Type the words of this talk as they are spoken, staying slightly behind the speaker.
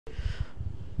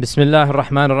بسم الله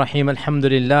الرحمن الرحيم الحمد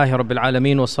لله رب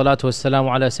العالمين والصلاة والسلام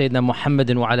على سيدنا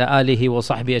محمد وعلى آله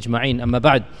وصحبه أجمعين أما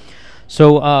بعد.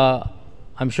 So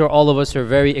I'm sure all of us are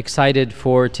very excited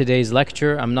for today's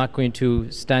lecture. I'm not going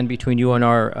to stand between you and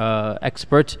our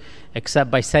expert except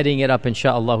by setting it up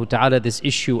inshaAllah ta'ala, this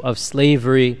issue of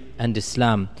slavery and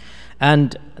Islam.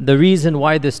 And the reason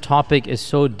why this topic is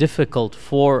so difficult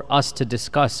for us to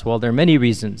discuss, well, there are many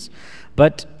reasons,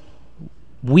 but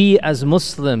we as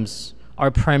Muslims are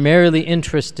primarily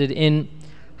interested in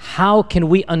how can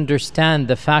we understand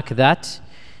the fact that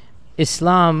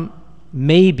Islam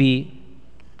maybe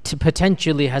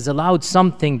potentially has allowed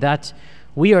something that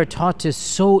we are taught is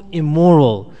so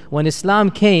immoral. When Islam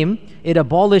came, it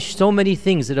abolished so many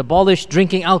things. It abolished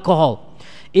drinking alcohol.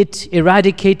 It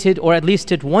eradicated, or at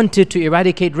least it wanted to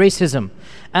eradicate racism.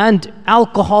 And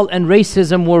alcohol and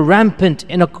racism were rampant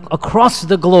across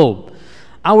the globe.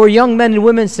 Our young men and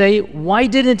women say, why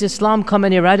didn't Islam come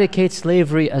and eradicate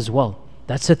slavery as well?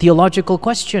 That's a theological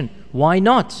question. Why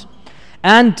not?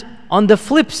 And on the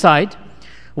flip side,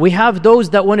 we have those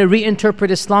that want to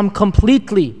reinterpret Islam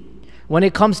completely when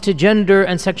it comes to gender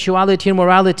and sexuality and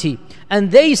morality. And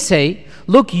they say,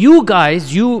 look, you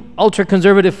guys, you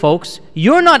ultra-conservative folks,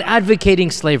 you're not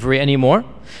advocating slavery anymore.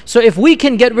 So if we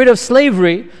can get rid of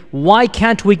slavery, why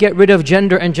can't we get rid of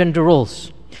gender and gender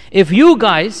roles? If you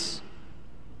guys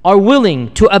are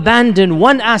willing to abandon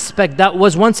one aspect that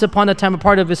was once upon a time a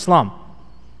part of Islam,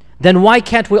 then why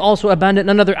can't we also abandon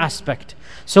another aspect?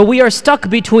 So we are stuck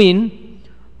between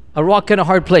a rock and a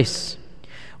hard place.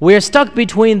 We are stuck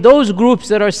between those groups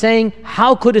that are saying,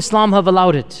 how could Islam have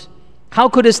allowed it? How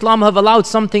could Islam have allowed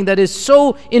something that is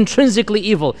so intrinsically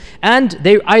evil? And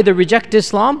they either reject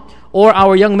Islam or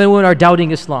our young men and women are doubting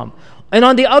Islam. And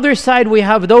on the other side, we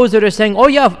have those that are saying, oh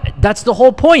yeah, that's the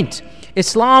whole point.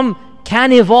 Islam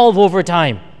can evolve over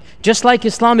time. Just like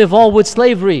Islam evolved with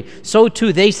slavery, so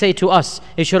too they say to us,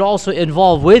 it should also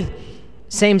evolve with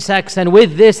same-sex and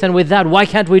with this and with that. Why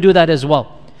can't we do that as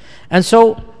well? And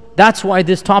so that's why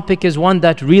this topic is one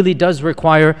that really does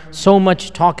require so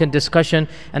much talk and discussion.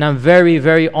 And I'm very,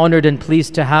 very honored and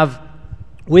pleased to have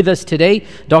with us today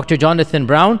Dr. Jonathan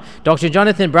Brown. Dr.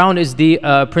 Jonathan Brown is the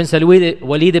Prince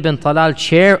Walid ibn Talal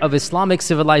Chair of Islamic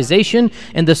Civilization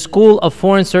in the School of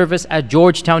Foreign Service at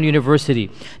Georgetown University.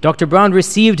 Dr. Brown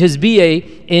received his BA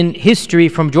in history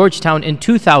from Georgetown in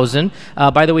 2000.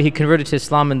 By the way, he converted to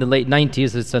Islam in the late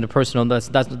 90s. It's on a personal,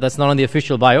 that's not on the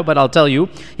official bio, but I'll tell you,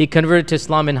 he converted to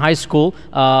Islam in high school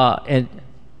and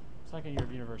second year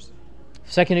of university.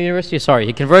 Second year of university, sorry.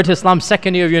 He converted to Islam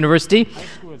second year of university. High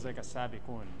school is like a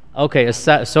sabiqun. Okay,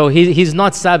 so he's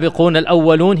not sabiqun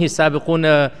al-awwalun, he's sabiqun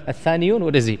al-thaniyun,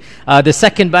 what is he? The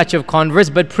second batch of converts,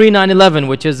 but pre-9/11,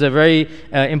 which is a very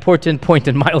important point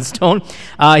and milestone.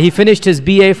 He finished his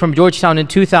BA from Georgetown in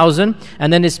 2000,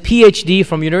 and then his PhD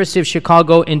from University of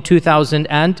Chicago in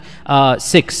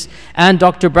 2006. And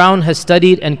Dr. Brown has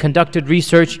studied and conducted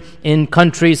research in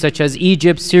countries such as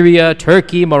Egypt, Syria,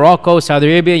 Turkey, Morocco, Saudi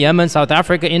Arabia, Yemen, South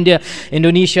Africa, India,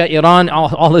 Indonesia, Iran,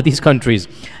 all of these countries.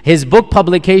 His book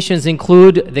publications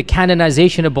include the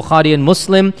canonization of Bukhari and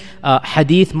Muslim,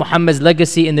 Hadith, Muhammad's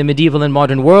legacy in the medieval and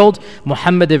modern world,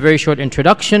 Muhammad, a very short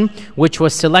introduction, which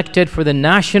was selected for the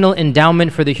National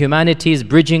Endowment for the Humanities,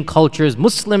 Bridging Cultures,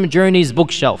 Muslim Journeys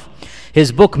bookshelf.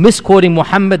 His book, Misquoting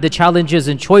Muhammad, the Challenges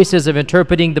and Choices of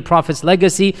Interpreting the Prophet's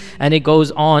Legacy, and it goes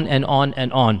on and on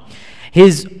and on.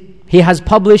 He has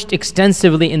published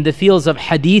extensively in the fields of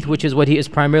hadith, which is what he is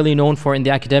primarily known for in the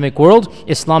academic world,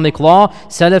 Islamic law,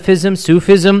 Salafism,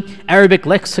 Sufism, Arabic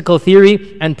lexical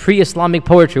theory, and pre-Islamic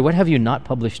poetry. What have you not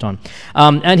published on?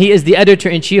 And he is the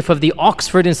editor-in-chief of the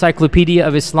Oxford Encyclopedia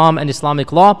of Islam and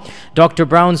Islamic Law. Dr.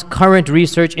 Brown's current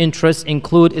research interests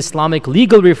include Islamic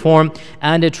legal reform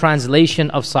and a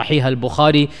translation of Sahih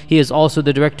al-Bukhari. He is also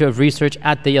the director of research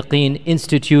at the Yaqeen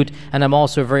Institute, and I'm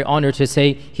also very honored to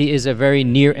say he is a very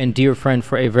near and dear friend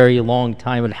for a very long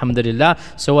time, alhamdulillah.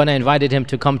 So when I invited him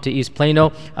to come to East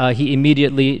Plano, he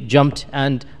immediately jumped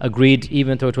and agreed,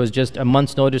 even though it was just a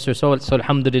month's notice or so. So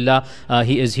alhamdulillah,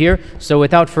 he is here. So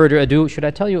without further ado, should I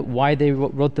tell you why they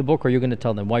wrote the book, or are you going to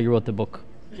tell them why you wrote the book?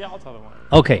 Yeah, I'll tell them why.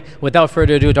 Okay, without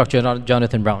further ado, Dr.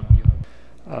 Jonathan Brown.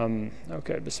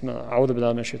 Okay, Bismillah. A'udhu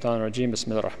billahi minash shaitanir rajim.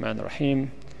 Bismillahir rahmanir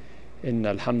rahim. إن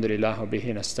الحمد لله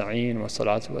وبه نستعين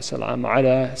والصلاة والسلام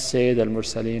على سيد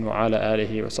المرسلين وعلى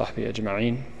آله وصحبه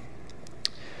أجمعين.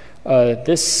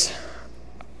 This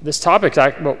topic,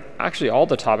 well, actually all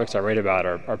the topics I write about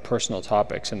are personal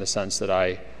topics in the sense that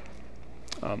I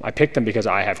pick them because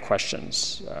I have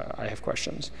questions.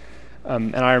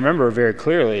 And I remember very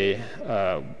clearly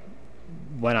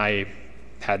when I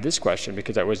had this question,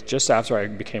 because that was just after I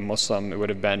became Muslim. It would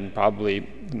have been probably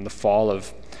in the fall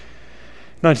of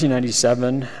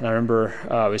 1997, and I remember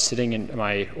I was sitting in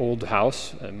my old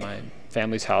house, in my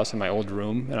family's house, in my old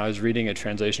room, and I was reading a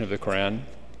translation of the Quran,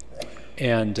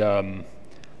 and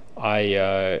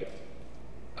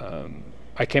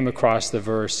I came across the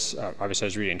verse. Obviously, I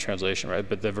was reading translation, right?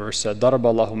 But the verse said, "ضرب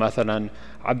الله مثلا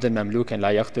عبدا مملوكا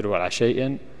لا يقدر على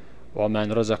شيء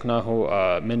ومن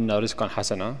رزقناه منا رزقا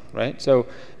حسنا." Right? So,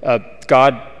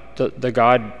 God, the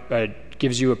God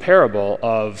gives you a parable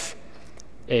of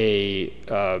a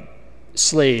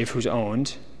slave who's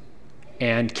owned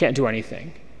and can't do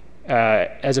anything,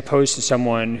 as opposed to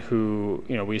someone who,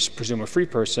 we presume a free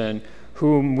person,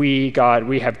 whom we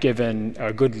have given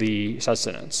a goodly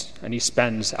sustenance, and he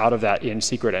spends out of that in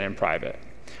secret and in private.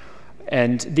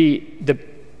 And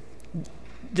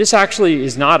this actually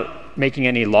is not making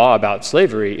any law about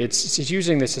slavery. It's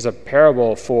using this as a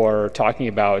parable for talking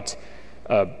about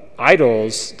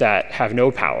idols that have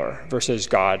no power versus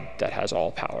God that has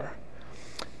all power.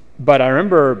 But I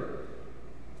remember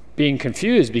being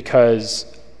confused, because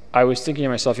I was thinking to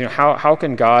myself, how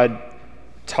can God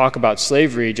talk about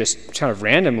slavery just kind of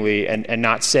randomly and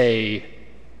not say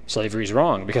slavery is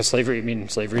wrong? Because slavery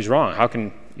is wrong. How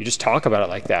can you just talk about it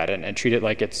like that and treat it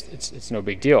like it's no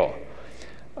big deal?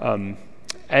 I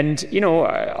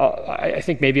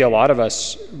think maybe a lot of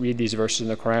us read these verses in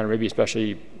the Quran, or maybe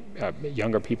especially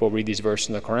younger people read these verses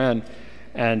in the Quran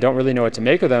and don't really know what to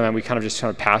make of them, and we kind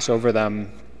of pass over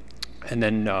them and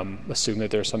then assume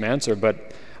that there's some answer.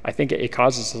 But I think it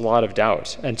causes a lot of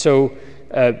doubt. And so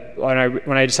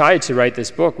when I decided to write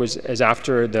this book was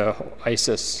after the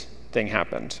ISIS thing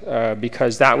happened,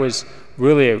 because that was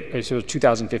really, it was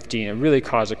 2015, it really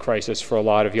caused a crisis for a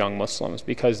lot of young Muslims,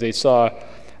 because they saw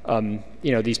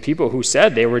these people who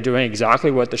said they were doing exactly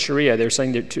what the Sharia, they were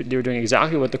saying they were doing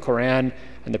exactly what the Quran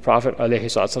and the Prophet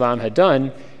ﷺ had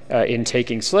done in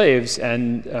taking slaves.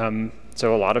 And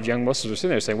so a lot of young Muslims were sitting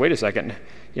there saying, wait a second,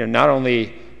 not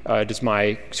only does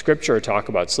my scripture talk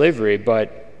about slavery,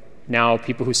 but now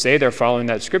people who say they're following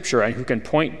that scripture and who can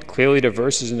point clearly to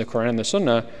verses in the Quran and the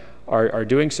Sunnah are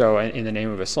doing so in the name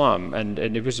of Islam. And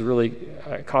it was really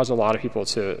caused a lot of people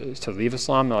to leave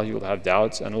Islam, a lot of people to have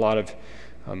doubts, and a lot of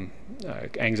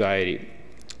anxiety.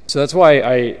 So that's why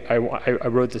I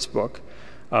wrote this book,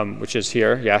 which is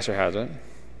here. Yasir has it.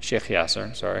 Shaykh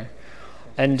Yasir, sorry.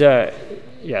 And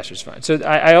Yasir's fine. So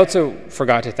I also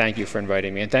forgot to thank you for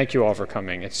inviting me, and thank you all for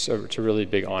coming. It's a really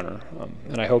big honor,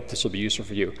 and I hope this will be useful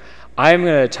for you. I'm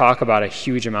going to talk about a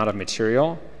huge amount of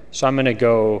material, so I'm going to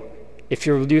go, if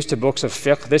you're used to books of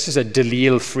fiqh, this is a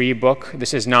dalil-free book.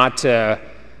 This is not a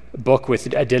book with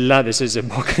adillah. This is a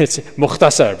book that's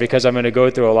mukhtasar, because I'm going to go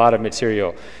through a lot of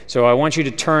material. So I want you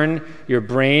to turn your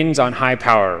brains on high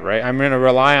power, right? I'm going to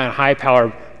rely on high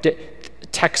power,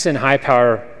 Texan high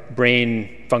power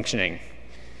brain functioning.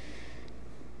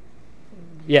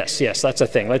 Yes, that's a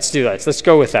thing. Let's do that. Let's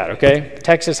go with that, okay?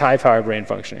 Texas high power brain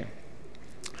functioning.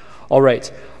 All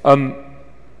right.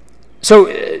 So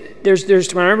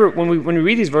there's when I remember when we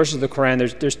read these verses of the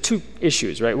Quran, there's two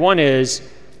issues, right? One is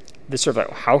this sort of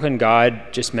like, how can God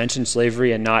just mention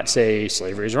slavery and not say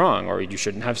slavery is wrong or you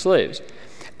shouldn't have slaves?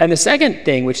 And the second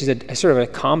thing, which is a sort of a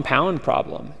compound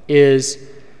problem, is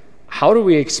how do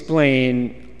we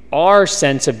explain our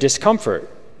sense of discomfort?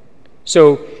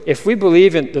 So if we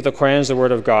believe that the Quran is the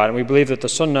word of God, and we believe that the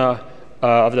Sunnah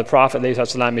of the Prophet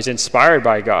ﷺ is inspired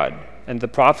by God, and the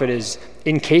Prophet is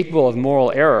incapable of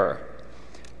moral error,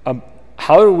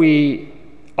 how do we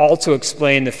also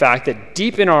explain the fact that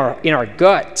deep in our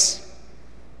guts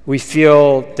we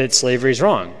feel that slavery is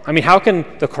wrong? I mean, how can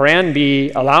the Quran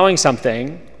be allowing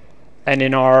something, and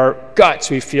in our guts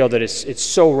we feel that it's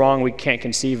so wrong we can't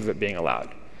conceive of it being allowed?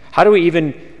 How do we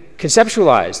even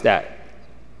conceptualize that?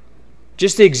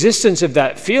 Just the existence of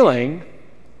that feeling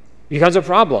becomes a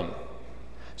problem.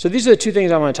 So these are the two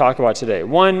things I want to talk about today.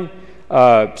 One,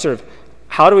 sort of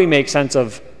how do we make sense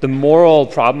of the moral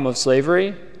problem of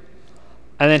slavery?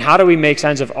 And then how do we make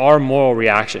sense of our moral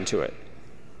reaction to it?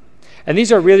 And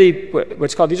these are really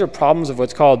these are problems of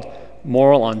what's called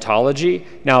moral ontology.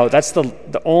 Now, that's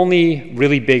the only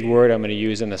really big word I'm going to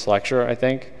use in this lecture, I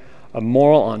think. A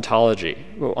moral ontology.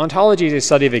 Well, ontology is a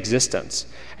study of existence.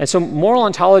 And so moral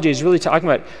ontology is really talking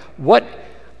about what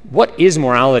is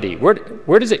morality?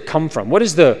 Where does it come from? What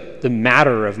is the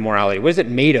matter of morality? What is it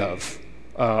made of?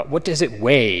 What does it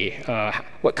weigh?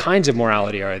 What kinds of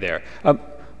morality are there?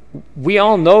 We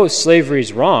all know slavery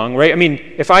is wrong, right? I mean,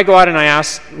 if I go out and I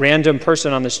ask a random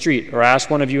person on the street, or ask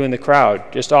one of you in the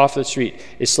crowd just off the street,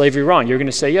 is slavery wrong? You're going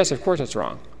to say, yes, of course it's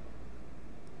wrong.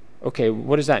 Okay,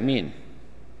 what does that mean?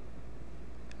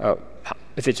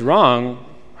 if it's wrong,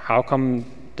 how come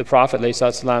the Prophet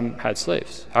ﷺ had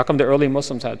slaves? How come the early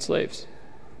Muslims had slaves?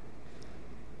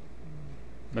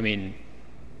 I mean,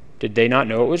 did they not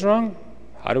know it was wrong?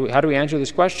 How do we answer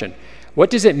this question? What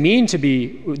does it mean to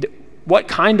be, what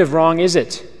kind of wrong is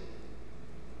it?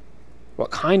 What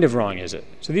kind of wrong is it?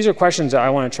 So these are questions that I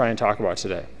want to try and talk about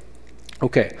today.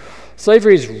 Okay,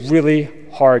 slavery is really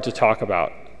hard to talk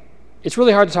about. It's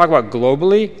really hard to talk about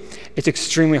globally. It's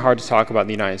extremely hard to talk about in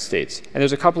the United States. And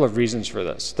there's a couple of reasons for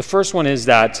this. The first one is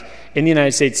that in the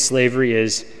United States, slavery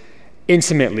is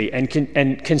intimately and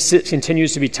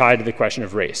continues to be tied to the question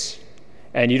of race.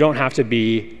 And you don't have to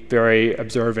be very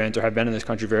observant or have been in this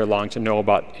country very long to know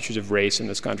about issues of race in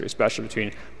this country, especially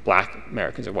between black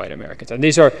Americans and white Americans. And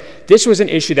this was an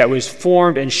issue that was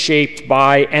formed and shaped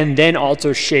by and then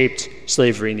also shaped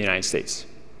slavery in the United States.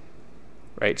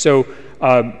 Right? So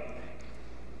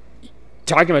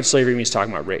talking about slavery means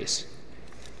talking about race.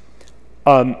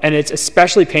 And it's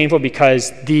especially painful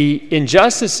because the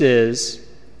injustices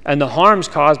and the harms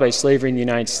caused by slavery in the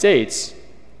United States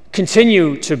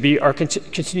continue to be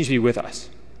with us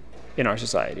in our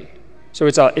society. So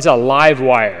it's a live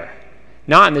wire,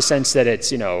 not in the sense that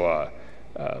it's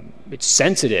it's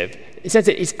sensitive. In the sense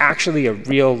that it's actually a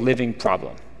real living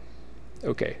problem.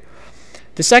 Okay.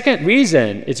 The second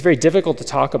reason it's very difficult to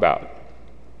talk about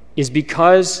is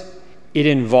because it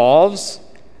involves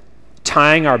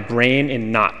tying our brain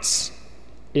in knots.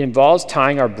 It involves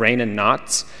tying our brain in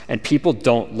knots, and people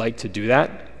don't like to do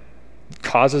that. It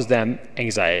causes them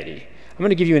anxiety. I'm going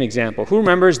to give you an example. Who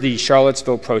remembers the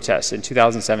Charlottesville protests in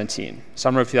 2017,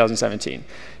 summer of 2017?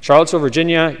 Charlottesville,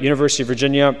 Virginia, University of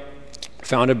Virginia,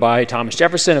 founded by Thomas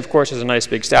Jefferson. Of course, there's a nice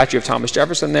big statue of Thomas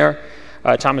Jefferson there.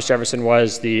 Thomas Jefferson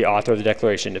was the author of the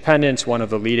Declaration of Independence, one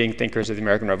of the leading thinkers of the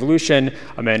American Revolution,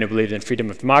 a man who believed in freedom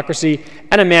of democracy,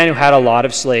 and a man who had a lot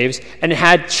of slaves and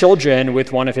had children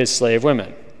with one of his slave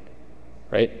women,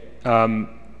 right?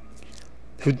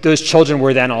 Those children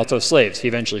were then also slaves. He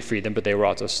eventually freed them, but they were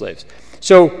also slaves.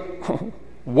 So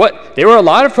there were a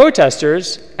lot of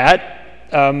protesters at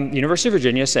University of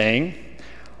Virginia saying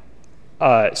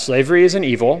slavery is an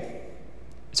evil.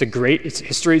 It's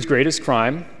history's greatest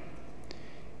crime.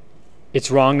 It's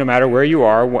wrong no matter where you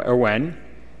are or when.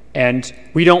 And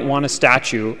we don't want a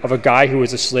statue of a guy who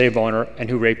was a slave owner and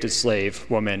who raped his slave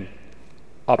woman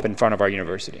up in front of our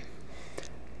university.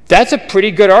 That's a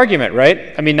pretty good argument,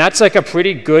 right? I mean, that's like a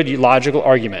pretty good logical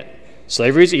argument.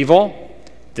 Slavery is evil.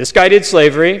 This guy did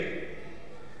slavery.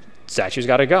 Statue's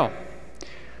got to go.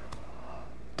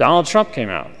 Donald Trump came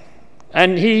out,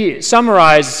 and he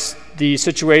summarized the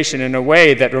situation in a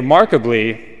way that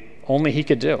remarkably only he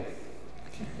could do.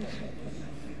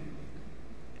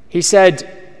 He said,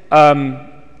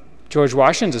 George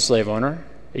Washington's a slave owner.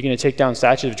 Are you going to take down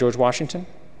statues of George Washington?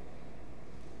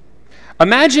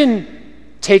 Imagine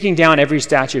taking down every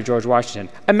statue of George Washington.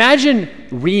 Imagine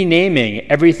renaming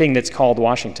everything that's called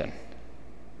Washington.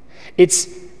 It's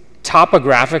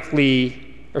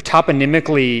topographically or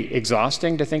toponymically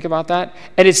exhausting to think about that,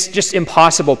 and it's just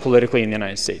impossible politically in the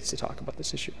United States to talk about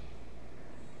this issue.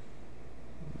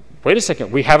 Wait a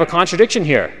second, we have a contradiction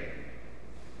here.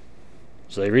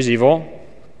 Slavery is evil.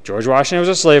 George Washington was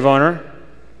a slave owner.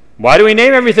 Why do we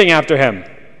name everything after him?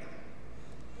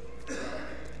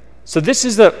 So this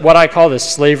is what I call the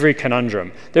slavery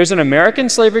conundrum. There's an American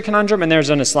slavery conundrum and there's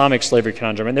an Islamic slavery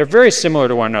conundrum, and they're very similar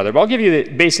to one another. But I'll give you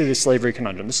basically the slavery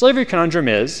conundrum. The slavery conundrum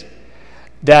is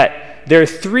that there are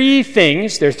three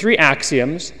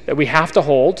axioms that we have to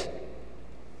hold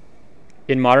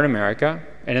in modern America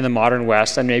and in the modern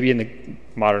West and maybe in the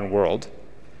modern world.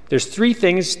 There's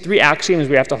three axioms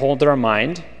we have to hold in our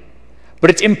mind, but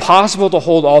it's impossible to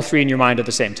hold all three in your mind at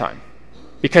the same time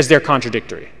because they're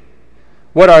contradictory.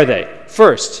 What are they?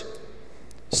 First,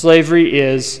 slavery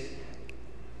is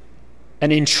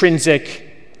an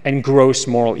intrinsic and gross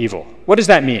moral evil. What does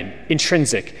that mean?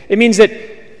 Intrinsic. It means that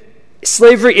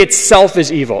slavery itself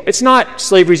is evil. It's not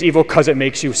slavery's evil because it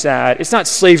makes you sad. It's not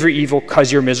slavery evil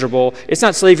because you're miserable. It's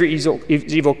not slavery evil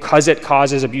because it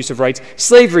causes abuse of rights.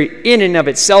 Slavery in and of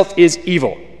itself is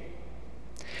evil.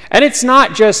 And it's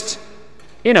not just,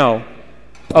 a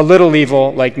little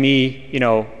evil like me,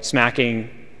 smacking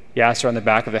Yasir on the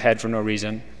back of the head for no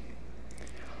reason.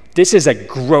 This is a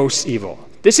gross evil.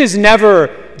 This is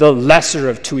never the lesser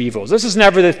of two evils. This is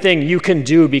never the thing you can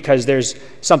do because there's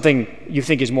something you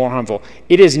think is more harmful.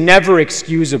 It is never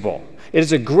excusable. It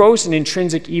is a gross and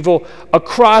intrinsic evil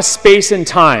across space and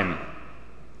time.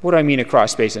 What do I mean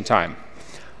across space and time?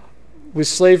 Was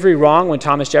slavery wrong when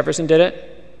Thomas Jefferson did it?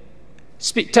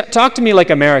 Talk to me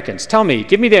like Americans. Tell me,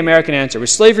 give me the American answer.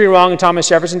 Was slavery wrong when Thomas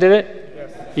Jefferson did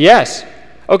it? Yes.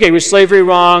 Okay, was slavery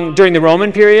wrong during the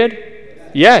Roman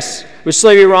period? Yes. Was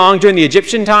slavery wrong during the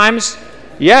Egyptian times?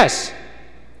 Yes.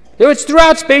 It's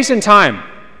throughout space and time.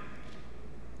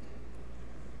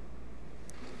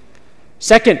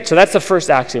 Second, so that's the first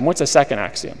axiom. What's the second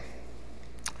axiom?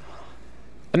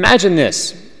 Imagine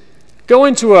this. Go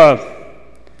into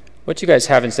what do you guys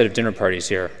have instead of dinner parties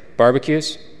here?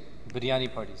 Barbecues?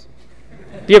 Biryani parties.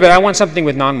 Yeah, but I want something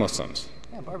with non-Muslims.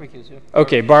 Yeah, barbecues, yeah.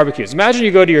 Okay, barbecues. Imagine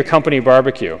you go to your company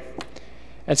barbecue,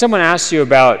 and someone asks you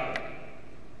about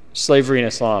slavery in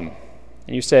Islam.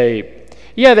 And you say,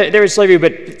 yeah, there is slavery,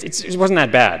 but it wasn't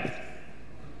that bad.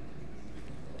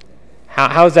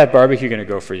 How's that barbecue going to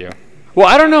go for you? Well,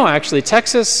 I don't know, actually.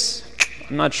 Texas,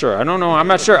 I'm not sure. I don't know. I'm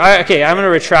not sure. Okay, I'm going to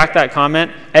retract that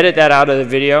comment, edit that out of the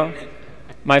video.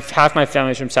 Half my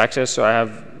family's from Texas, so I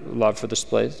have love for this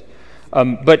place.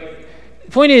 But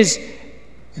the point is,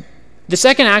 the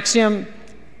second axiom,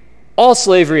 all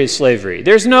slavery is slavery.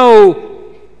 There's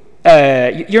no,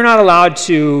 you're not allowed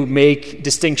to make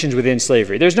distinctions within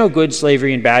slavery. There's no good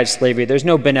slavery and bad slavery. There's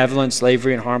no benevolent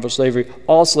slavery and harmful slavery.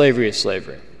 All slavery is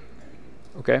slavery.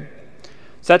 Okay?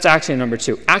 So that's axiom number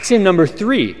 2. Axiom number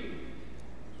 3,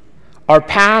 our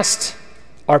past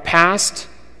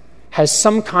has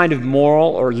some kind of moral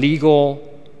or legal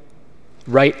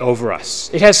right over us.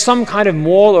 It has some kind of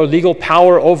moral or legal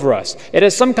power over us. It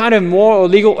has some kind of moral or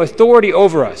legal authority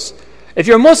over us. If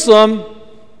you're Muslim,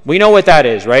 we know what that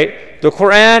is, right? The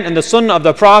Quran and the Sunnah of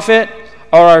the Prophet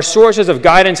are our sources of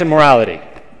guidance and morality.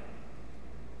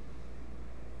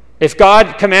 If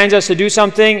God commands us to do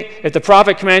something, if the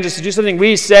Prophet commands us to do something,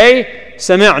 we say,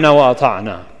 سَمِعْنَا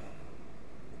وَأَطَعْنَا.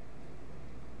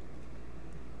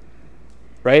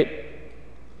 Right?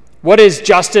 What is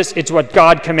justice? It's what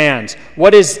God commands.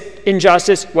 What is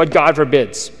injustice? What God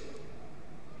forbids.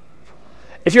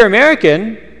 If you're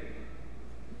American,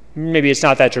 maybe it's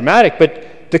not that dramatic,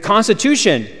 but the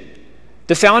Constitution,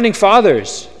 the Founding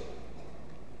Fathers,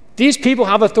 these people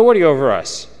have authority over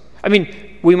us. I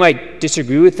mean, we might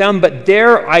disagree with them, but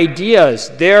their ideas,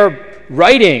 their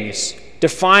writings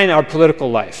define our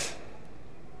political life.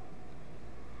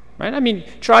 Right? I mean,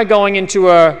 try going into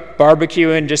a barbecue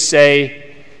and just say,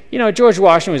 you know, George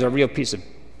Washington was a real piece of,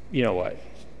 you know what.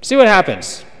 See what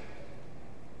happens.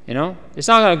 You know? It's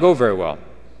not going to go very well.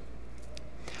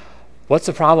 What's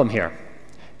the problem here?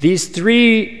 These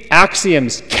 3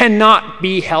 axioms cannot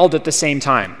be held at the same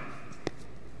time.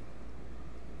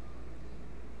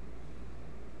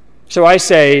 So I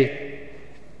say,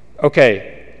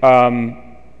 okay,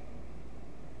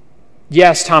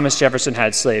 yes, Thomas Jefferson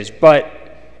had slaves, but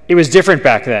it was different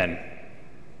back then.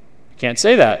 You can't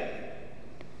say that.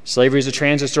 Slavery is a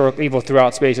transhistoric evil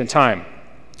throughout space and time.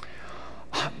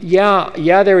 Yeah,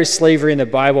 there is slavery in the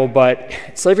Bible, but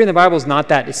slavery in the Bible is not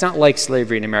that, it's not like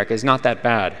slavery in America. It's not that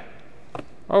bad.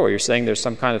 Oh, you're saying there's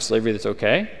some kind of slavery that's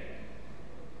okay?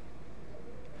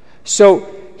 So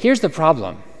here's the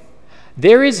problem.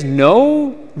 There is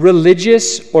no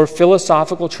religious or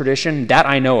philosophical tradition that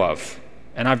I know of,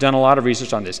 and I've done a lot of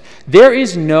research on this. There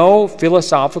is no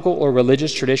philosophical or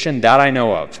religious tradition that I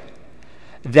know of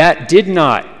that did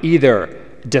not either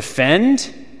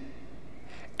defend,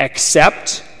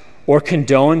 accept, or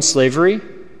condone slavery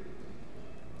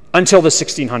until the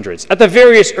 1600s, at the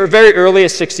very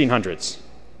earliest 1600s.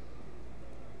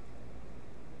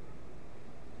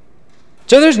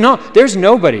 So there's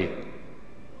nobody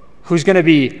who's going to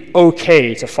be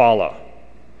okay to follow.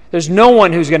 There's no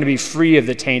one who's going to be free of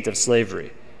the taint of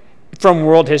slavery from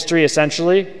world history,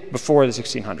 essentially, before the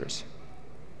 1600s.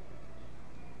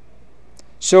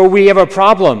 So we have a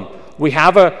problem. We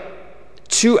have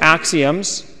 2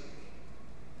 axioms.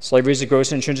 Slavery is a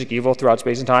gross and intrinsic evil throughout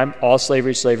space and time. All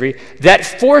slavery is slavery. That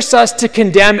force us to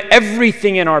condemn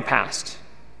everything in our past,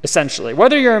 essentially.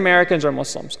 Whether you're Americans or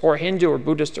Muslims or Hindu or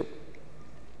Buddhist.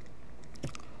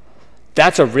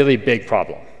 That's a really big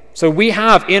problem. So we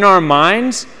have in our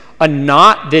minds a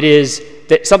knot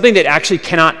that something that actually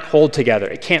cannot hold together.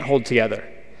 It can't hold together.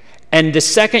 And the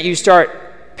second you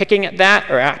start picking at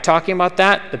that or talking about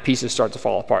that, the pieces start to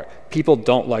fall apart. People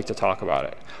don't like to talk about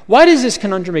it. Why does this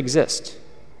conundrum exist?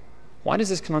 Why does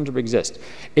this conundrum exist?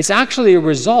 It's actually a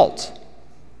result.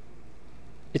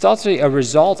 It's also a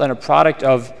result and a product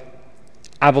of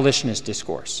abolitionist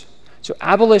discourse. So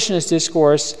abolitionist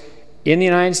discourse in the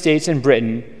United States and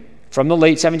Britain from the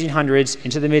late 1700s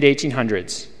into the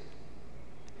mid-1800s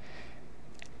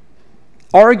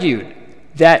argued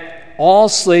that all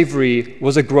slavery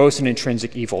was a gross and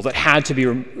intrinsic evil that had to be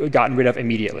gotten rid of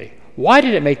immediately. Why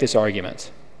did it make this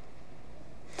argument?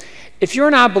 If you're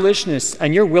an abolitionist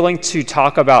and you're willing to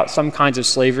talk about some kinds of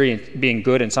slavery being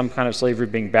good and some kind of slavery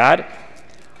being bad,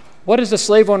 what is the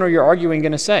slave owner you're arguing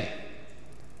going to say?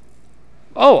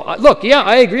 Oh, look, yeah,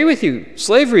 I agree with you.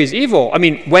 Slavery is evil. I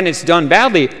mean, when it's done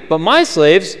badly. But my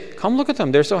slaves, come look at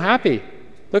them. They're so happy.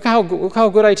 Look how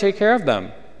good I take care of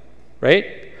them,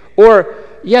 right? Or,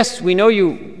 yes, we know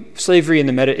slavery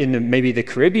in maybe the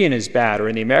Caribbean is bad or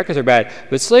in the Americas are bad,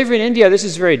 but slavery in India, this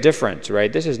is very different,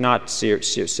 right? This is not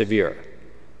severe.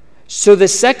 So the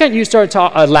second you start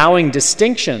allowing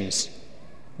distinctions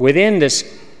within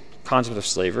this concept of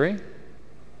slavery,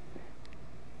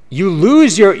 you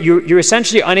lose you're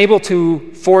essentially unable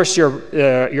to force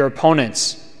your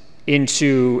opponents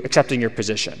into accepting your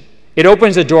position. It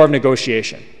opens the door of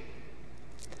negotiation.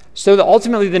 So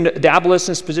ultimately the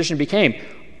abolitionist position became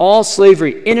all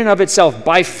slavery in and of itself,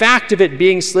 by fact of it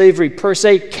being slavery per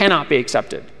se, cannot be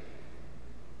accepted.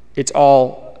 It's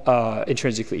all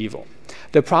intrinsically evil.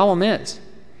 The problem is,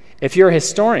 if you're a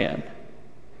historian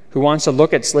who wants to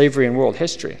look at slavery in world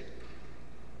history,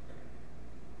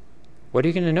 what are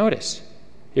you going to notice?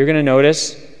 You're going to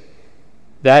notice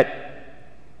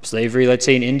that slavery, let's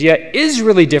say in India, is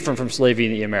really different from slavery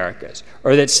in the Americas,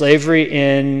 or that slavery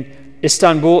in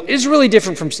Istanbul is really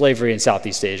different from slavery in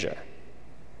Southeast Asia.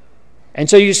 And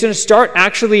so you're going to start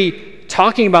actually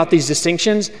talking about these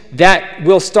distinctions that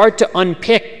will start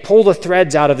to pull the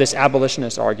threads out of this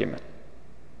abolitionist argument.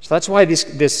 So that's why this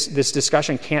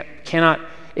discussion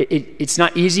it's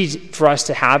not easy for us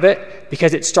to have it,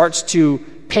 because it starts to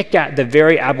pick at the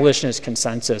very abolitionist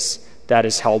consensus that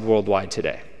is held worldwide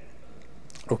today.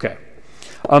 Okay.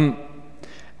 The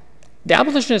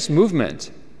abolitionist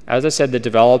movement, as I said, that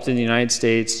developed in the United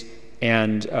States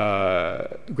and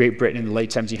Great Britain in the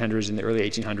late 1700s and the early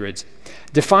 1800s,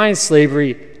 defined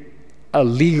slavery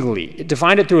legally. It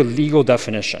defined it through a legal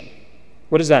definition.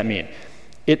 What does that mean?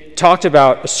 It talked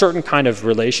about a certain kind of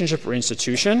relationship or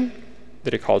institution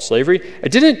that it called slavery.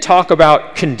 It didn't talk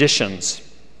about conditions.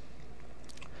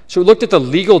 So it looked at the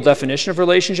legal definition of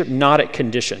relationship, not at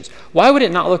conditions. Why would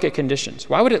it not look at conditions?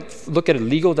 Why would it look at a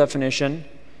legal definition,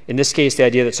 in this case the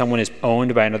idea that someone is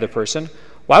owned by another person?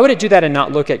 Why would it do that and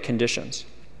not look at conditions?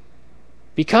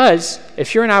 Because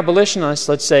if you're an abolitionist,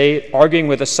 let's say, arguing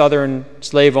with a southern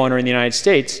slave owner in the United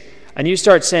States, and you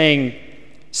start saying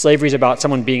slavery is about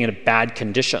someone being in bad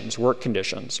conditions, work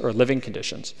conditions, or living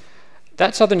conditions,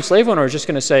 that southern slave owner is just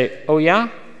going to say, oh yeah,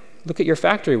 look at your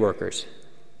factory workers.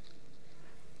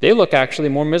 They look actually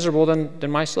more miserable than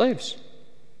my slaves.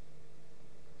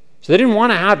 So they didn't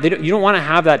want to have. You don't want to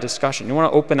have that discussion. You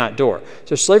want to open that door.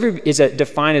 So slavery is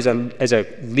defined as a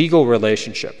legal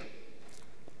relationship.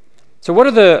 So what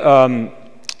are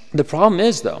the problem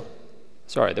is though?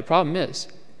 Sorry, the problem is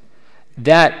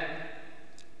that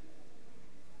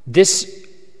this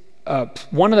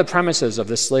one of the premises of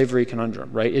the slavery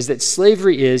conundrum, right, is that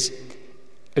slavery is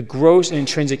a gross and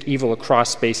intrinsic evil across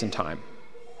space and time.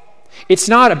 It's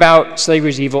not about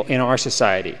slavery's evil in our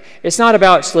society. It's not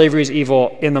about slavery's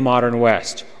evil in the modern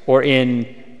West or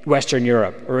in Western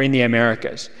Europe or in the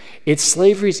Americas. It's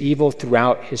slavery's evil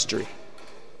throughout history,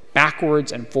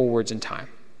 backwards and forwards in time,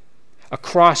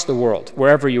 across the world,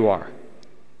 wherever you are.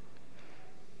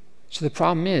 So the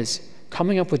problem is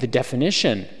coming up with a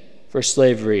definition for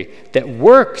slavery that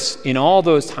works in all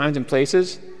those times and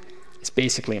places is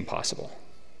basically impossible.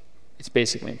 It's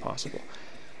basically impossible.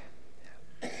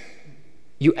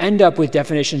 You end up with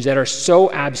definitions that are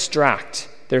so abstract,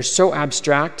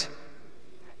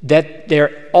 that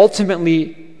they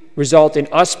ultimately result in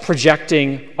us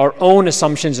projecting our own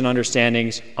assumptions and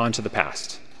understandings onto the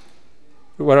past.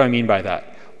 What do I mean by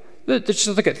that? Let's just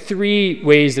look at three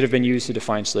ways that have been used to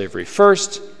define slavery.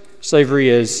 First, slavery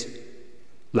is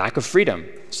lack of freedom.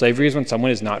 Slavery is when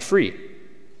someone is not free.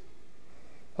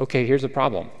 Okay, here's the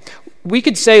problem. We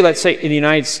could say, let's say in the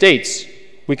United States,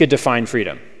 we could define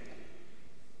freedom.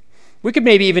 We could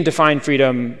maybe even define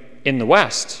freedom in the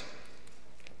West.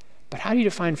 But how do you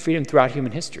define freedom throughout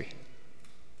human history?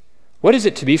 What is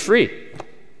it to be free?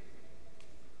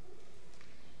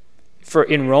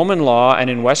 In Roman law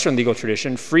and in Western legal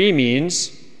tradition, free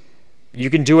means you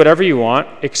can do whatever you want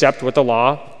except what the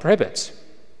law prohibits,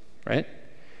 right?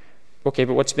 Okay,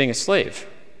 but what's being a slave?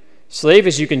 Slave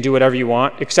is you can do whatever you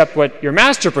want except what your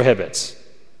master prohibits.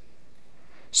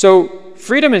 So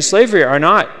freedom and slavery are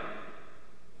not.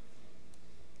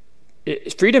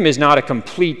 Freedom is not a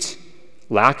complete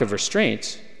lack of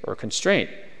restraint or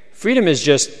constraint. Freedom is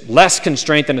just less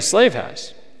constraint than a slave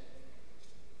has.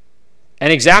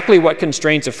 And exactly what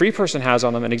constraints a free person has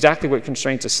on them and exactly what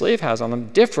constraints a slave has on them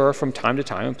differ from time to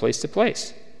time and place to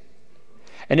place.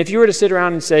 And if you were to sit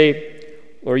around and say,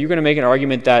 or you're going to make an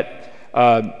argument that,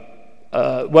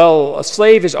 well, a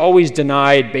slave is always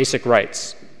denied basic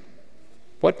rights.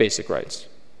 What basic rights?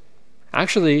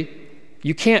 Actually,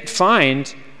 you can't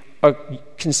find a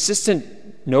consistent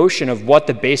notion of what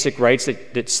the basic rights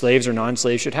that slaves or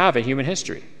non-slaves should have in human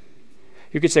history.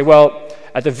 You could say, well,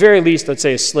 at the very least, let's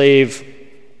say a slave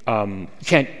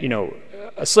can't,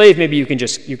 a slave maybe you can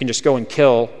just go and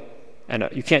kill, and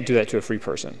you can't do that to a free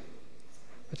person.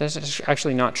 But that's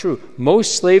actually not true.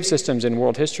 Most slave systems in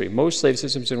world history,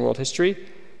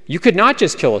 you could not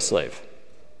just kill a slave,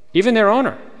 even their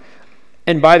owner.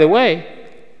 And by the way,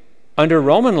 under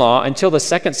Roman law, until the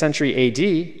 2nd century AD,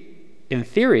 in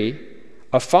theory,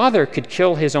 a father could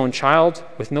kill his own child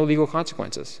with no legal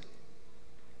consequences.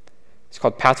 It's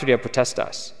called patria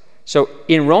potestas. So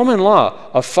in Roman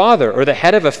law, a father or the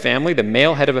head of a family, the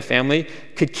male head of a family,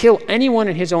 could kill anyone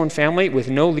in his own family with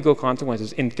no legal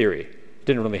consequences, in theory. It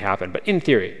didn't really happen, but in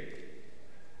theory.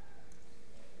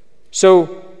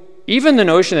 So even the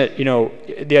notion that,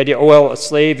 the idea, a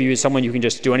slave is someone you can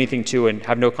just do anything to and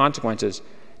have no consequences,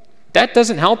 that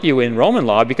doesn't help you in Roman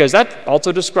law, because that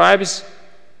also describes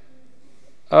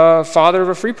a father of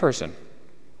a free person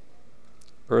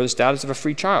or the status of a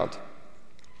free child.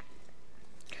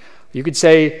 You could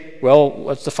say, well,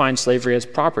 let's define slavery as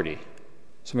property,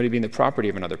 somebody being the property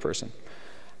of another person.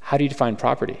 How do you define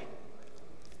property?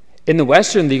 In the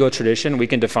Western legal tradition, we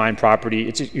can define property,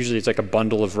 it's like a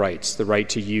bundle of rights: the right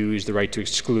to use, the right to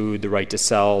exclude, the right to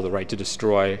sell, the right to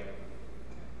destroy.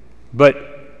 But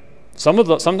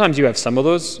sometimes you have some of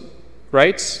those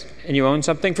rights and you own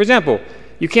something. For example,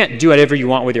 you can't do whatever you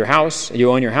want with your house and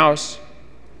you own your house.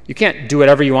 You can't do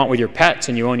whatever you want with your pets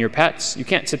and you own your pets. You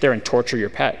can't sit there and torture your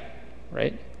pet,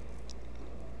 right?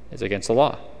 It's against the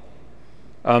law.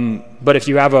 But if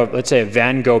you have let's say a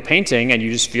Van Gogh painting and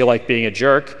you just feel like being a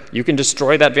jerk, you can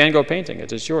destroy that Van Gogh painting.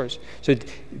 It's just yours. So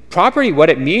property, what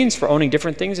it means for owning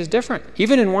different things is different,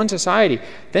 even in one society.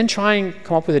 Then try and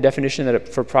come up with a definition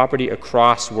for property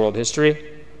across world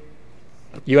history.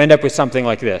 You end up with something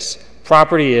like this.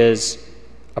 Property is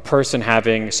a person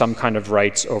having some kind of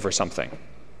rights over something.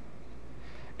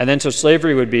 And then so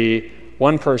slavery would be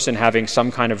one person having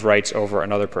some kind of rights over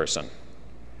another person,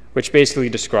 which basically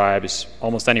describes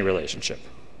almost any relationship.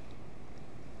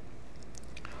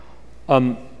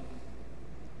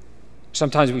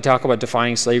 Sometimes we talk about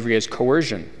defining slavery as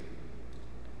coercion,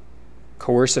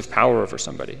 coercive power over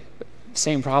somebody.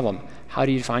 Same problem. How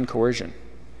do you define coercion?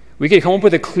 We could come up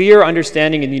with a clear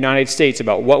understanding in the United States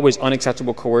about what was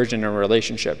unacceptable coercion in a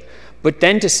relationship. But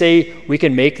then to say we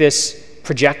can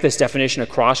project this definition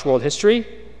across world history,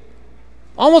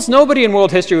 almost nobody in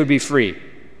world history would be free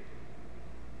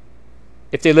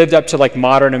if they lived up to like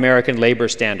modern American labor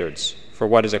standards for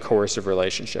what is a coercive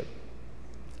relationship.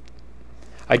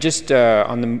 I just,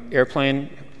 on the airplane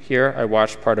here, I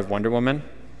watched part of Wonder Woman.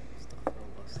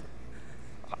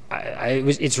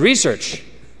 It's research.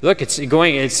 Look, it's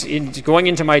going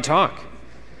into my talk.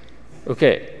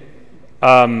 Okay.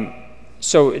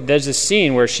 So there's this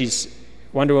scene where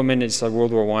Wonder Woman is like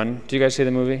World War I. Did you guys see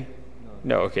the movie?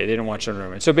 No, okay, they didn't watch Wonder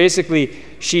Woman. So basically,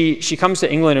 she comes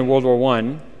to England in World War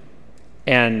I,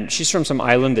 and she's from some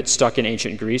island that's stuck in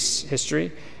ancient Greece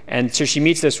history. And so she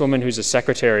meets this woman who's a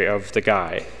secretary of the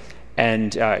guy.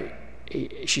 And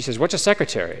she says, "What's a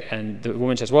secretary?" And the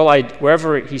woman says, "Well,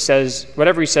 whatever he says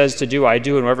to do, I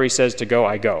do, and wherever he says to go,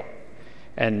 I go."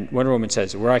 And Wonder Woman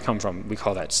says, "Where I come from, we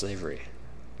call that slavery."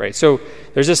 Right? So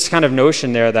there's this kind of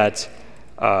notion there that,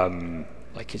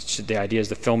 the idea is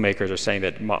the filmmakers are saying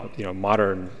that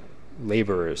modern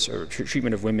laborers or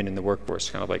treatment of women in the workforce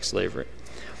is kind of like slavery.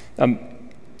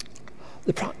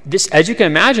 As you can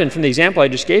imagine from the example I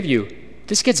just gave you,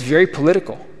 this gets very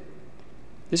political.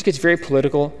 This gets very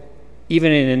political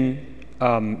even in,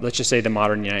 let's just say, the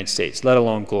modern United States, let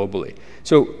alone globally.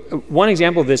 So one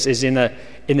example of this is in the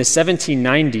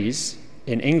 1790s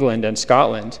in England and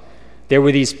Scotland, there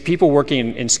were these people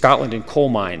working in Scotland in coal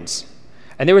mines.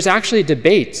 And there was actually a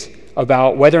debate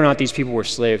about whether or not these people were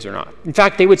slaves or not. In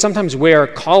fact, they would sometimes wear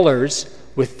collars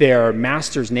with their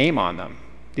master's name on them.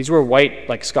 These were white,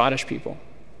 like Scottish people.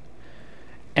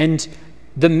 And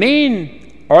the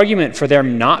main argument for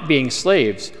them not being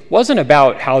slaves wasn't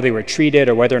about how they were treated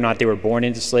or whether or not they were born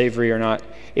into slavery or not.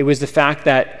 It was the fact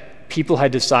that people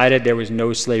had decided there was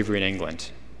no slavery in England.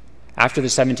 After the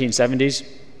 1770s,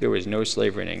 there was no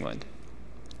slavery in England.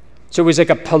 So it was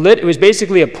it was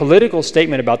basically a political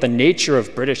statement about the nature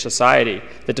of British society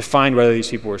that defined whether these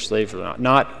people were slaves or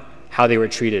not how they were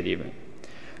treated even.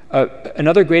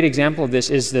 Another great example of this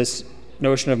is this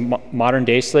notion of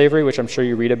modern-day slavery, which I'm sure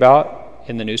you read about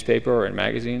in the newspaper or in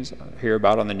magazines, hear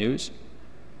about on the news.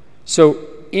 So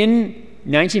in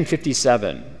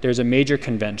 1957, there's a major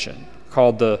convention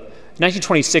called the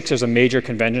 1926. There's a major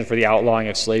convention for the outlawing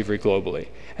of slavery globally,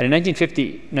 and in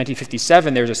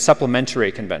 1957 there's a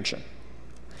supplementary convention.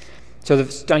 So the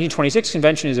 1926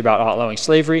 convention is about outlawing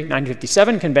slavery.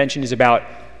 1957 convention is about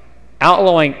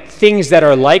outlawing things that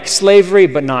are like slavery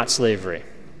but not slavery.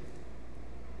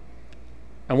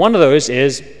 And one of those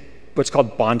is what's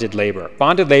called bonded labor.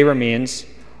 Bonded labor means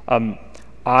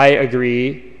I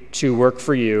agree to work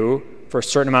for you for a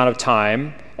certain amount of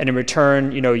time, and in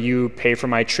return, you pay for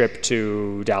my trip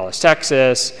to Dallas,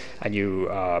 Texas, and you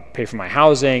pay for my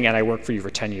housing, and I work for you for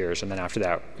 10 years, and then after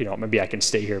that, maybe I can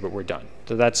stay here, but we're done.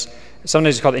 So that's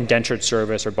sometimes it's called indentured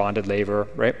service or bonded labor,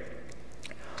 right?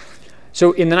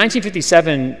 So in the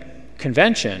 1957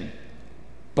 convention,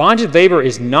 bonded labor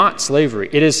is not slavery.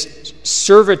 It is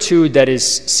servitude that is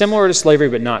similar to slavery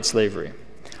but not slavery.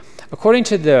 According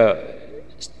to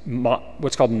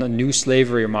what's called the new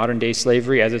slavery or modern day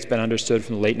slavery as it's been understood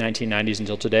from the late 1990s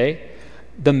until today,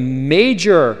 the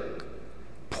major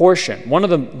portion, one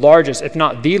of the largest, if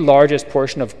not the largest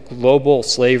portion of global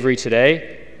slavery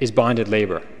today is bonded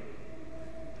labor.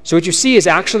 So what you see is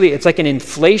actually, it's like an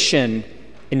inflation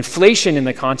in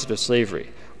the concept of slavery.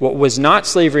 What was not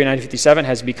slavery in 1957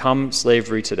 has become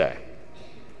slavery today.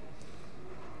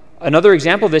 Another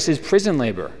example of this is prison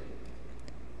labor.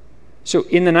 So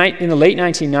in the late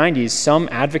 1990s, some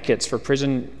advocates for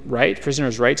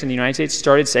prisoners' rights in the United States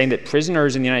started saying that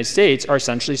prisoners in the United States are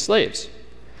essentially slaves,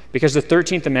 because the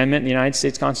 13th Amendment in the United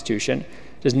States Constitution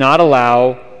does not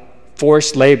allow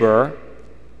forced labor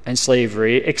and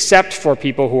slavery except for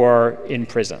people who are in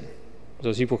prison.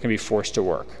 Those people can be forced to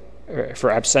work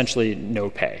for essentially no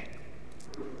pay.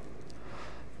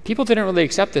 People didn't really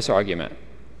accept this argument.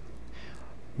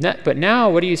 But now,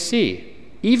 what do you see?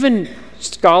 Even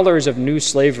scholars of new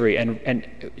slavery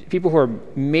and people who are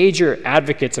major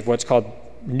advocates of what's called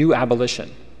new abolitionism.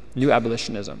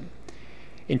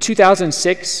 In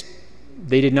 2006,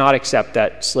 they did not accept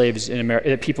that prisoners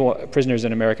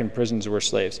in American prisons were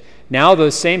slaves. Now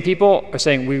those same people are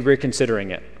saying, we're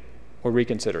reconsidering it.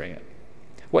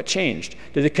 What changed?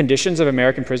 Did the conditions of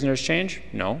American prisoners change?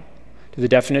 No. Did the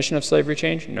definition of slavery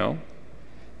change? No.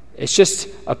 It's just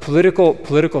a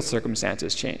political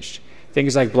circumstances changed.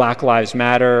 Things like Black Lives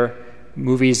Matter,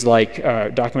 movies like,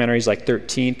 documentaries like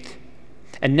 13th.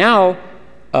 And now,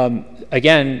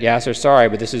 again, Yasir, sorry,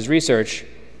 but this is research.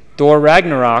 Thor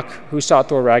Ragnarok, who saw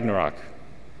Thor Ragnarok?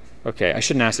 Okay, I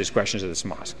shouldn't ask these questions at this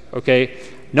mosque, okay?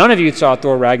 None of you saw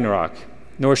Thor Ragnarok,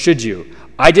 nor should you.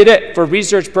 I did it for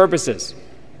research purposes.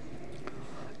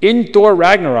 In Thor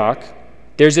Ragnarok,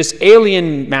 there's this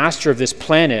alien master of this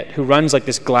planet who runs like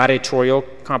this gladiatorial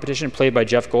competition played by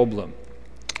Jeff Goldblum.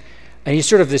 And he's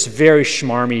sort of this very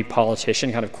schmarmy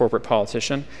politician, kind of corporate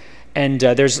politician. And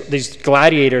these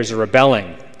gladiators are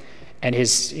rebelling. And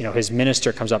his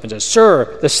minister comes up and says,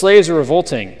 "Sir, the slaves are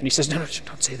revolting." And he says, no,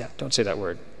 don't say that. Don't say that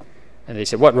word. And they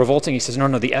said, "What, revolting?" He says, no,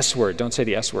 the S word. Don't say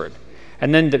the S word.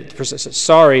 And then the person says,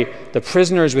 "Sorry, the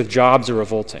prisoners with jobs are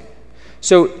revolting."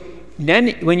 So then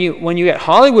when you get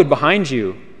Hollywood behind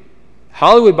the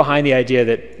idea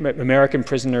that American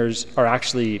prisoners are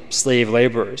actually slave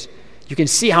laborers, you can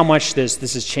see how much this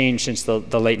has changed since the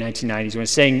late 1990s, when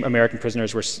saying American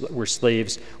prisoners were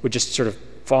slaves would just sort of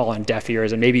fall on deaf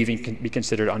ears and maybe even be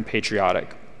considered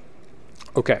unpatriotic.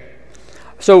 Okay,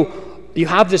 so you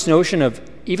have this notion of,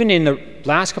 even in the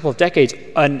last couple of decades,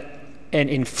 an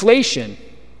inflation,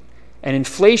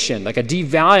 like a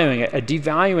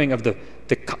devaluing of the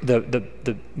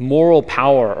moral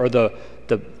power or the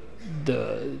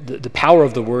power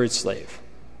of the word slave.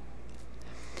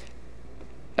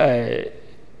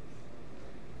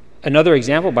 Another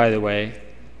example, by the way,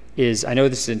 is, I know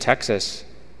this is in Texas,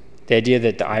 the idea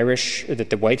that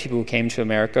the white people who came to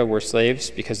America were slaves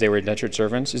because they were indentured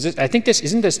servants.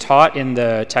 Isn't this taught in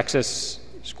the Texas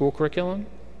school curriculum?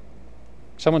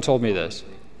 Someone told me this.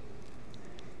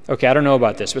 Okay, I don't know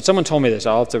about this, but someone told me this.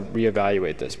 I'll have to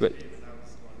reevaluate this. But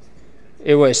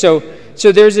it was so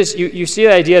there's this. You see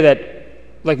the idea that,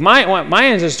 like my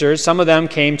ancestors, some of them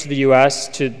came to the U.S.,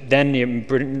 to then the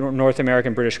North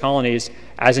American British colonies,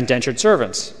 as indentured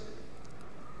servants.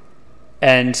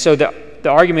 And so the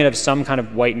argument of some kind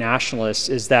of white nationalists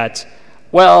is that,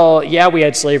 well, yeah, we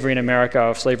had slavery in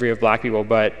America, slavery of black people,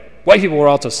 but white people were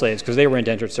also slaves because they were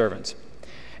indentured servants.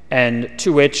 And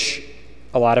to which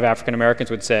a lot of African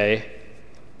Americans would say,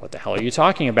 what the hell are you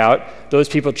talking about? Those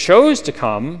people chose to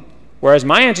come, whereas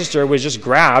my ancestor was just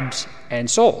grabbed and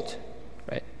sold.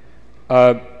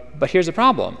 But here's the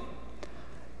problem.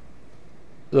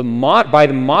 By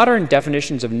the modern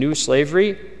definitions of new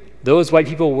slavery, those white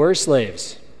people were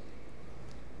slaves.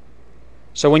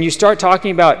 So when you start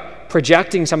talking about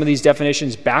projecting some of these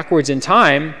definitions backwards in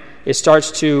time, it starts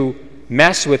to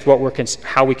mess with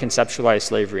how we conceptualize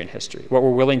slavery in history, what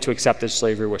we're willing to accept as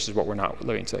slavery versus what we're not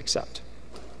willing to accept.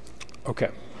 Okay.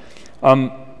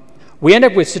 We end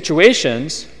up with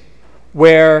situations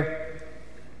where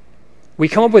we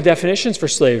come up with definitions for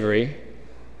slavery,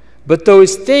 but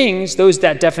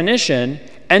that definition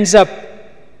ends up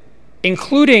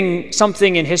including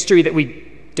something in history that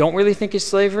we don't really think is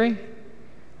slavery,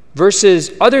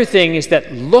 versus other things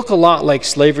that look a lot like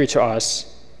slavery to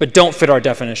us, but don't fit our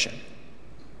definition.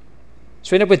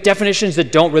 So we end up with definitions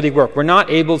that don't really work. We're not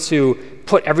able to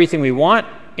put everything we want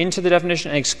into the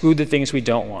definition and exclude the things we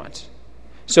don't want.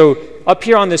 So up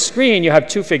here on the screen, you have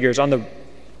two figures. On the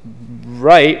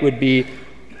right would be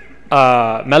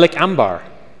Malik Ambar.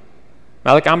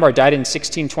 Malik Ambar died in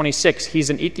 1626. He's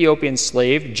an Ethiopian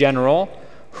slave general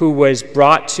who was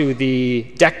brought to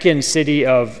the Deccan city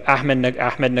of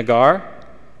Ahmednagar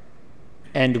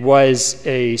and was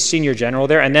a senior general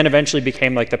there, and then eventually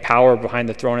became like the power behind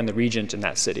the throne and the regent in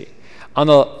that city. On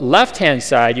the left-hand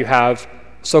side, you have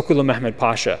Sokulu Mehmed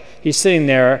Pasha. He's sitting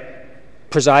there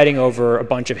presiding over a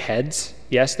bunch of heads.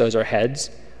 Yes, those are heads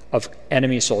of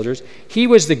enemy soldiers. He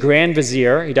was the Grand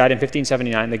Vizier. He died in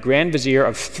 1579, the Grand Vizier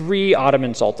of 3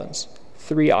 Ottoman sultans.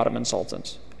 3 Ottoman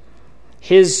sultans.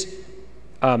 His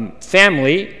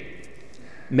family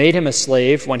made him a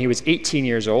slave when he was 18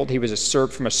 years old. He was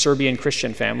from a Serbian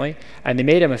Christian family, and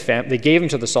they gave him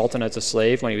to the Sultan as a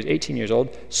slave when he was 18 years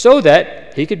old, so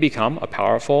that he could become a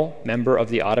powerful member of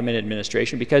the Ottoman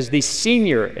administration, because the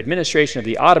senior administration of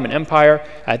the Ottoman Empire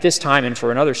at this time and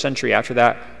for another century after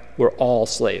that were all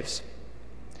slaves.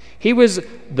 He was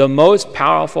the most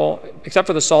powerful, except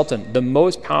for the Sultan, the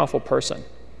most powerful person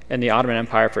in the Ottoman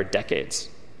Empire for decades.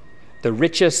 The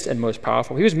richest and most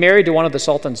powerful. He was married to one of the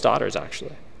Sultan's daughters,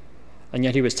 actually, and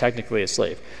yet he was technically a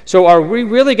slave. So are we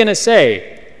really going to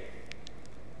say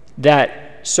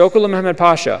that Sokulu Mehmed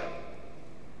Pasha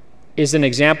is an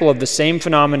example of the same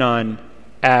phenomenon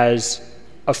as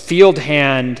a field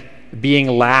hand being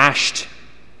lashed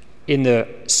in the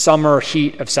summer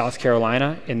heat of South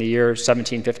Carolina in the year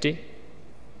 1750?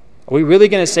 Are we really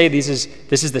going to say this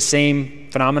is the same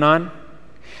phenomenon?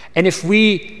 And if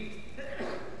we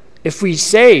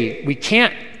say we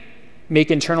can't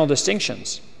make internal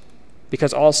distinctions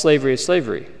because all slavery is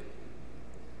slavery,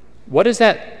 what is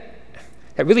that?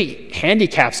 That really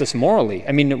handicaps us morally.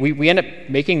 I mean, we end up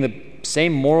making the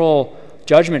same moral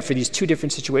judgment for these two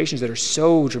different situations that are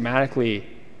so dramatically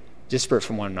disparate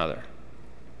from one another.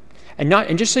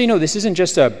 And just so you know, this isn't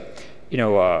just what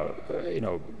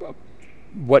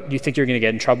you think you're going to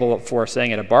get in trouble for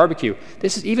saying at a barbecue.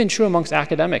 This is even true amongst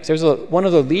academics. There's one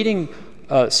of the leading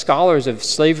scholars of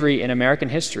slavery in American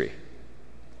history.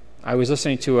 I was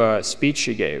listening to a speech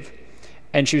she gave,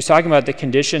 and she was talking about the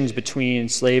conditions between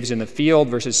slaves in the field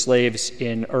versus slaves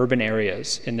in urban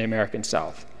areas in the American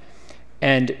South.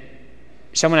 And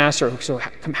someone asked her, so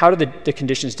how do the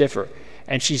conditions differ?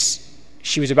 And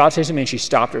she was about to say something, and she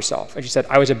stopped herself. And she said,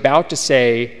 I was about to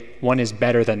say one is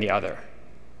better than the other.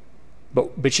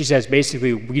 But she says,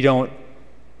 basically,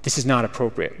 this is not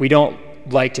appropriate. We don't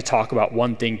like to talk about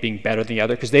one thing being better than the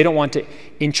other because they don't want to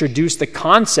introduce the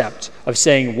concept of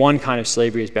saying one kind of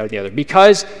slavery is better than the other,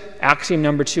 because axiom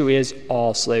number 2 is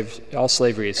all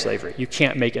slavery is slavery. You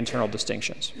can't make internal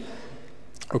distinctions.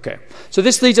 Okay, so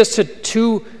this leads us to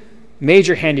 2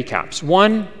 major handicaps.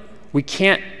 1, we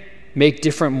can't make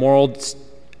different moral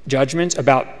judgments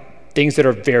about things that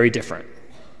are very different.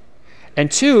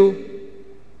 And 2,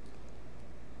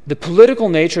 the political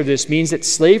nature of this means that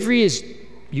slavery is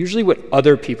usually what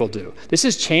other people do. This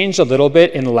has changed a little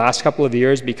bit in the last couple of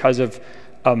years because of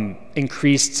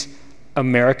increased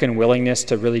American willingness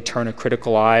to really turn a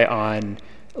critical eye on,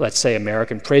 let's say,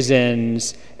 American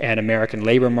prisons and American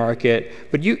labor market.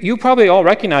 But you probably all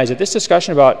recognize that this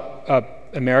discussion about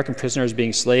American prisoners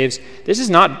being slaves, this is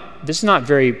not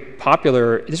very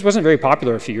popular. This wasn't very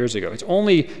popular a few years ago. It's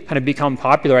only kind of become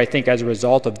popular, I think, as a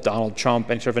result of Donald Trump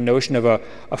and sort of a notion of a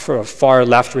far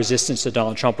left resistance to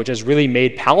Donald Trump, which has really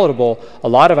made palatable a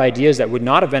lot of ideas that would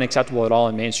not have been acceptable at all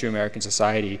in mainstream American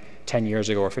society 10 years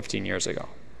ago or 15 years ago.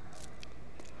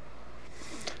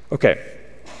 Okay.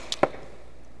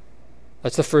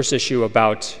 That's the first issue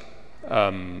about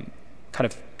kind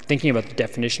of thinking about the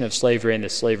definition of slavery and the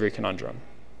slavery conundrum.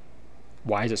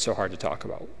 Why is it so hard to talk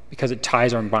about? Because it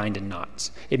ties our mind in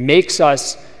knots. It makes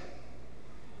us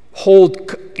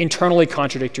hold internally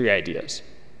contradictory ideas.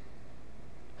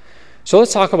 So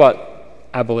let's talk about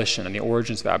abolition and the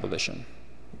origins of abolition.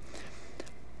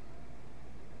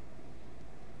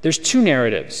 There's 2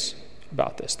 narratives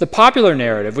about this. The popular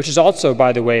narrative, which is also,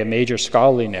 by the way, a major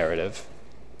scholarly narrative,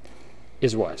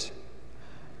 is what?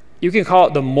 You can call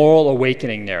it the moral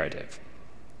awakening narrative.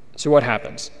 So what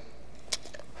happens?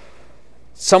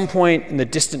 Some point in the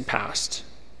distant past,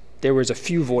 there was a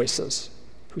few voices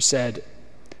who said,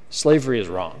 slavery is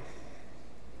wrong.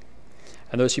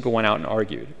 And those people went out and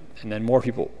argued. And then more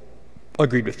people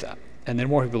agreed with that. And then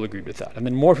more people agreed with that. And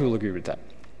then more people agreed with that.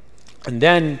 And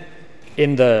then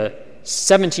in the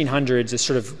 1700s, this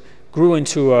sort of grew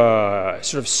into a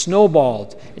sort of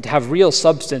snowballed to have real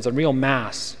substance and real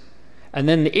mass. And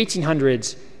then in the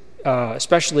 1800s,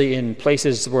 especially in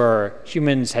places where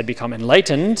humans had become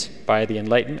enlightened by the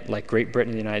Enlightenment, like Great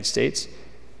Britain and the United States,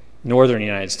 northern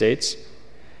United States,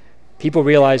 people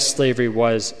realized slavery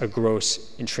was a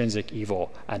gross intrinsic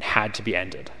evil and had to be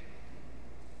ended.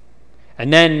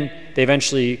 And then they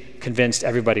eventually convinced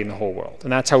everybody in the whole world.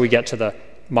 And that's how we get to the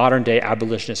modern day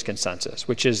abolitionist consensus,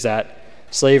 which is that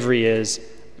slavery is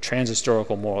a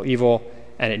transhistorical moral evil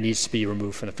and it needs to be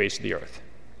removed from the face of the earth.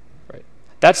 Right?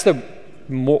 That's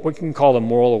what we can call the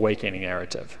moral awakening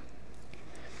narrative.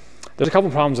 There's a couple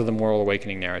problems with the moral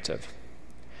awakening narrative.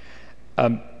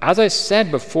 As I said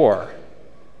before,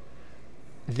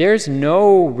 there's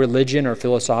no religion or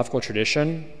philosophical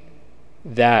tradition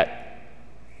that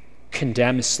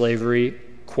condemns slavery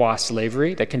qua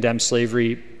slavery, that condemns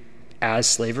slavery as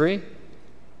slavery,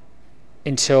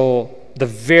 until the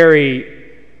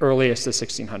very earliest of the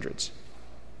 1600s.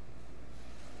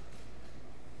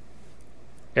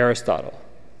 Aristotle,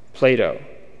 Plato,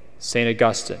 St.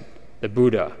 Augustine, the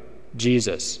Buddha,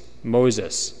 Jesus,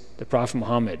 Moses, the Prophet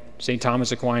Mohammed, St.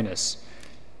 Thomas Aquinas.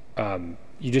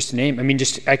 You just name,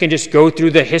 I can just go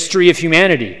through the history of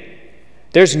humanity.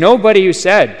 There's nobody who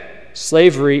said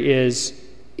slavery is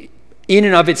in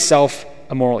and of itself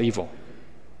a moral evil.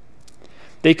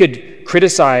 They could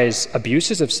criticize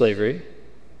abuses of slavery.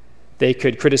 They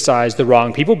could criticize the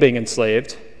wrong people being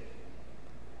enslaved.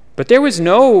 But there was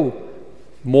no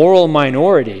moral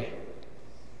minority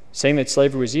saying that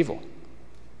slavery was evil.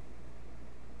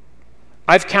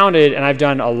 I've counted, and I've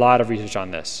done a lot of research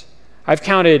on this, I've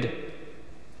counted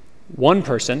one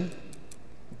person,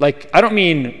 like I don't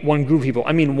mean one group of people,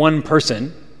 I mean one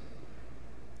person,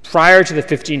 prior to the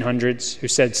 1500s who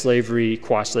said slavery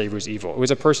qua slavery was evil. It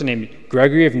was a person named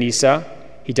Gregory of Nyssa.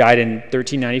 He died in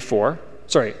 394,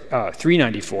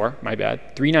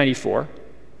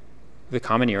 the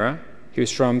Common Era. He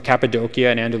was from Cappadocia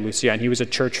and Andalusia, and he was a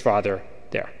church father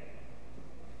there.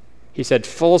 He said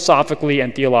philosophically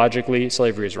and theologically,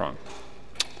 slavery is wrong.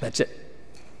 That's it.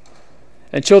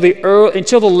 Until the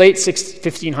late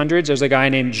 1500s, there's a guy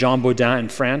named Jean Baudin in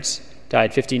France, died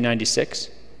 1596.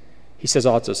 He says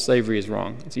also slavery is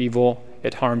wrong. It's evil.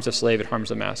 It harms the slave. It harms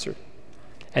the master.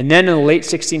 And then in the late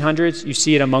 1600s, you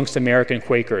see it amongst American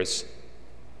Quakers.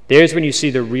 There's when you see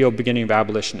the real beginning of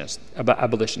abolition.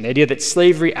 The idea that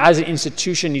slavery as an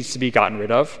institution needs to be gotten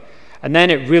rid of. And then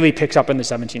it really picks up in the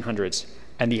 1700s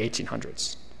and the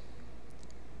 1800s.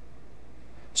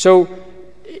 So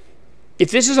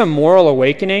if this is a moral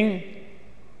awakening,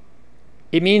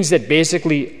 it means that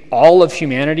basically all of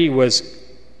humanity was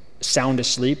sound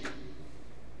asleep,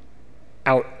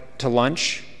 out to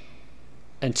lunch,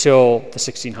 until the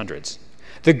 1600s.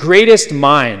 The greatest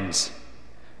minds,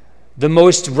 the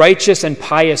most righteous and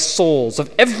pious souls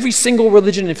of every single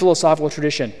religion and philosophical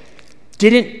tradition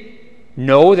didn't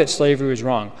know that slavery was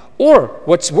wrong. Or,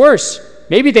 what's worse,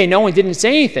 maybe they know and didn't say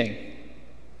anything.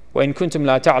 وَإِن كُنْتُمْ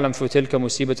لَا تَعْلَمْ فَتِلْكَ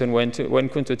مُصِيبَةٌ وَإِن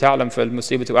كُنْتُ تَعْلَمْ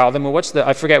فَالْمُصِيبَةُ أَعْظَمُ.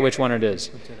 I forget which one it is.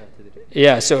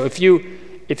 Yeah, so if you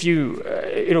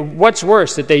what's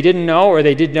worse, that they didn't know or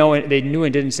they did know and they knew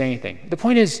and didn't say anything? The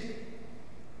point is,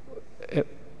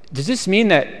 does this mean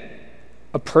that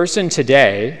a person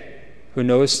today who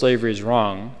knows slavery is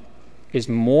wrong is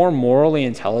more morally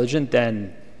intelligent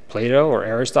than Plato or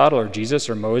Aristotle or Jesus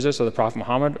or Moses or the Prophet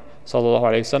Muhammad sallallahu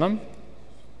alaihi wasallam?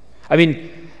 I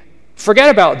mean, forget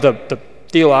about the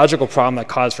theological problem that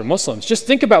caused for Muslims. Just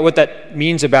think about what that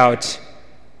means about,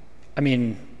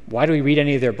 why do we read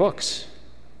any of their books?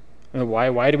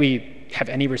 Why do we have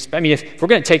any respect? If we're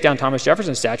going to take down Thomas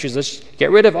Jefferson statues, let's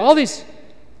get rid of all this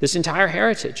entire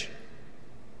heritage.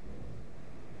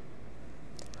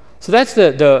 So that's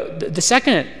the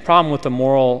second problem with the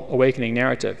moral awakening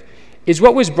narrative, is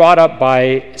what was brought up by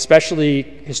especially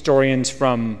historians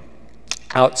from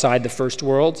outside the first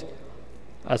world,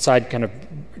 outside kind of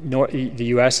the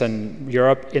US and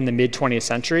Europe in the mid-20th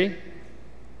century.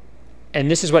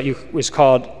 And this is what was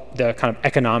called the kind of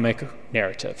economic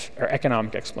narrative or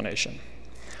economic explanation.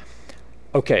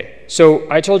 Okay, so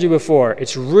I told you before,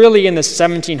 it's really in the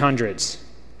 1700s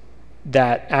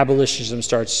that abolitionism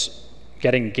starts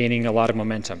gaining a lot of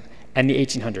momentum, and the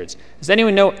 1800s. Does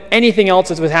anyone know anything else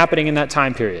that was happening in that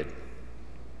time period?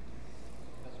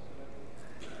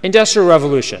 Industrial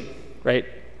Revolution, right?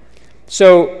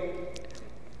 So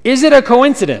is it a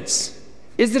coincidence?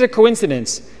 Is it a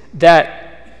coincidence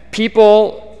that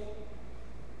people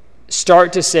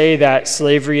start to say that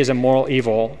slavery is a moral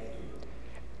evil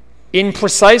in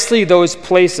precisely those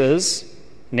places,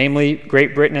 namely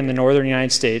Great Britain and the northern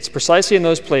United States, precisely in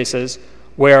those places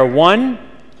where, one,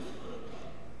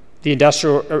 the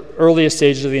earliest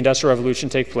stages of the Industrial Revolution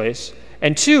take place,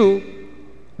 and two,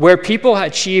 where people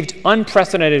had achieved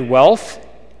unprecedented wealth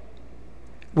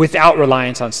without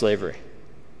reliance on slavery?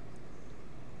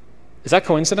 Is that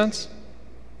coincidence?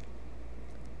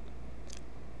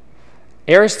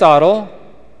 Aristotle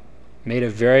made a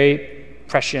very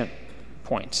prescient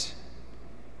point.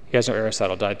 You guys know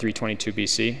Aristotle died 322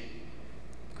 BC.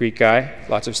 Greek guy,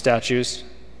 lots of statues.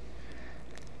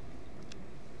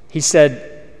 He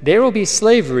said, there will be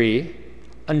slavery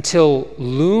until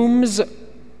looms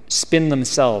spin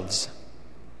themselves.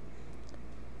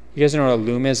 You guys know what a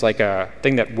loom is? Like a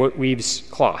thing that weaves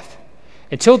cloth.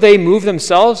 Until they move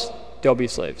themselves, they'll be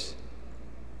slaves.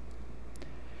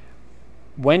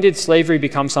 When did slavery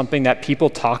become something that people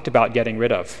talked about getting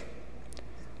rid of?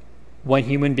 When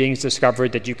human beings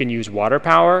discovered that you can use water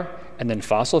power and then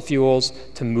fossil fuels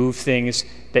to move things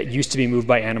that used to be moved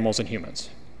by animals and humans.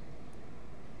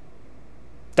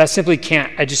 That simply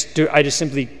can't. I just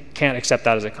simply can't accept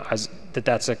that that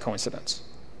that's a coincidence.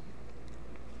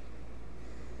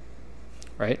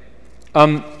 Right?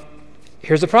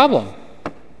 Here's the problem.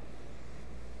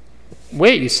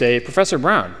 Wait, you say, Professor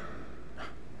Brown,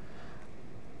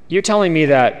 you're telling me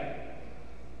that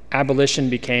abolition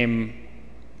became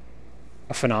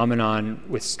a phenomenon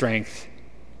with strength,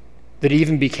 that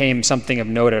even became something of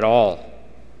note at all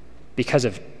because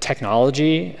of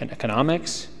technology and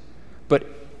economics? But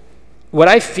what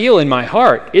I feel in my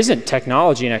heart isn't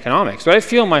technology and economics. What I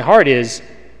feel in my heart is,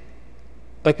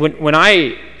 like when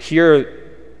I hear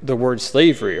the word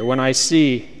slavery, or when I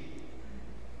see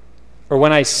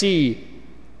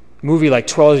a movie like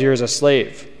 12 Years a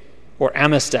Slave or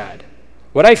Amistad,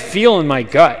 what I feel in my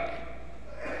gut,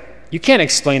 you can't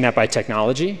explain that by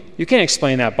technology. You can't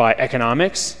explain that by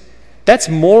economics. That's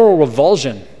moral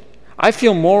revulsion. I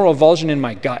feel moral revulsion in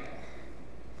my gut.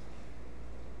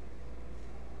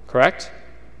 Correct?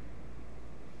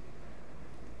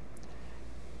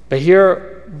 But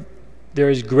here, there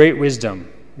is great wisdom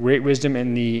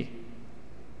in the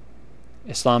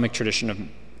Islamic tradition of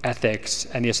ethics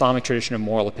and the Islamic tradition of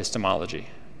moral epistemology.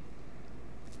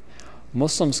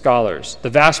 Muslim scholars, the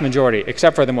vast majority,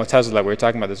 except for the Mu'tazila, we were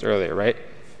talking about this earlier, right?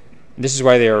 This is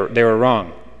why they were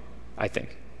wrong, I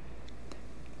think.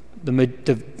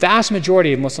 The vast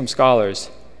majority of Muslim scholars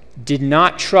did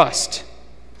not trust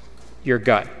your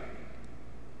gut.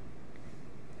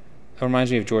 It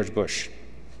reminds me of George Bush.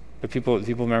 Do people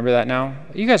remember that now?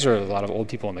 You guys are a lot of old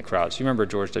people in the crowd, so you remember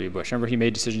George W. Bush. Remember he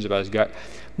made decisions about his gut.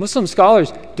 Muslim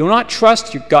scholars do not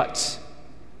trust your guts.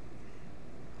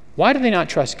 Why do they not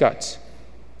trust guts?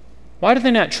 Why do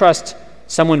they not trust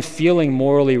someone feeling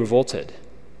morally revolted?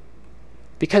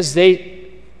 Because they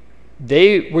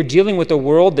were dealing with a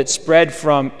world that spread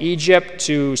from Egypt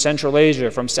to Central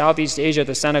Asia, from Southeast Asia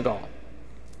to Senegal.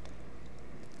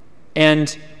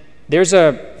 And there's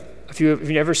have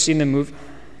you ever seen the movie?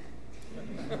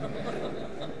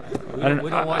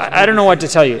 I don't know what to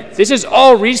tell you. This is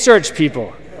all research,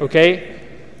 people, okay?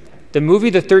 The movie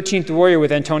The 13th Warrior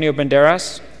with Antonio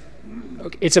Banderas,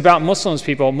 it's about Muslims,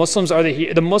 people.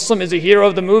 The Muslim is the hero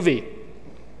of the movie.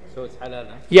 So it's halal,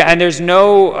 huh? Yeah, and there's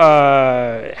no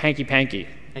hanky-panky.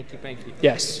 Hanky-panky.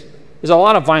 Yes. There's a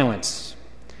lot of violence.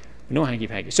 No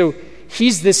hanky-panky. So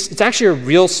it's actually a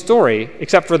real story,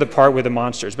 except for the part with the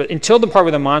monsters. But until the part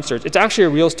with the monsters, it's actually a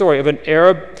real story of an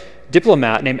Arab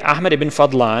diplomat named Ahmed ibn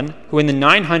Fadlan, who in the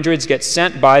 900s gets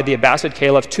sent by the Abbasid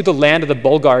Caliph to the land of the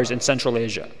Bulgars in Central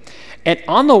Asia. And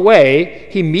on the way,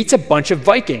 he meets a bunch of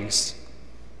Vikings.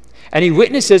 And he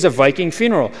witnesses a Viking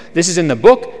funeral. This is in the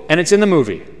book, and it's in the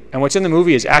movie. And what's in the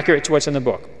movie is accurate to what's in the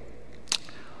book.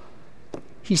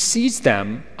 He sees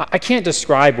them. I can't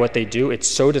describe what they do. It's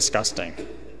so disgusting.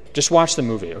 Just watch the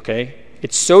movie, okay?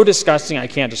 It's so disgusting, I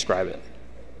can't describe it.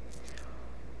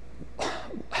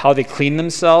 How they clean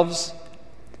themselves,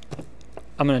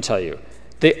 I'm going to tell you.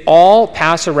 They all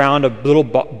pass around a little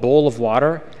bowl of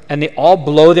water, and they all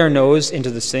blow their nose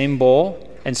into the same bowl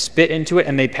and spit into it,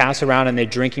 and they pass around and they're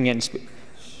drinking it.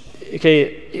 Okay,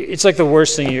 it's like the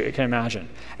worst thing you can imagine.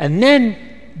 And then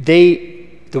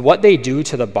what they do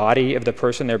to the body of the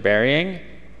person they're burying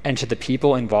and to the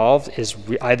people involved is,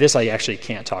 this I actually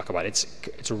can't talk about.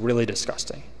 It's really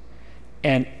disgusting.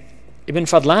 And Ibn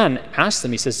Fadlan asked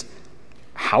them, he says,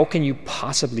 how can you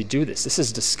possibly do this? This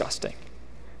is disgusting.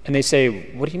 And they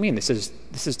say, what do you mean? This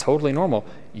is totally normal.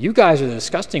 You guys are the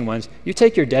disgusting ones. You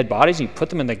take your dead bodies and you put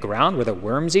them in the ground where the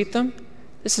worms eat them?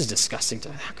 This is disgusting.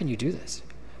 How can you do this?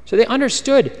 So they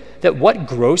understood that what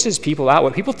grosses people out,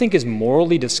 what people think is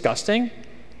morally disgusting,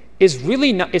 is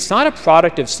really not, it's not a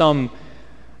product of some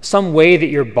way that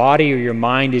your body or your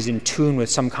mind is in tune with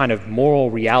some kind of moral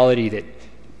reality that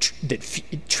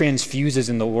transfuses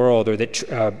in the world or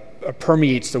that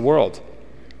permeates the world.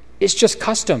 It's just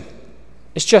custom.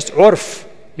 It's just urf.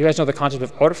 You guys know the concept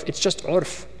of urf? It's just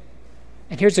urf.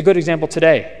 And here's a good example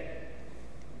today.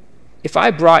 If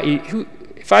I brought,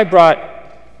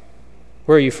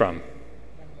 where are you from?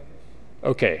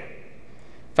 Okay.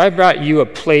 If I brought you a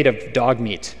plate of dog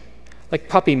meat, like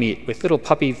puppy meat with little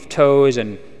puppy toes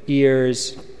and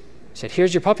ears, said,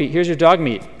 here's your dog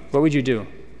meat, what would you do?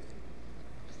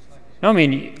 No, I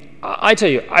mean, I tell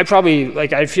you,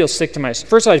 I'd feel sick to myself.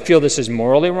 First, I'd feel this is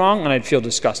morally wrong, and I'd feel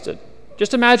disgusted.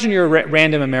 Just imagine you're a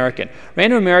random American.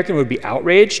 Random American would be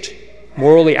outraged,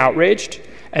 morally outraged,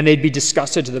 and they'd be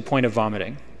disgusted to the point of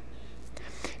vomiting.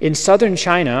 In southern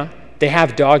China, they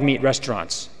have dog meat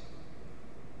restaurants.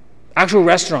 Actual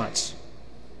restaurants.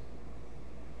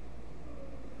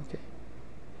 Okay.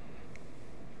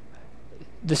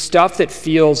 The stuff that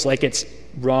feels like it's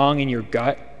wrong in your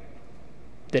gut,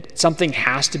 that something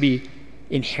has to be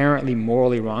inherently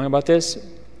morally wrong about this,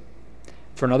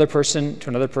 for another person, to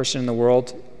another person in the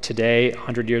world today,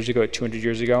 100 years ago, 200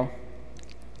 years ago,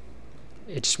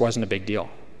 it just wasn't a big deal.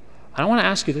 I want to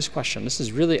ask you this question. This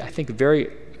is really, I think, a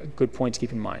very good point to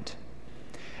keep in mind.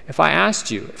 If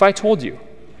I told you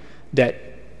that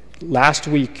last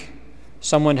week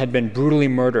someone had been brutally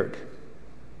murdered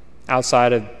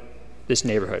outside of this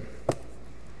neighborhood,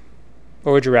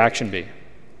 what would your reaction be?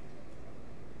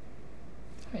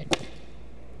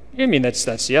 I mean, that's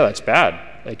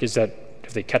bad. Like, is that,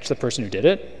 if they catch the person who did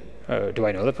it, do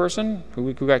I know the person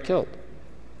who got killed?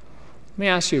 Let me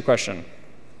ask you a question.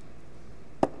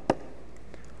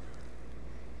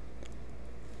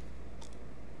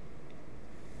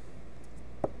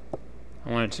 I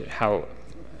wanted to, how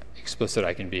explicit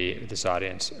I can be with this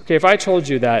audience. Okay, if I told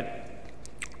you that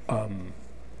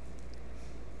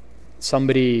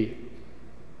somebody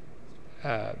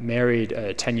married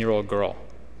a 10-year-old girl,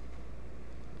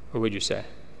 what would you say?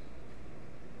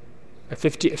 A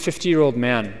 50-year-old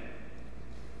man.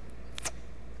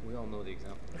 We all know the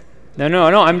example.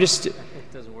 No, I'm just... It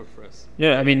doesn't work for us.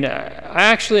 Yeah, I mean,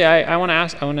 I want to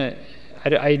ask,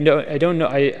 I don't know,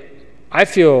 I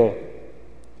feel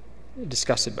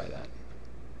disgusted by that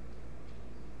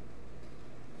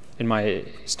in my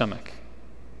stomach.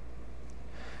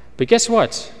 But guess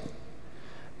what?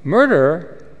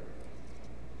 Murder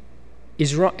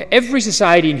is wrong. Every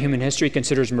society in human history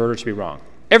considers murder to be wrong.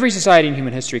 Every society in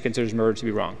human history considers murder to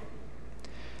be wrong.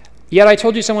 Yet I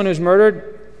told you someone who's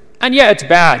murdered, and yeah, it's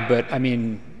bad, but I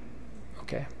mean,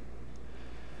 okay.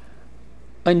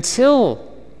 Until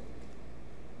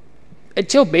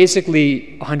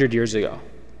basically 100 years ago,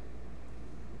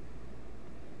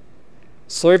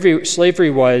 slavery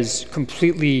was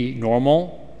completely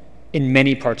normal in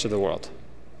many parts of the world.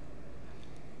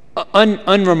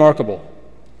 Unremarkable,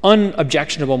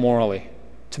 unobjectionable morally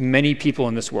to many people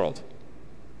in this world.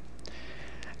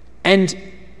 And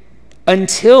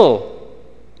until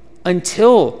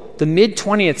the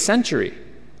mid-20th century,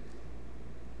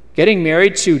 getting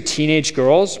married to teenage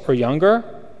girls or younger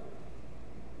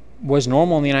was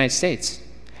normal in the United States.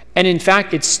 And in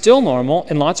fact, it's still normal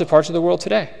in lots of parts of the world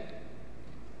today.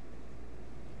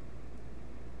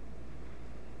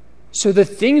 So the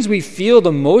things we feel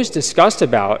the most disgust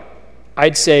about,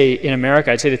 I'd say in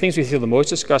America, the things we feel the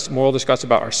most moral disgust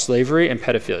about are slavery and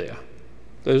pedophilia.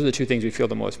 Those are the two things we feel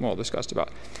the most moral disgust about.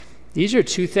 These are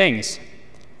two things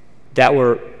that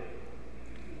were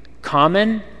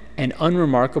common and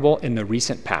unremarkable in the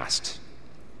recent past.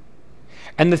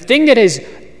 And the thing that is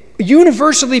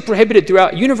universally prohibited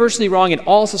throughout, universally wrong in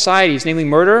all societies, namely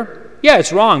murder, yeah,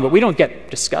 it's wrong, but we don't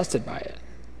get disgusted by it.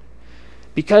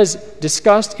 Because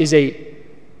disgust is a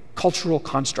cultural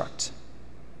construct.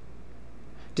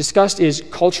 Disgust is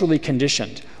culturally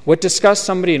conditioned. What disgusts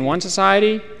somebody in one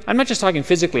society, I'm not just talking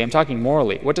physically, I'm talking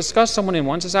morally. What disgusts someone in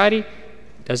one society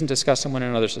doesn't disgust someone in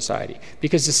another society.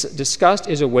 Because disgust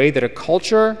is a way that a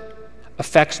culture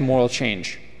affects moral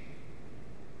change.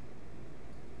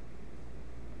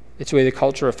 It's the way the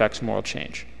culture affects moral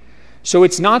change. So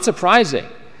it's not surprising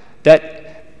that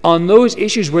on those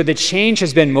issues where the change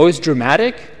has been most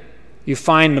dramatic, you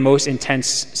find the most intense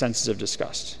senses of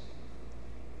disgust.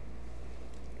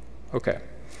 Okay.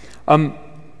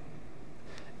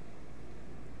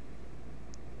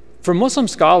 For Muslim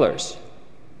scholars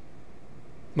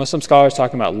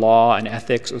talking about law and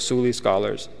ethics, usuli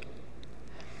scholars,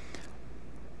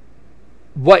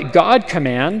 what God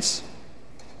commands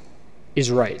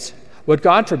is right. What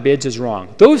God forbids is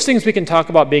wrong. Those things we can talk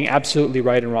about being absolutely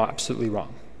right and wrong, absolutely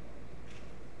wrong.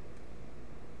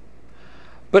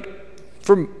 But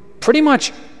for pretty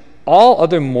much all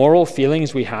other moral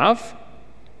feelings we have,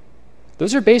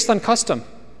 those are based on custom.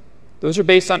 Those are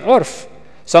based on urf.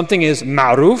 Something is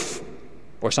ma'ruf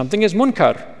or something is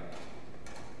munkar.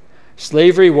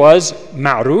 Slavery was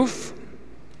ma'ruf,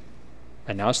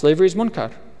 and now slavery is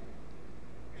munkar.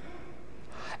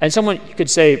 And you could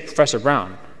say, Professor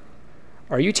Brown,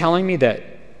 are you telling me that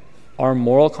our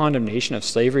moral condemnation of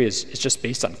slavery is just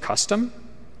based on custom?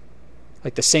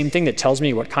 Like the same thing that tells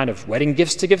me what kind of wedding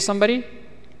gifts to give somebody?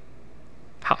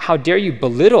 How dare you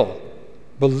belittle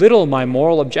my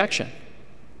moral objection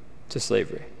to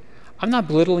slavery? I'm not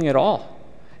belittling at all.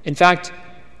 In fact,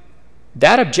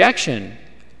 that objection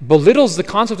belittles the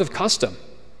concept of custom.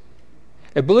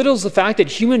 It belittles the fact that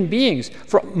human beings,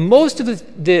 for most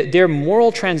of their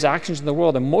moral transactions in the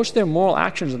world and most of their moral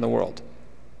actions in the world,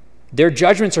 their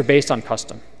judgments are based on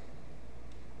custom,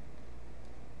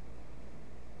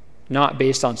 not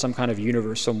based on some kind of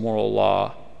universal moral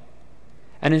law.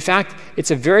 And in fact,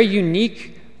 it's a very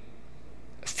unique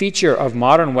feature of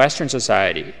modern Western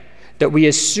society that we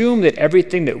assume that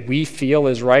everything that we feel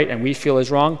is right and we feel is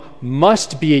wrong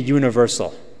must be a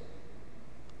universal.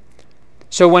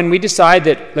 So when we decide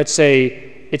that, let's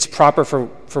say, it's proper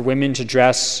for women to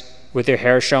dress with their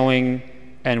hair showing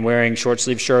and wearing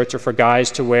short-sleeve shirts, or for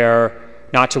guys to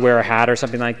not to wear a hat or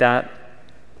something like that,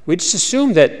 we just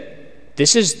assume that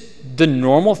this is the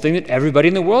normal thing that everybody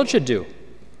in the world should do.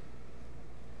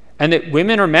 And that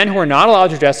women or men who are not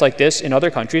allowed to dress like this in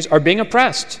other countries are being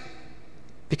oppressed,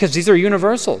 because these are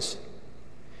universals.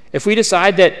 If we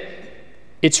decide that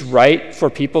it's right for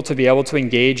people to be able to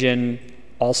engage in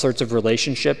all sorts of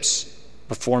relationships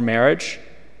before marriage,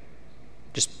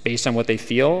 just based on what they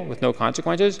feel with no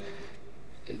consequences,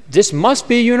 this must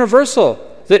be universal,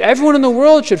 that everyone in the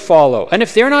world should follow. And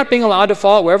if they're not being allowed to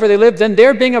follow wherever they live, then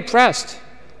they're being oppressed.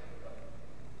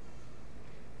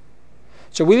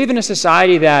 So we live in a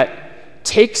society that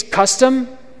takes custom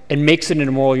and makes it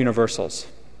into moral universals.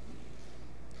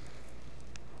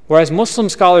 Whereas Muslim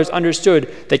scholars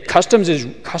understood that custom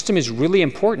is really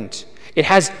important. It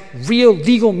has real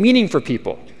legal meaning for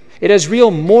people. It has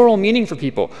real moral meaning for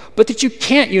people. But that you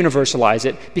can't universalize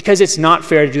it because it's not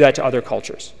fair to do that to other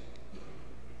cultures.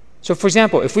 So for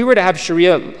example, if we were to have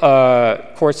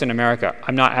Sharia courts in America,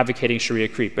 I'm not advocating Sharia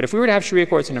creep, but if we were to have Sharia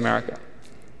courts in America,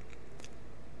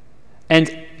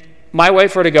 and my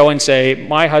wife were to go and say,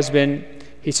 my husband,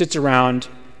 he sits around,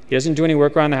 he doesn't do any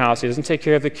work around the house, he doesn't take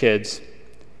care of the kids,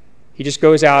 he just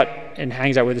goes out and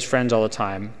hangs out with his friends all the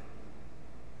time,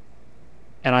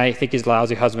 and I think he's a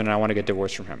lousy husband and I want to get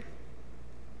divorced from him.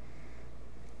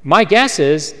 My guess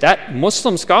is that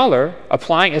Muslim scholar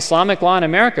applying Islamic law in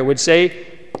America would say,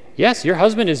 yes, your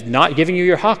husband is not giving you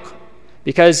your haqq,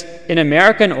 because in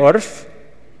American urf,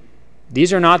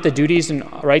 these are not the duties and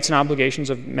rights and obligations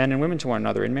of men and women to one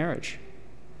another in marriage.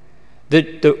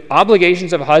 The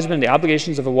obligations of a husband, the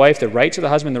obligations of a wife, the rights of the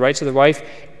husband, the rights of the wife,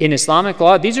 in Islamic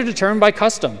law, these are determined by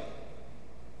custom.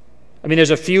 I mean, there's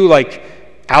a few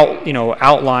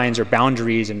outlines or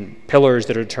boundaries and pillars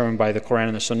that are determined by the Quran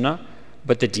and the Sunnah,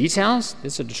 but the details,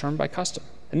 these are determined by custom.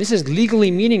 And this is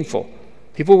legally meaningful.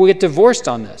 People will get divorced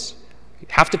on this. You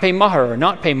have to pay mahr or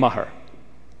not pay mahr.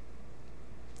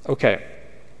 Okay.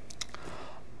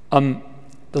 The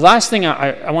last thing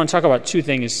I want to talk about, two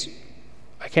things.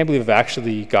 I can't believe I've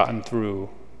actually gotten through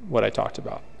what I talked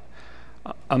about.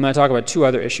 I'm going to talk about two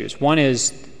other issues. One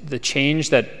is the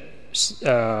change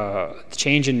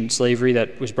in slavery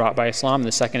that was brought by Islam, and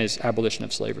the second is abolition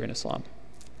of slavery in Islam.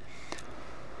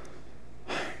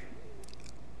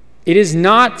 It is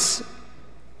not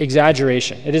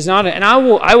exaggeration. It is not, and I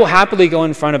will happily go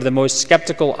in front of the most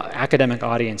skeptical academic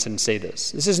audience and say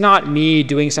this. This is not me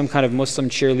doing some kind of Muslim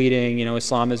cheerleading,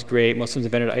 Islam is great, Muslims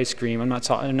invented ice cream. I'm not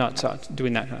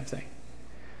doing that kind of thing.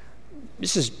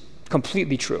 This is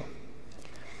completely true.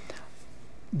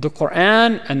 The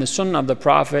Quran and the Sunnah of the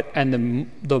Prophet and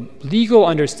the legal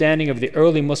understanding of the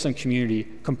early Muslim community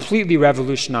completely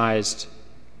revolutionized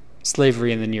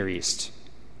slavery in the Near East.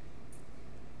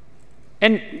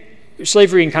 And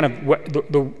slavery in kind of what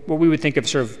we would think of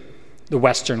sort of the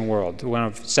Western world, one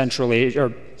of Central Asia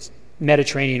or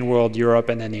Mediterranean world, Europe,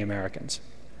 and then the Americans.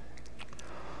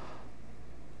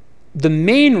 the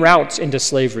main routes into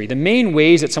slavery, the main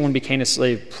ways that someone became a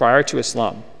slave prior to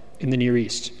Islam in the Near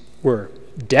East were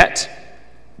debt.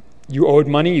 You owed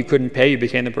money, you couldn't pay, you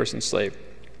became the person's slave.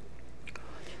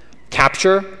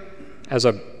 Capture, as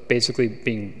a basically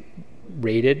being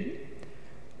raided.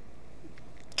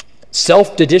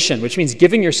 Self-dedition, which means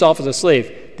giving yourself as a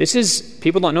slave. This is,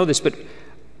 people don't know this, but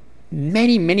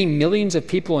many, many millions of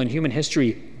people in human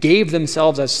history gave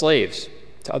themselves as slaves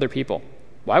to other people.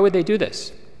 Why would they do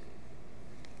this?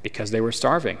 Because they were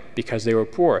starving, because they were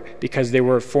poor, because they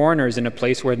were foreigners in a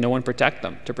place where no one to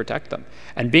protect them.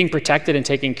 And being protected and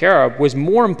taken care of was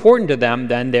more important to them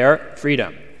than their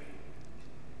freedom.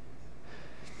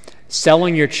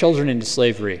 Selling your children into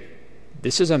slavery.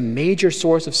 This is a major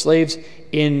source of slaves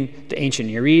in the ancient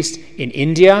Near East, in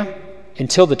India,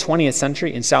 until the 20th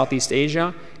century, in Southeast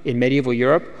Asia, in medieval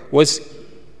Europe, was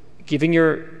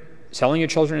selling your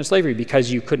children into slavery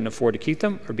because you couldn't afford to keep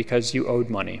them or because you owed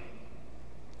money.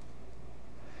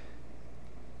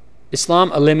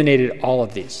 Islam eliminated all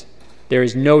of these. There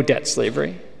is no debt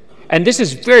slavery. And this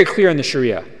is very clear in the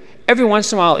Sharia. Every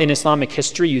once in a while in Islamic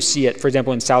history, you see it, for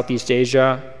example, in Southeast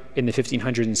Asia, in the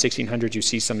 1500s and 1600s, you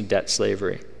see some debt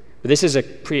slavery. But this is a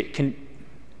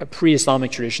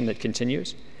pre-Islamic tradition that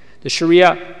continues. The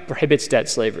Sharia prohibits debt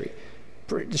slavery.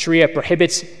 The Sharia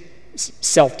prohibits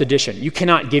self-dedition. You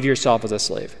cannot give yourself as a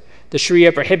slave. The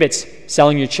Sharia prohibits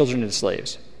selling your children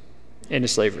into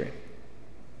slavery.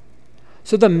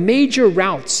 So the major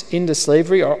routes into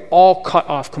slavery are all cut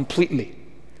off completely.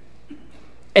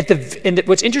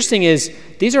 What's interesting is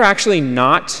these are actually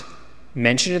not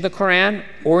mentioned in the Quran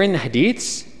or in the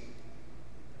Hadiths,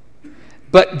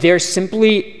 but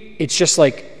it's just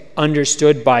like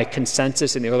understood by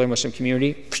consensus in the early Muslim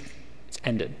community. It's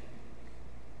ended.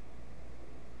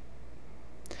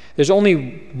 There's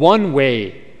only one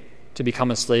way to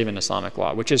become a slave in Islamic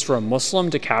law, which is for a Muslim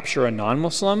to capture a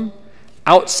non-Muslim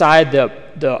outside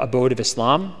the abode of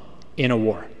Islam in a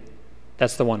war.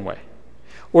 That's the one way.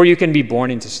 Or you can be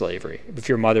born into slavery if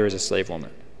your mother is a slave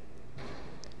woman.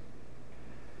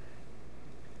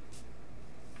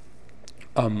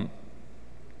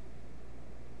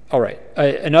 All right.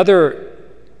 Another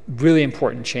really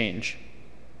important change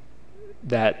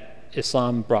that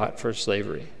Islam brought for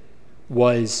slavery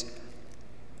was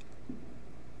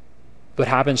what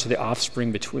happens to the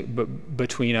offspring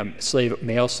between a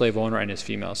male slave owner and his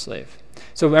female slave.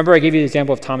 So remember I gave you the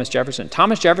example of Thomas Jefferson.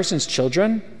 Thomas Jefferson's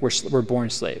children were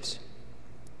born slaves.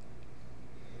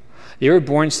 They were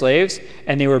born slaves,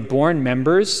 and they were born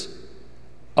members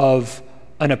of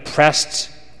an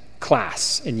oppressed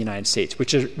class in the United States,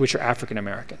 which are African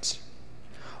Americans.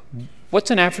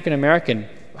 What's an African American?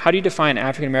 How do you define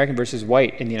African American versus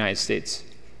white in the United States?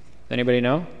 Does anybody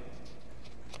know?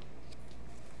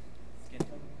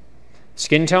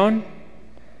 Skin tone?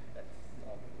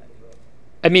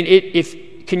 I mean,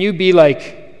 can you be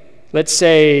like, let's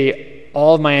say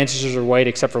all of my ancestors are white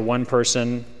except for one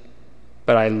person,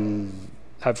 but am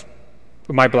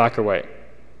I black or white?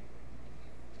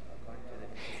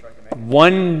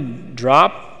 One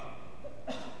drop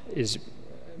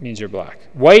means you're black.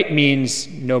 White means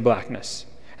no blackness.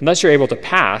 Unless you're able to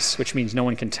pass, which means no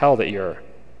one can tell that you're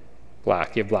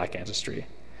black, you have black ancestry.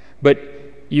 But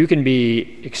you can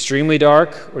be extremely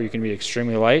dark or you can be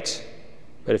extremely light,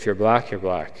 but if you're black, you're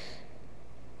black.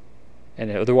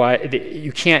 And otherwise,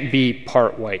 you can't be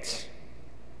part white.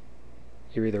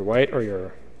 You're either white or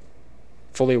you're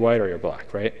fully white or you're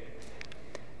black, right?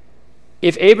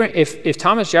 If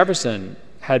Thomas Jefferson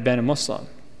had been a Muslim,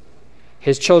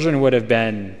 his children would have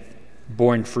been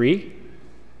born free.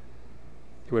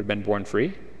 They would have been born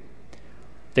free.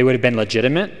 They would have been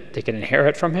legitimate. They could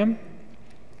inherit from him.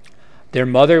 Their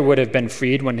mother would have been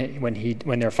freed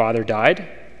when their father died.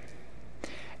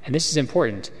 And this is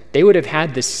important. They would have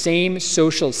had the same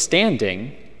social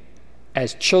standing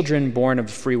as children born of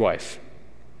a free wife.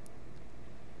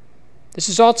 This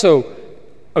is also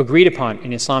agreed upon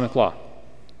in Islamic law,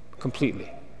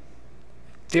 completely.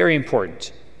 Very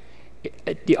important.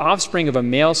 The offspring of a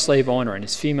male slave owner and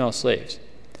his female slaves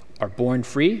are born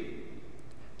free,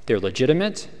 they're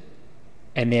legitimate,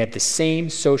 and they have the same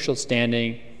social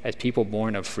standing as people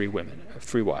born of free women,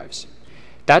 free wives.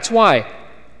 That's why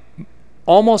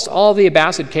almost all of the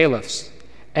Abbasid caliphs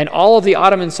and all of the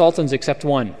Ottoman sultans except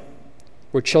one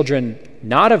were children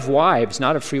not of wives,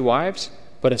 not of free wives,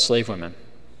 but of slave women.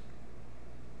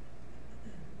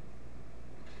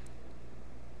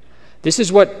 This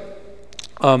is what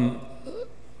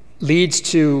leads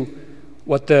to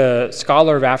what the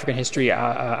scholar of African history,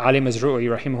 Ali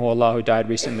Mazrui, rahimahullah, who died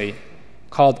recently,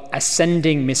 called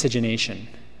ascending miscegenation.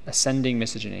 Ascending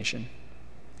miscegenation.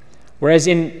 Whereas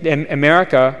in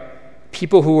America,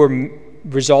 people who were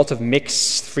result of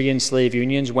mixed free and slave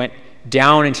unions went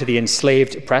down into the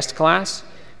enslaved oppressed class.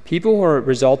 People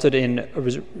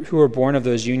who were born of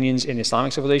those unions in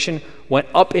Islamic civilization went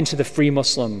up into the free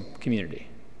Muslim community.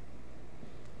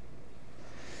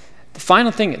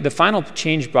 The final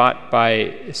change brought by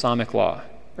Islamic law,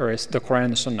 or the Quran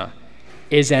and the Sunnah,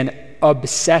 is an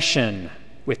obsession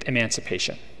with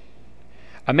emancipation.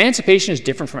 Emancipation is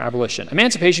different from abolition.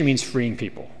 Emancipation means freeing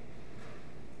people.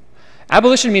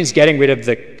 Abolition means getting rid of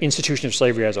the institution of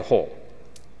slavery as a whole.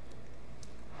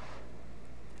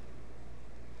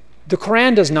 The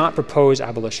Quran does not propose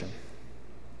abolition.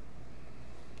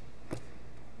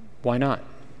 Why not?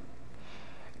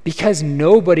 Because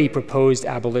nobody proposed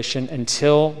abolition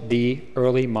until the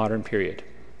early modern period.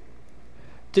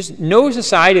 There's no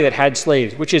society that had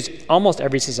slaves, which is almost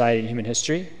every society in human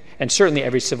history, and certainly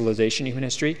every civilization in human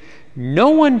history. No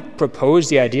one proposed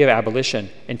the idea of abolition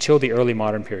until the early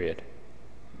modern period.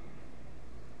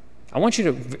 I want you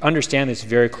to understand this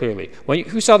very clearly.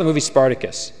 Who saw the movie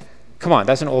Spartacus? Come on,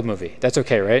 that's an old movie. That's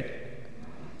okay, right?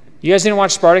 You guys didn't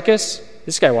watch Spartacus?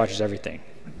 This guy watches everything.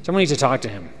 Someone needs to talk to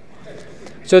him.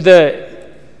 So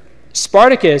the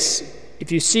Spartacus,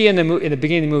 if you see in the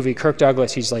beginning of the movie, Kirk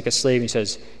Douglas, he's like a slave. He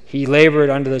says, he labored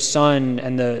under the sun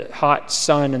and the hot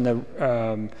sun and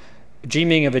the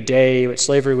dreaming of a day when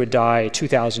slavery would die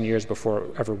 2,000 years before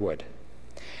it ever would.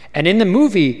 And in the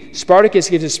movie, Spartacus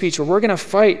gives a speech where we're going to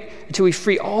fight until we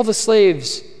free all the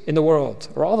slaves in the world,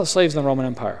 or all the slaves in the Roman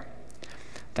Empire.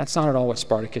 That's not at all what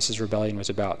Spartacus's rebellion was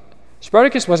about.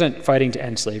 Spartacus wasn't fighting to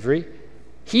end slavery.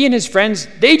 He and his friends,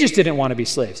 they just didn't want to be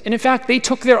slaves. And in fact, they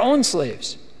took their own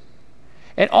slaves.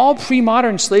 And all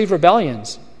pre-modern slave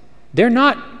rebellions, they're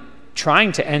not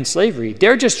trying to end slavery.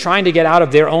 They're just trying to get out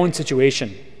of their own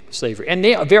situation of slavery. And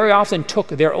they very often took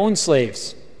their own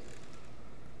slaves.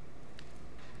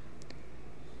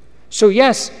 So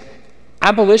yes,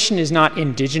 abolition is not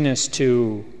indigenous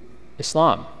to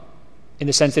Islam, in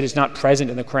the sense that it's not present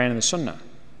in the Quran and the Sunnah.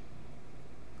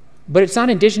 But it's not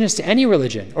indigenous to any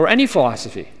religion or any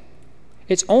philosophy.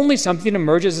 It's only something that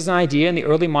emerges as an idea in the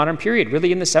early modern period,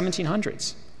 really in the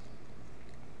 1700s.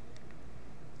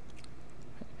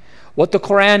 What the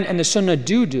Quran and the Sunnah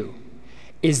do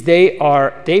is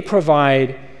they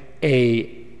provide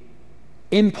a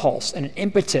impulse and an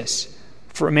impetus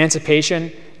for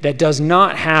emancipation that does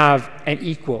not have an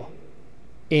equal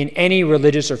in any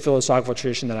religious or philosophical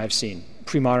tradition that I've seen,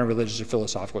 pre-modern religious or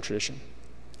philosophical tradition.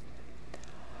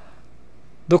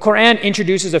 The Quran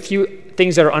introduces a few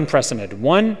things that are unprecedented.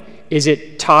 One is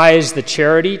it ties the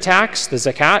charity tax, the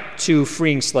zakat, to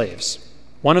freeing slaves.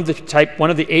 One of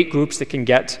the 8 groups that can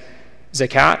get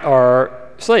zakat are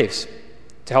slaves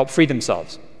to help free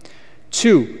themselves.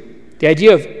 2, the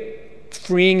idea of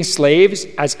freeing slaves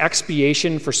as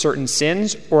expiation for certain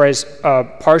sins, or as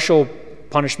partial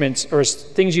punishments, or as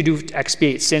things you do to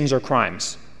expiate sins or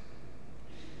crimes.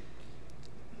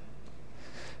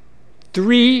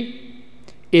 3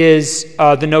 is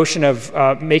the notion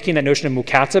of making that notion of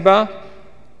mukataba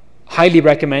highly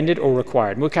recommended or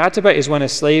required. Mukataba is when a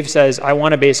slave says, I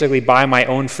want to basically buy my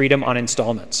own freedom on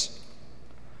installments.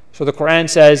 So the Quran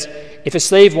says, if a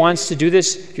slave wants to do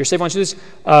this, if your slave wants to do this,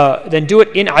 then do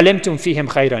it in alimtum fihim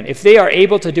khayran. If they are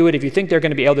able to do it, if you think they're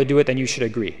going to be able to do it, then you should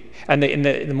agree. And in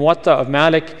the Muwatta of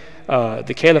Malik,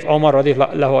 the Caliph Omar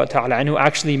radiallahu ta'ala anhu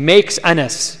actually makes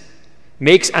Anas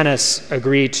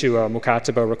agree to a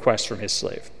mukataba request from his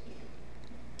slave.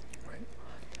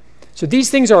 So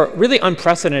these things are really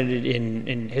unprecedented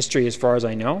in history as far as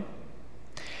I know.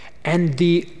 And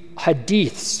the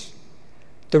hadiths,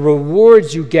 the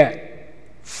rewards you get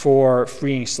for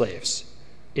freeing slaves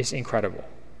is incredible.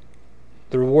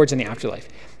 The rewards in the afterlife.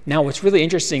 Now, what's really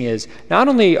interesting is not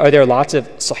only are there lots of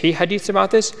sahih hadiths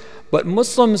about this, but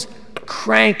Muslims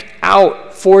crank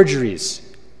out forgeries.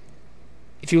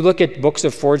 If you look at books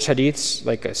of forged hadiths,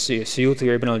 like Suyuti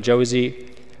or Ibn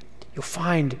al-Jawzi, you'll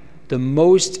find the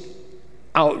most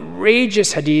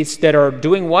outrageous hadiths that are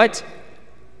doing what?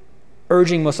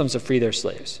 Urging Muslims to free their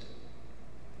slaves.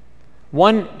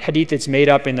 One hadith that's made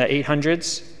up in the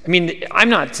 800s, I mean, I'm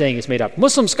not saying it's made up.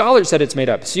 Muslim scholars said it's made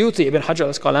up. Suyuti, Ibn Hajar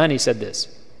al-Asqalani said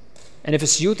this. And if a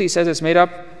Suyuti says it's made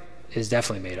up, it's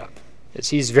definitely made up.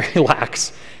 He's very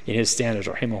lax in his standards,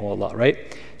 rahimahullah,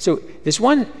 right? So this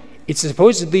one, it's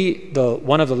supposedly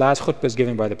one of the last khutbahs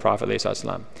given by the Prophet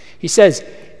ﷺ. He says,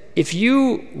 if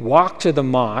you walk to the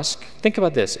mosque, think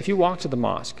about this, if you walk to the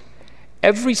mosque,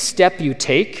 every step you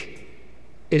take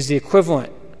is the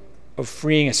equivalent of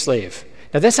freeing a slave.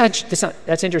 Now that's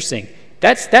interesting.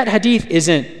 That hadith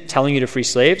isn't telling you to free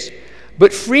slaves,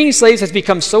 But freeing slaves has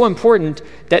become so important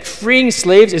that freeing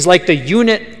slaves is like the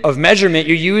unit of measurement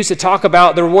you use to talk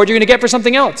about the reward you're going to get for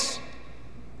something else.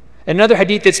 Another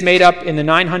hadith that's made up in the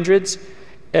 900s,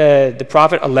 the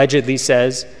Prophet allegedly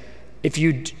says,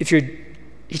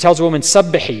 he tells a woman,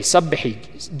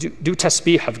 sabbihi, do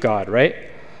tasbih of God, right?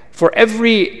 For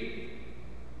every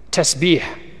tasbih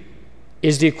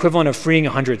is the equivalent of freeing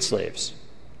 100 slaves.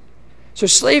 So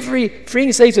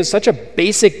freeing slaves is such a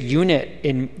basic unit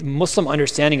in Muslim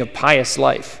understanding of pious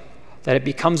life that it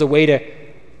becomes a way to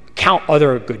count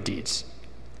other good deeds.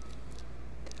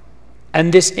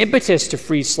 And this impetus to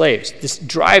free slaves, this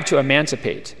drive to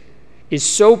emancipate, is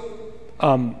so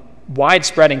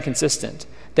widespread and consistent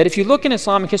that if you look in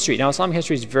Islamic history, now Islamic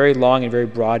history is very long and very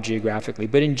broad geographically,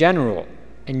 but in general,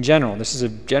 this is a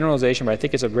generalization, but I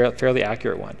think it's a fairly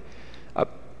accurate one.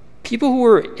 People who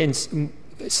were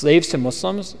slaves to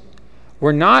Muslims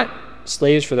were not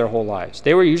slaves for their whole lives.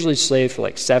 They were usually slaves for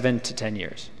like 7 to 10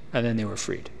 years, and then they were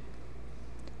freed.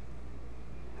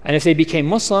 And if they became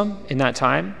Muslim in that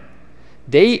time,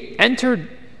 they entered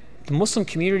the Muslim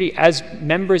community as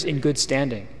members in good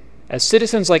standing, as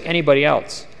citizens like anybody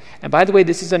else. And by the way,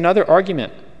 this is another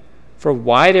argument for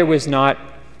why there was not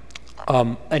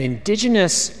an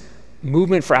indigenous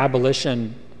movement for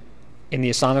abolition in the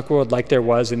Islamic world like there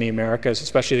was in the Americas,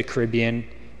 especially the Caribbean,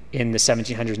 in the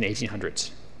 1700s and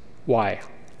 1800s. Why?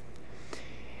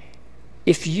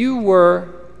 If you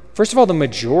were, first of all, the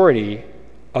majority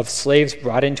of slaves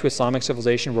brought into Islamic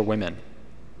civilization were women,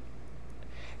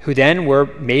 who then were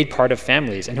made part of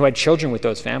families and who had children with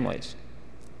those families.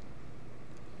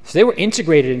 So they were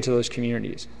integrated into those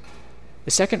communities.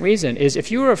 The second reason is if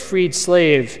you were a freed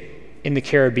slave in the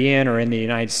Caribbean or in the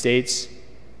United States,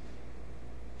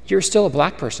 you're still a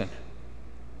black person.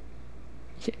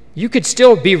 You could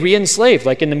still be re-enslaved,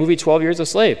 like in the movie 12 Years a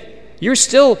Slave. You're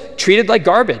still treated like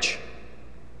garbage.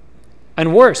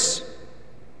 And worse,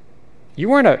 you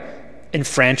weren't an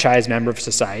enfranchised member of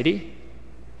society.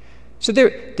 So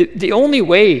the only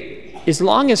way, as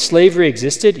long as slavery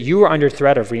existed, you were under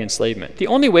threat of re-enslavement. The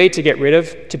only way to get rid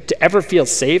of, to ever feel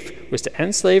safe, was to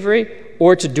end slavery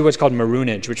or to do what's called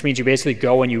maroonage, which means you basically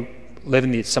go and you live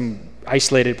in some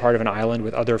isolated part of an island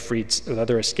with other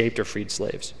escaped or freed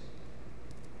slaves.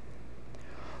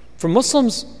 For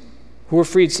Muslims who were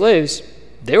freed slaves,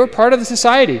 they were part of the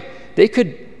society. They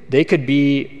could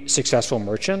be successful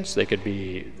merchants, they could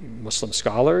be Muslim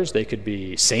scholars, they could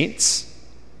be saints.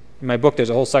 In my book, there's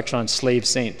a whole section on slave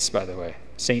saints, by the way,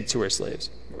 saints who are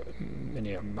slaves.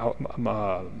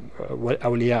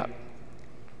 Awliya.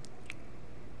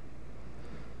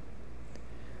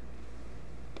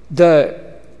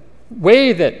 The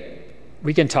way that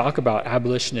we can talk about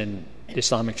abolition in the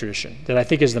Islamic tradition that I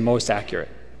think is the most accurate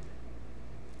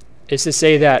is to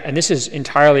say that, and this is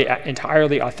entirely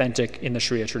authentic in the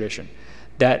Sharia tradition,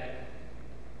 that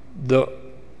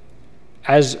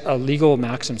as a legal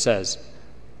maxim says,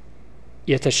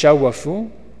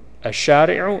 يَتَشَوَّفُ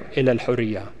الشَّارِعُ إِلَى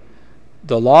الْحُرِيَّةِ.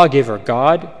 The lawgiver,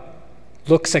 God,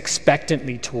 looks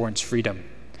expectantly towards freedom.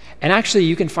 And actually,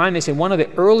 you can find this in one of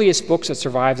the earliest books that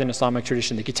survives in Islamic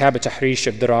tradition, the Kitab al-Tahrish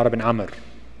of Dirar ibn Amr.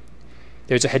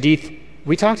 There's a hadith,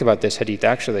 we talked about this hadith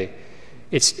actually.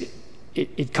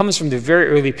 It comes from the very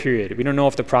early period. We don't know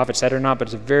if the Prophet said it or not, but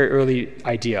it's a very early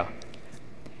idea.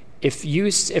 If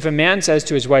a man says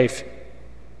to his wife,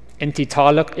 "Inti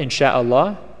talaq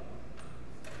insha'Allah,"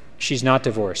 she's not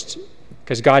divorced,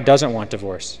 because God doesn't want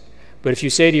divorce. But if you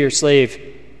say to your slave,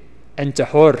 "Anta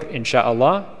hur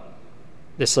insha'Allah,"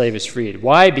 the slave is freed.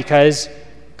 Why? Because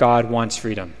God wants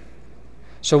freedom.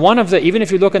 So even if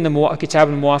you look in the Kitab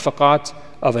al-Muwafaqat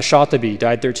of Ash-Shatibi,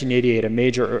 died 1388, a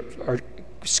major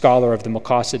scholar of the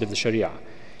maqasid of the Sharia,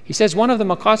 he says one of the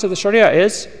maqasid of the Sharia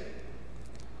is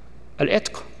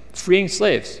al-itq, freeing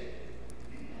slaves.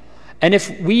 And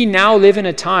if we now live in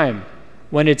a time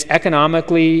when it's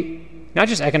economically, not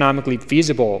just economically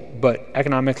feasible, but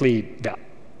economically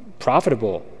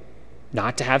profitable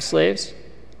not to have slaves,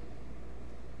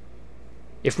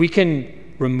 if we can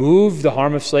remove the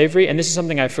harm of slavery, and this is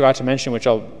something I forgot to mention, which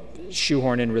I'll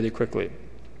shoehorn in really quickly.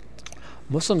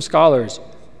 Muslim scholars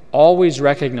always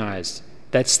recognized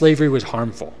that slavery was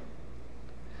harmful.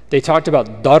 They talked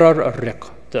about darar al-riq,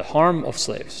 the harm of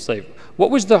slaves.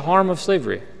 What was the harm of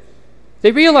slavery?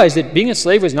 They realized that being a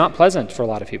slave was not pleasant for a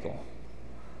lot of people.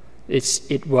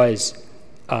 It was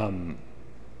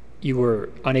you were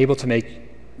unable to make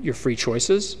your free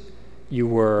choices. You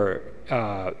were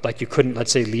you couldn't,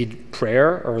 let's say, lead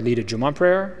prayer or lead a Jummah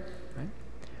prayer.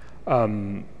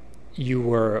 Right? You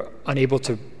were unable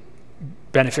to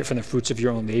benefit from the fruits of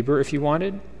your own labor if you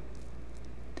wanted.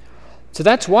 So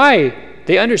that's why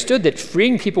they understood that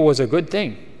freeing people was a good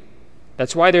thing.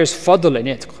 That's why there's fadl in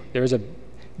itq.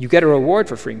 You get a reward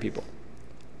for freeing people.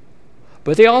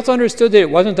 But they also understood that it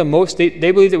wasn't the most, they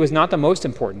believed it was not the most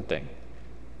important thing.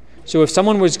 So if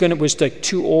someone was like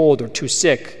too old or too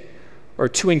sick or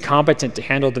too incompetent to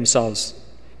handle themselves,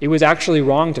 it was actually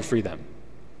wrong to free them,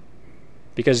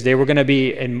 because they were going to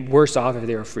be worse off if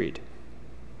they were freed.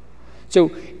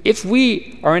 So if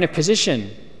we are in a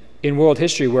position in world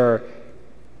history where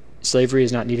slavery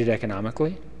is not needed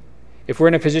economically, if we're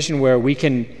in a position where we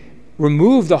can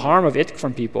remove the harm of itq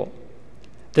from people,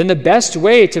 then the best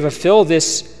way to fulfill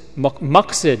this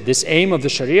maqsid, this aim of the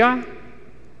Sharia,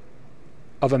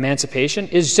 of emancipation,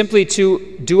 is simply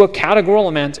to do a categorical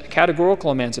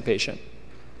emancipation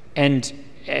and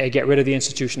get rid of the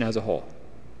institution as a whole.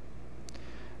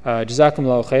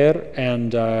 Jazakumullahu khair,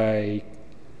 and I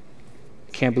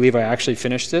can't believe I actually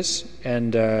finished this,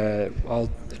 and I'll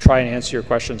try and answer your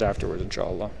questions afterwards,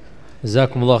 inshallah.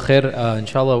 Jazakumullah khair.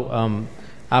 Inshallah,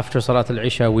 after Salat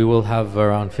al-Isha, we will have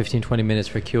around 15-20 minutes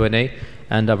for Q&A,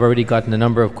 and I've already gotten a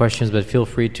number of questions, but feel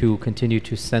free to continue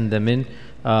to send them in.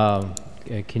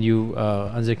 Can you,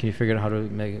 Anzir, can you figure out how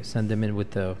to send them in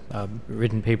with the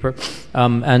written paper?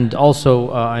 And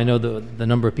also, I know the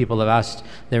number of people have asked,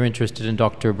 they're interested in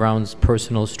Dr. Brown's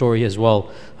personal story as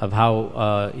well, of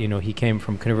how he came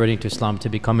from converting to Islam to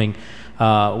becoming,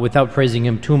 without praising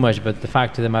him too much, but the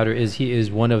fact of the matter is he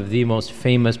is one of the most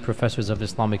famous professors of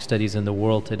Islamic studies in the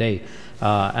world today.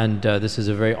 And this is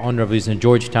a very honorable, he's in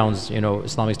Georgetown's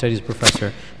Islamic studies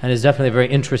professor, and it's definitely a very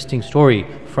interesting story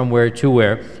from where to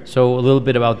where. So a little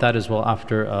bit about that as well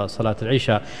after Salat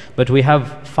al-Isha. But we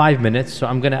have 5 minutes, so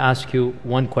I'm going to ask you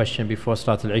one question before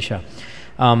Salat al-Isha.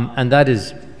 And that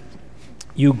is,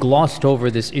 you glossed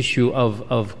over this issue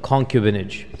of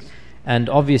concubinage. And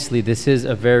obviously this is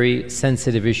a very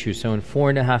sensitive issue. So in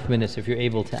 4.5 minutes, if you're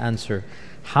able to answer,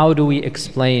 how do we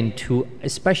explain to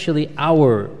especially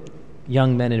our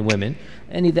young men and women,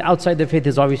 and outside the faith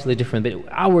is obviously different, but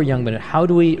our young men, how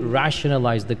do we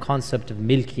rationalize the concept of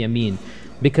milk yamin?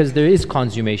 Because there is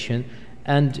consummation,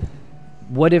 and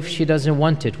what if she doesn't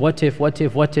want it? What if?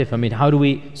 I mean, how do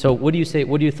we, so what do you say,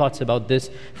 what are your thoughts about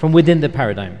this from within the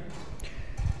paradigm?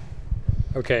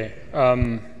 Okay.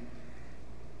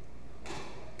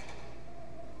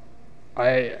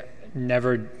 I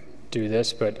never do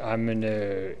this, but I'm going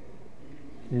to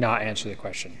not answer the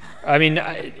question. I mean,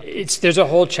 there's a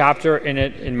whole chapter in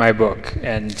it in my book,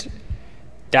 and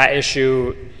that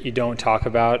issue you don't talk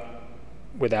about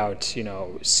without,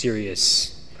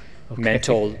 serious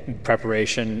mental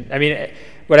preparation. I mean,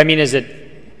 what I mean is that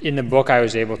in the book I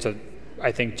was able to,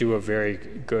 I think, do a very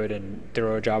good and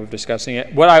thorough job of discussing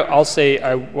it. What I'll say,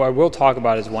 what I will talk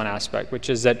about is one aspect, which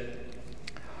is that,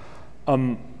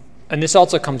 and this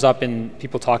also comes up in,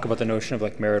 people talk about the notion of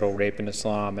like marital rape in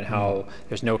Islam and how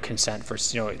there's no consent for,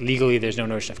 legally there's no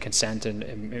notion of consent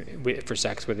for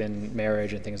sex within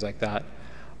marriage and things like that.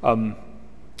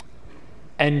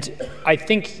 And I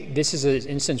think this is an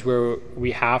instance where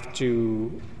we have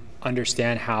to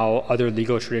understand how other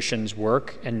legal traditions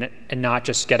work and not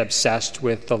just get obsessed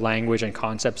with the language and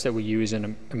concepts that we use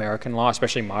in American law,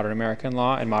 especially modern American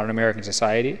law and modern American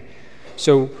society.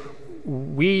 So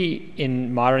we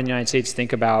in modern United States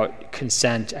think about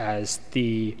consent as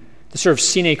the sort of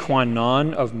sine qua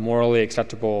non of morally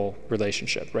acceptable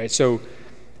relationship, right? So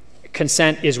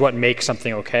consent is what makes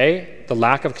something okay. The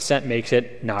lack of consent makes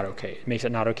it not okay. It makes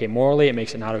it not okay morally. It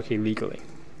makes it not okay legally.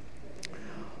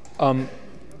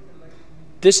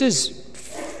 This is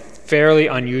fairly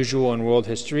unusual in world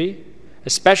history,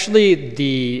 especially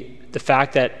the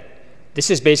fact that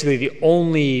this is basically the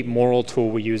only moral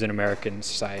tool we use in American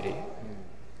society.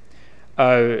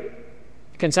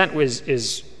 Consent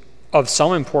is of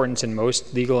some importance in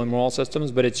most legal and moral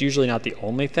systems, but it's usually not the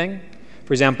only thing.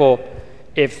 For example,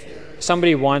 if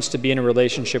somebody wants to be in a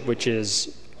relationship which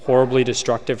is horribly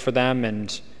destructive for them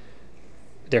and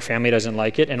their family doesn't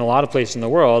like it, in a lot of places in the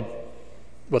world,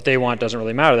 what they want doesn't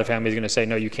really matter. The family's going to say,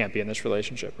 no, you can't be in this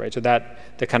relationship, right? So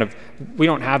we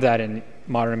don't have that in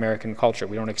modern American culture.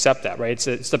 We don't accept that, right?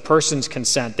 It's the person's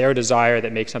consent, their desire,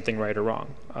 that makes something right or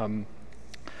wrong.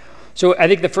 So I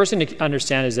think the first thing to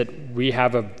understand is that we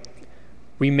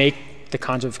make the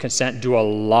concept of consent do a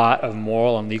lot of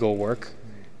moral and legal work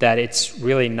that it's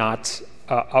really not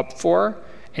up for.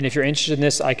 And if you're interested in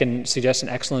this, I can suggest an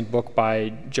excellent book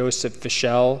by Joseph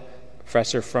Fischel,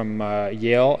 professor from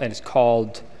Yale, and it's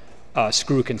called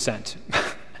Screw Consent.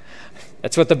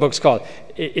 That's what the book's called.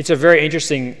 It's a very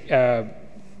interesting,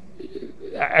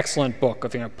 excellent book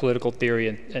of political theory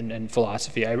and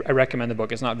philosophy. I recommend the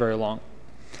book. It's not very long.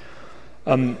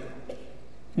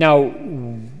 Now,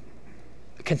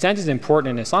 consent is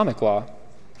important in Islamic law.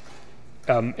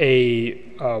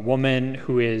 A woman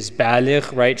who is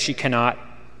baligh, right, she cannot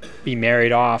be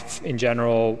married off in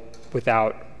general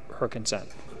without her consent,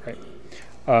 right?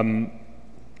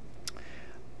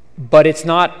 But it's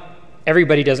not,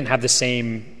 everybody doesn't have the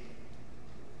same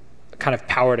kind of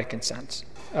power to consent.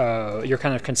 Your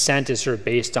kind of consent is sort of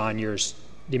based on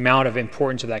the amount of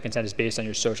importance of that consent is based on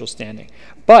your social standing.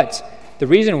 But the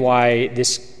reason why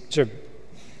this sort of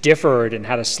differed and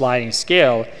had a sliding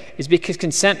scale is because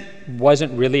consent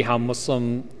wasn't really how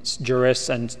Muslim jurists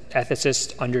and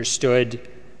ethicists understood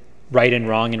right and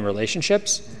wrong in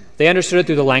relationships. They understood it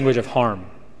through the language of harm,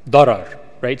 darar,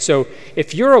 right? So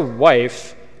if you're a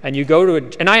wife and you go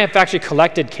to and I have actually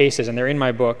collected cases, and they're in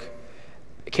my book,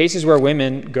 cases where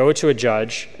women go to a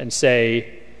judge and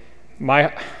say,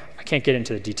 I can't get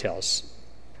into the details,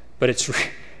 but let's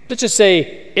just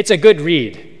say it's a good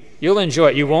read. You'll enjoy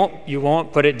it. You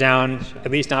won't put it down, at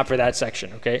least not for that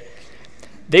section, okay?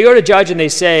 They go to judge and they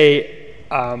say,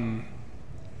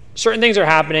 certain things are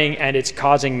happening and it's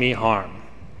causing me harm.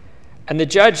 And the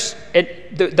judge,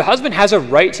 the husband has a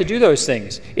right to do those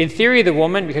things. In theory, the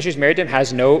woman, because she's married to him,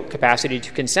 has no capacity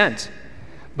to consent.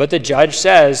 But the judge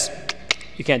says,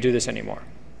 you can't do this anymore.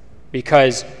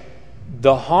 Because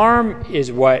the harm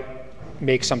is what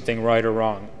makes something right or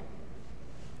wrong.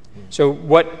 So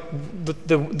what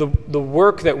the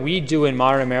work that we do in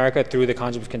modern America through the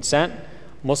concept of consent,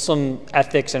 Muslim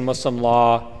ethics and Muslim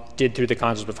law did through the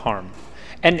concept of harm.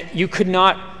 And you could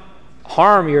not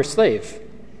harm your slave.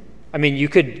 I mean, you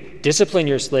could discipline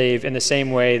your slave in the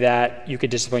same way that you could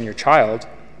discipline your child,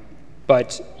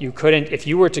 but you couldn't, if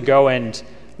you were to go and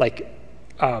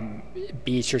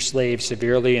beat your slave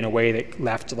severely in a way that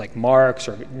left like marks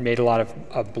or made a lot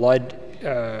of blood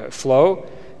flow,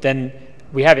 then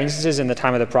we have instances in the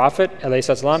time of the Prophet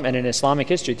ﷺ, and in Islamic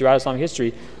history, throughout Islamic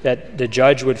history, that the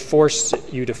judge would force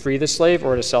you to free the slave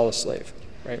or to sell the slave.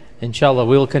 Right? Inshallah,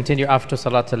 we will continue after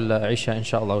Salat al-Isha,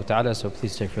 inshallah ta'ala, so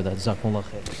please stay for that. Jazakumullah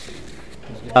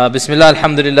khair. Bismillah,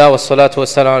 alhamdulillah, wa salatu wa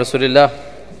salam ala rasulillah.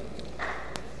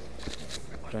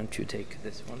 Why don't you take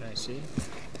this one? I see.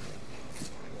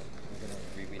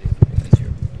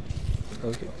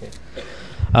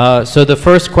 Okay. So the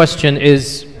first question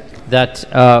is that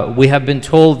we have been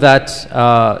told that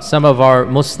some of our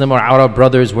Muslim or Arab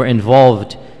brothers were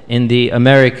involved in the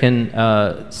American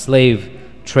slave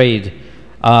trade.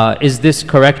 Is this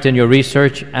correct in your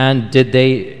research, and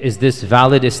is this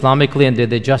valid Islamically, and did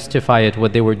they justify it,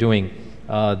 what they were doing,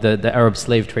 the Arab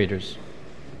slave traders?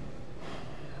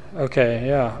 Okay,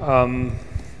 yeah.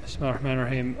 Bismillah ar-Rahman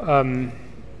ar-Rahim.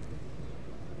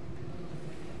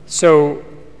 So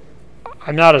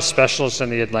I'm not a specialist in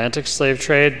the Atlantic slave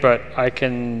trade, but I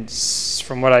can,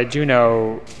 from what I do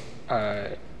know,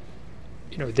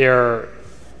 there,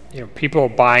 people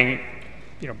buying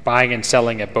and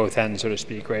selling at both ends, so to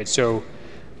speak, right? So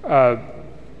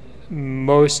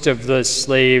most of the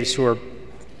slaves who are,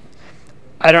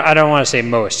 I don't want to say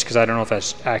most because I don't know if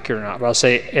that's accurate or not, but I'll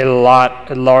say a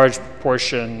large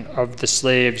portion of the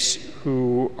slaves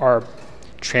who are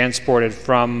transported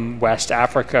from West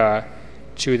Africa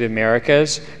to the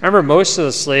Americas. I remember most of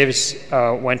the slaves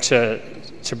went to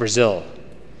Brazil.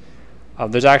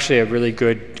 There's actually a really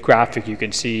good graphic you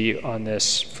can see on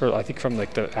this, I think from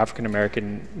like the African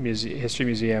American History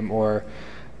Museum, or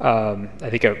I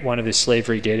think one of the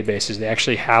slavery databases. They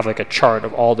actually have like a chart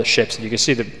of all the ships, and you can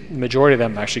see the majority of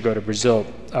them actually go to Brazil.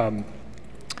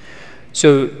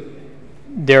 So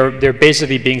they're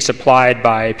basically being supplied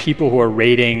by people who are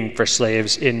raiding for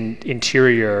slaves in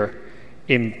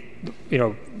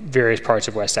various parts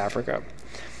of West Africa.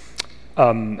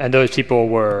 And those people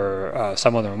were,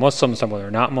 some of them were Muslim, some of them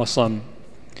were not Muslim.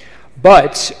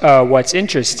 But what's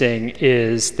interesting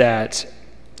is that,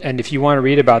 and if you want to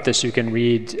read about this, you can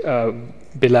read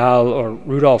Bilal or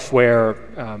Rudolf Ware.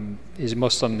 He's a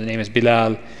Muslim, the name is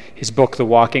Bilal. His book, The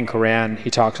Walking Quran, he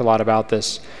talks a lot about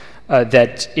this.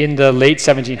 That in the late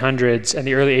 1700s and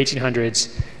the early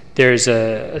 1800s, there's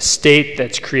a state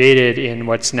that's created in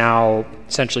what's now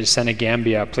essentially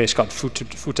Senegambia, a place called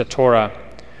Futa Tora,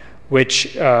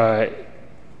 which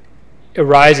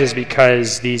arises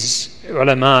because these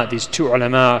two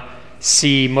ulama,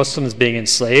 see Muslims being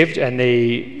enslaved, and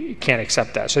they can't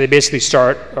accept that. So they basically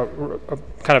start a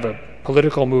kind of a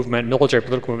political movement, military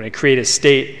political movement, and create a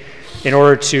state in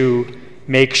order to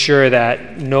make sure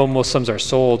that no Muslims are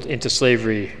sold into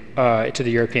slavery to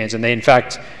the Europeans. And they, in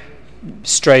fact,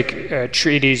 strike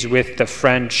treaties with the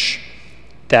French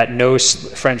that no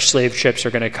French slave ships are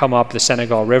going to come up the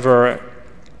Senegal River,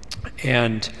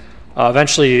 and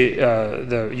Eventually,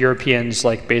 the Europeans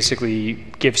basically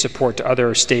give support to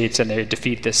other states and they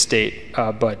defeat this state,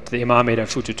 but the Imam made a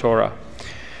Fututora.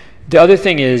 The other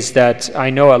thing is that I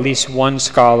know at least one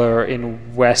scholar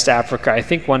in West Africa, I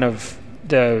think one of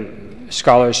the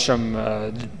scholars from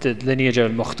the lineage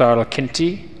of Mukhtar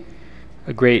al-Kinti,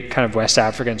 a great kind of West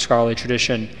African scholarly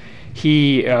tradition,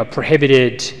 he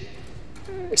prohibited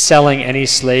selling any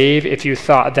slave if you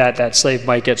thought that that slave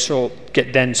might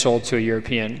get then sold to a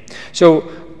European. So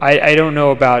I don't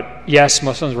know about, yes,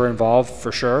 Muslims were involved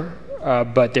for sure,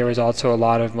 but there was also a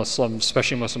lot of Muslims,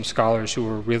 especially Muslim scholars, who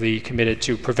were really committed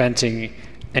to preventing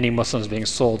any Muslims being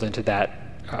sold into that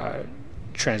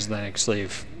transatlantic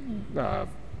slave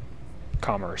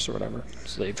commerce or whatever,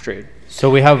 slave trade. So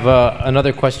we have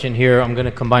another question here. I'm going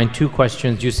to combine two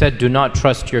questions. You said, do not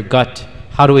trust your gut.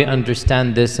 How do we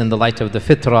understand this in the light of the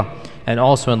fitrah and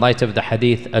also in light of the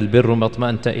hadith, البر ما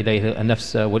اطمأنت إليه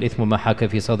النفس والإثم ما حاك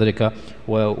في صدرك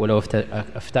ولو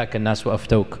أفتاك الناس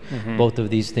وأفتوك. Both of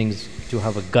these things do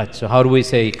have a gut. So how do we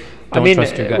say, don't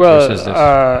trust your gut versus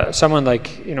this? Someone like,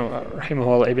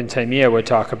 Rahimahullah Ibn Taymiyyah would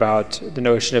talk about the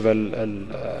notion of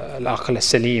al-aql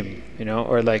al-salim,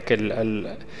 or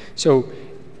so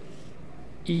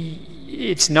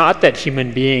it's not that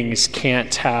human beings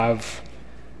can't have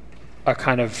a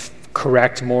kind of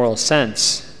correct moral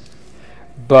sense,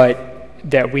 but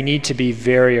that we need to be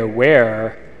very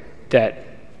aware that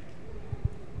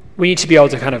we need to be able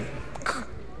to kind of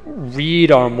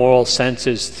read our moral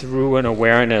senses through an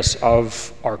awareness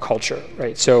of our culture,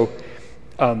 right? So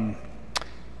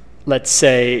let's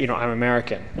say, I'm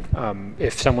American.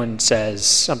 If someone says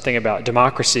something about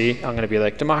democracy, I'm going to be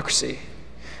like, democracy.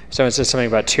 If someone says something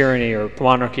about tyranny or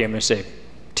monarchy, I'm going to say,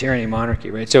 tyranny,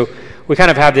 monarchy, right? So we kind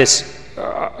of have this,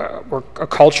 we're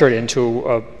cultured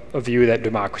into a view that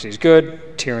democracy is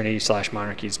good, tyranny /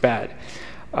 monarchy is bad.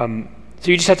 So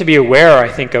you just have to be aware, I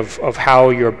think, of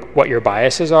what your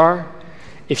biases are.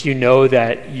 If you know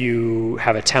that you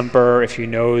have a temper, if you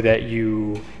know that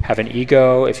you have an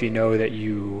ego, if you know that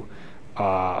you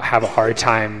have a hard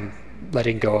time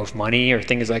letting go of money or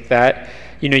things like that,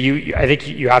 I think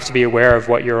you have to be aware of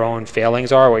what your own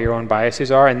failings are, what your own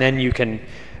biases are, and then you can.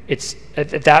 It's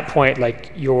at that point,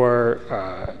 like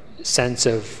your sense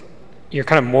of your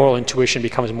kind of moral intuition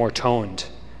becomes more toned,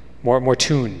 more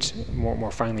tuned,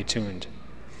 more finely tuned.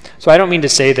 So I don't mean to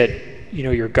say that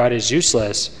your gut is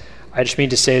useless. I just mean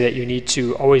to say that you need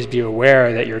to always be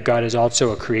aware that your gut is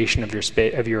also a creation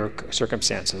of your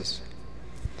circumstances.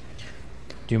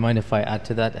 Do you mind if I add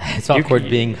to that? It's awkward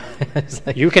being.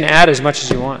 You can add as much as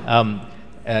you want.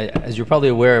 As you're probably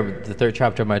aware, the third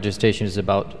chapter of my dissertation is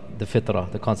about the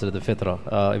fitrah, the concept of the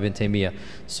fitrah, Ibn Taymiyyah.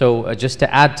 So just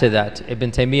to add to that,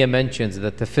 Ibn Taymiyyah mentions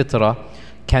that the fitrah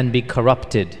can be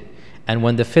corrupted. And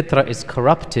when the fitrah is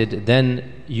corrupted,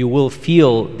 then you will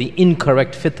feel the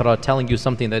incorrect fitrah telling you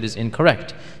something that is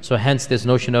incorrect. So hence this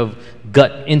notion of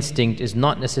gut instinct is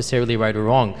not necessarily right or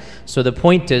wrong. So the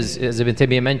point is, as Ibn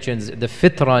Taymiyyah mentions, the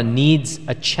fitrah needs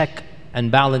a check and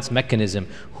balance mechanism.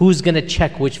 Who's going to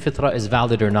check which fitrah is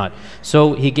valid or not?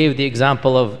 So he gave the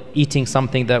example of eating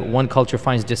something that one culture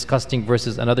finds disgusting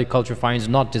versus another culture finds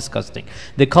not disgusting.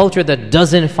 The culture that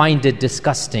doesn't find it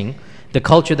disgusting, the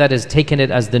culture that has taken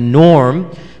it as the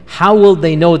norm, how will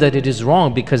they know that it is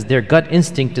wrong? Because their gut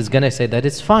instinct is going to say that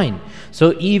it's fine.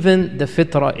 So even the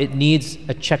fitrah, it needs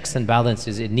a checks and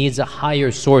balances. It needs a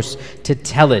higher source to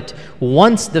tell it.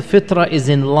 Once the fitrah is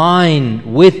in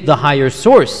line with the higher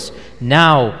source,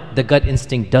 now the gut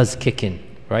instinct does kick in,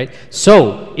 right?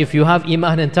 So if you have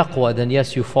iman and taqwa, then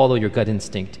yes, you follow your gut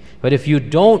instinct. But if you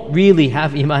don't really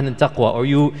have iman and taqwa, or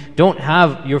you don't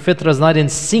have, your fitrah is not in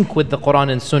sync with the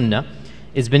Quran and Sunnah,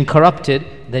 it's been corrupted,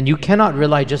 then you cannot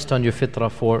rely just on your fitrah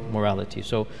for morality.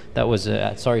 So that was,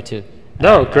 sorry to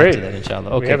add great. to that,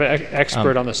 inshallah. Okay. We have an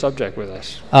expert on the subject with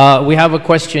us. We have a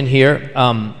question here.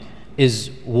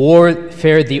 Is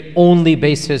warfare the only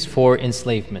basis for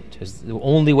enslavement? Is the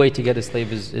only way to get a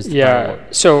slave is to fight war?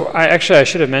 So I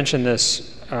should have mentioned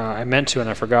this. I meant to and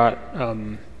I forgot.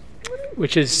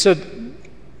 Which is so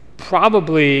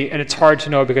probably, and it's hard to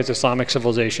know because Islamic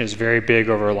civilization is very big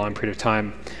over a long period of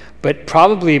time, but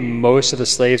probably most of the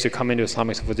slaves who come into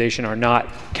Islamic civilization are not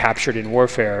captured in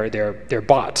warfare. They're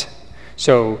bought.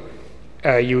 So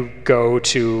you go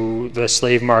to the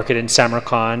slave market in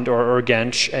Samarkand or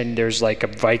Urgench, and there's like a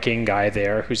Viking guy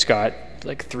there who's got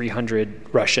like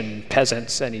 300 Russian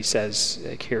peasants, and he says,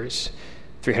 like, here's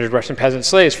 300 Russian peasant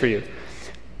slaves for you.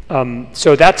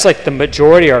 So that's like the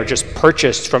majority are just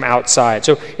purchased from outside.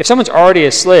 So if someone's already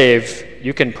a slave,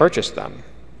 you can purchase them.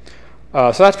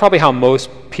 So that's probably how most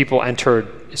people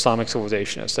entered Islamic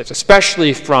civilization as slaves,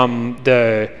 especially from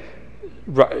the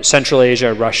Central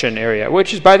Asia, Russian area,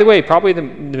 which is, by the way, probably the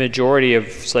majority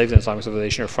of slaves in Islamic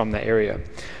civilization are from that area.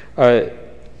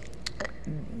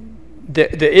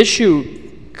 The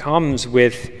issue comes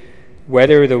with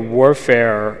whether the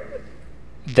warfare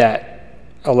that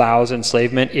allows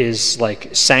enslavement is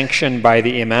like sanctioned by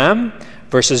the imam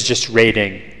versus just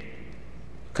raiding.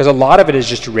 Because a lot of it is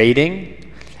just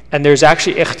raiding, and there's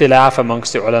actually ikhtilaf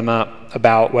amongst the ulama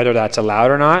about whether that's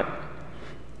allowed or not.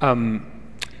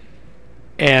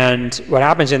 And what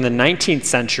happens in the 19th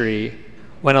century,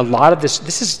 when a lot of this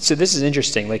is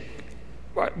interesting. Like,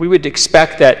 we would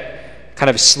expect that kind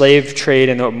of slave trade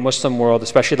in the Muslim world,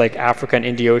 especially like Africa and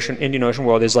Indian Ocean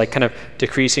world, is like kind of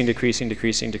decreasing, and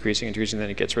then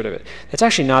it gets rid of it. That's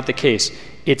actually not the case.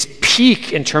 Its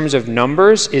peak in terms of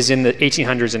numbers is in the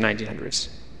 1800s and 1900s.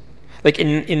 Like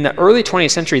in the early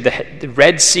 20th century, the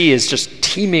Red Sea is just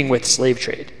teeming with slave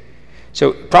trade.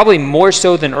 So probably more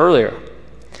so than earlier.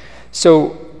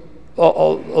 So a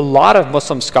lot of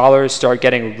Muslim scholars start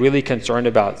getting really concerned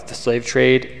about the slave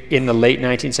trade in the late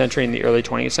 19th century and the early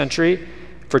 20th century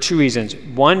for two reasons.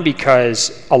 One,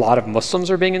 because a lot of Muslims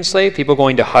are being enslaved. People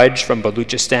going to Hajj from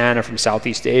Baluchistan or from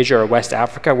Southeast Asia or West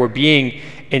Africa were being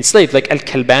enslaved. Like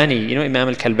Al-Kalbani, you know Imam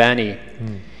Al-Kalbani.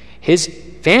 His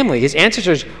family, his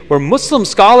ancestors were Muslim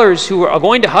scholars who were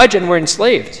going to Hajj and were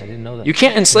enslaved. I didn't know that. You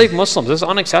can't enslave Muslims. This is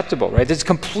unacceptable, right? This is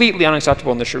completely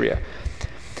unacceptable in the Sharia.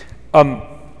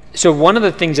 So one of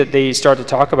the things that they start to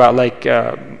talk about, like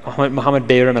Muhammad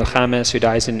Bayram al-Khamis, who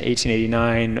dies in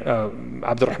 1889,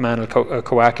 Abdurrahman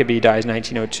al-Kawakibi dies in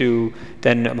 1902,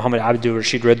 then Muhammad Abdul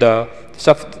Rashid Rida,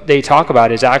 stuff they talk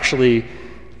about is actually,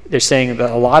 they're saying that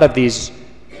a lot of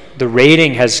the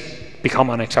raiding has become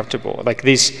unacceptable. Like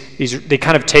they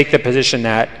kind of take the position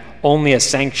that only a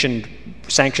sanctioned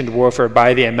warfare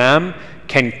by the imam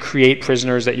can create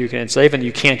prisoners that you can enslave, and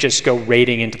you can't just go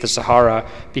raiding into the Sahara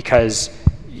because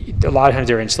a lot of times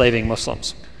they're enslaving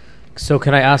Muslims. So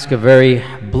can I ask a very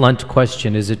blunt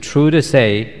question? Is it true to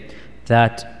say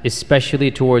that, especially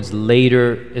towards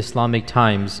later Islamic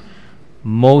times,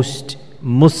 most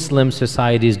Muslim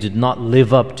societies did not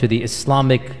live up to the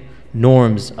Islamic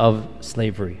norms of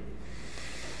slavery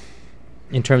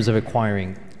in terms of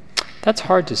acquiring? That's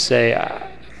hard to say.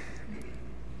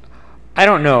 I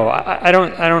don't know. I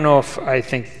don't know if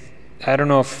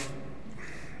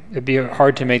it'd be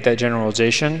hard to make that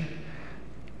generalization.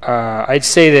 I'd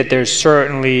say that there's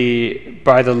certainly,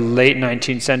 by the late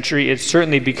 19th century, it's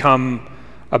certainly become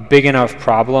a big enough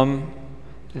problem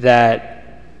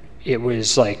that it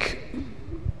was like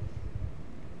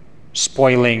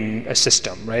spoiling a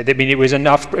system, right? I mean, it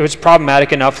was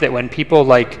problematic enough that when people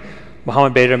like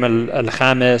Muhammad Bayram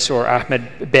al-Khamis or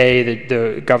Ahmed Bey,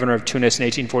 the governor of Tunis in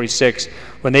 1846,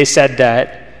 when they said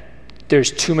that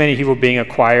there's too many people being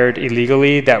acquired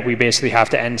illegally that we basically have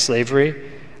to end slavery,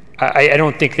 I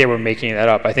don't think they were making that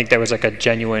up. I think that was like a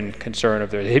genuine concern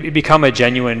of theirs. It become a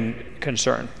genuine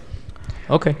concern.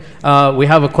 Okay. We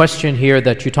have a question here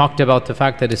that you talked about the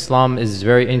fact that Islam is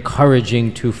very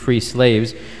encouraging to free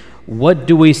slaves. What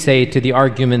do we say to the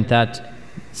argument that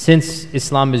since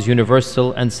Islam is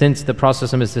universal, and since the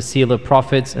Prophet is the seal of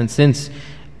prophets, and since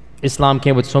Islam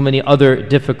came with so many other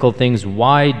difficult things,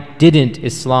 why didn't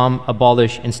Islam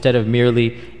abolish instead of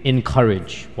merely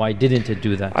encourage? Why didn't it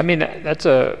do that? I mean, that's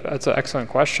an excellent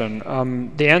question.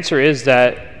 The answer is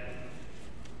that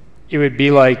it would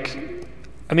be like,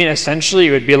 essentially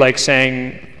it would be like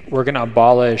saying we're going to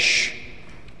abolish,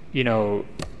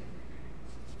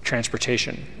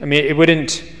 transportation. It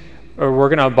wouldn't, or we're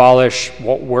going to abolish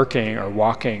working or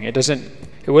walking. It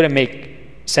wouldn't make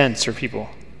sense for people.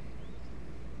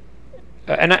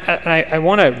 And I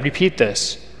want to repeat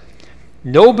this.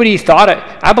 Nobody thought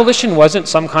abolition wasn't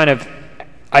some kind of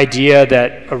idea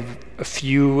that a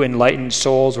few enlightened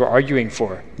souls were arguing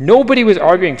for. Nobody was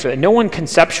arguing for that. No one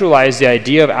conceptualized the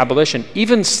idea of abolition.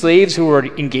 Even slaves who were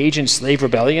engaged in slave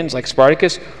rebellions like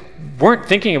Spartacus weren't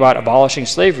thinking about abolishing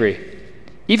slavery,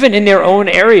 even in their own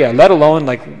area, let alone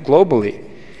like globally.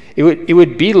 It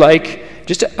would be like,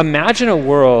 just imagine a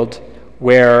world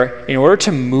where in order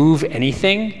to move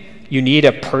anything, you need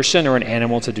a person or an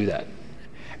animal to do that.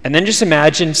 And then just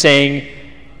imagine saying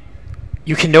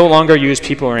you can no longer use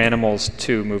people or animals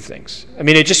to move things.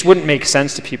 It just wouldn't make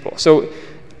sense to people. So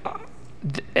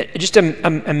just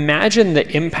imagine the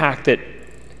impact that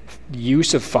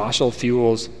use of fossil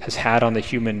fuels has had on the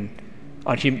human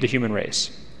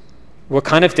race. What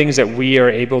kind of things that we are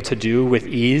able to do with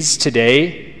ease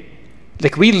today.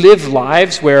 Like, we live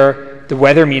lives where the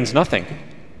weather means nothing.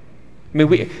 We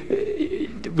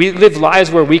live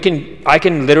lives where I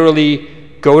can literally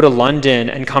go to London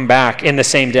and come back in the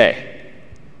same day.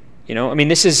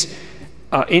 This is,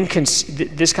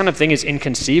 this kind of thing is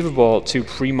inconceivable to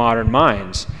pre-modern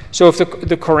minds. So if the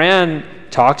Quran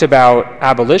talked about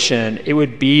abolition, it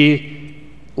would be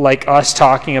like us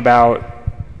talking about,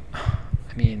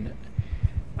 I mean,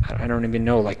 I don't even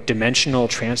know, like dimensional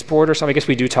transport or something. I guess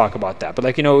we do talk about that, but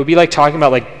like, you know, it would be like talking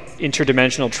about like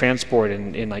interdimensional transport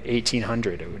in like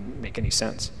 1800. It wouldn't make any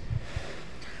sense.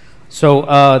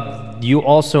 So you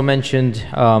also mentioned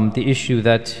the issue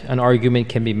that an argument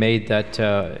can be made that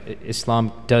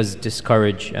Islam does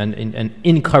discourage and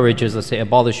encourages, let's say,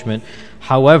 abolishment.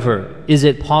 However, is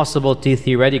it possible to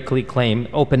theoretically claim,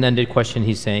 open-ended question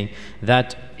he's saying,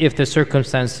 that if the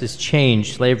circumstances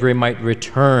change, slavery might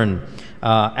return,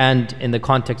 and in the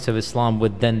context of Islam,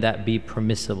 would then that be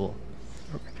permissible?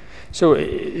 So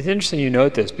it's interesting you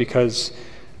note this, because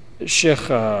Shaykh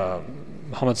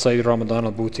Muhammad Sayyid Ramadan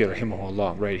al-Bhuti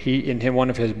rahimahullah, right? He, in one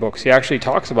of his books, he actually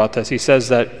talks about this. He says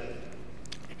that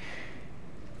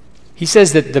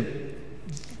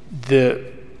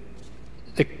the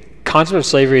concept of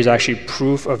slavery is actually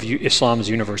proof of Islam's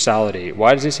universality.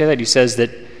 Why does he say that? He says that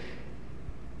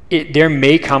there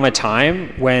may come a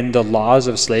time when the laws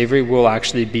of slavery will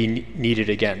actually be needed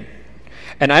again.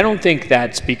 And I don't think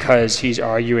that's because he's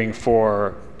arguing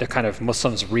for the kind of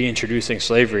Muslims reintroducing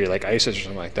slavery like ISIS or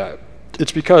something like that.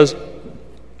 It's because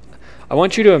I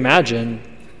want you to imagine,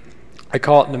 I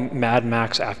call it the Mad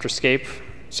Max Afterscape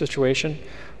situation.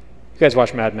 You guys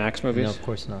watch Mad Max movies? No, of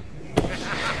course not.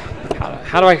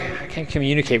 How do I can't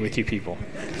communicate with you people.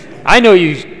 I know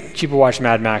you people watch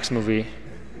Mad Max movie.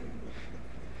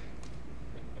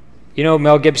 You know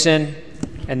Mel Gibson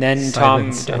and then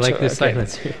Silence. Tom. I like this okay.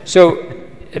 silence here. So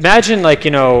imagine, like,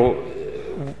 you know,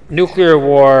 nuclear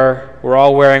war, we're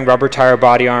all wearing rubber tire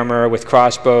body armor with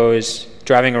crossbows,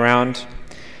 driving around.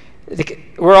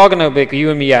 We're all going to be, like,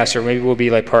 you and me, Yasir, maybe we'll be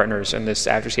like partners in this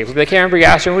afterscape. We'll be like, hey, remember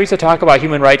Yasir, we used to talk about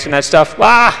human rights and that stuff.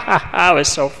 That was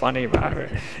so funny,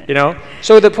 you know?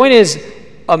 So the point is,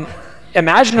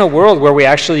 imagine a world where we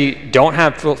actually don't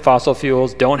have fossil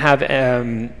fuels, don't have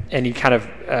any kind of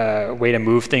way to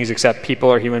move things except people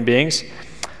or human beings.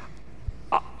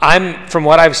 From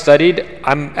what I've studied,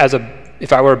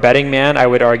 if I were a betting man, I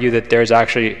would argue that there's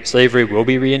actually, slavery will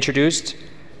be reintroduced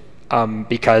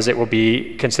because it will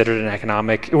be considered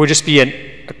it would just be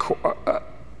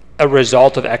a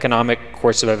result of economic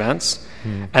course of events.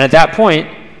 And at that point,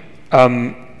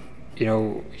 you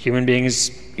know, human beings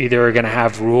either are going to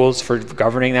have rules for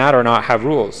governing that or not have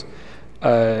rules.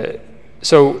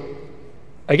 So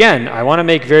again, I want to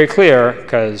make very clear,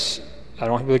 because I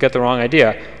don't want people to get the wrong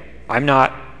idea, I'm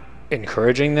not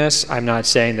encouraging this. I'm not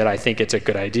saying that I think it's a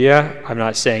good idea. I'm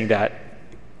not saying that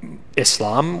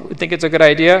Islam would think it's a good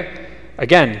idea.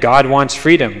 Again, God wants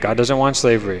freedom. God doesn't want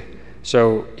slavery.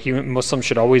 So Muslims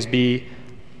should always be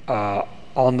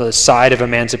on the side of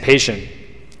emancipation.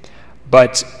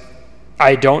 But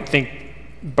I don't think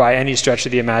by any stretch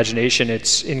of the imagination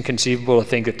it's inconceivable to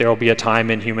think that there will be a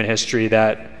time in human history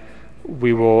that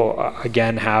we will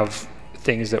again have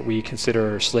things that we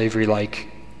consider slavery-like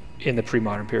in the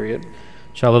pre-modern period.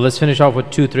 Inshallah, let's finish off with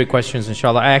 2-3 questions,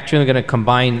 inshallah. I actually am going to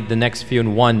combine the next few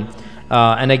in one.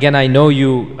 And again, I know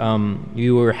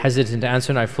you were hesitant to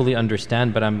answer, and I fully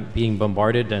understand, but I'm being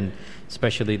bombarded, and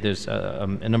especially there's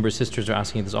a number of sisters are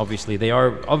asking this, obviously. They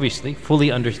are, obviously,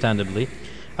 fully understandably.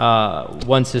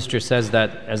 One sister says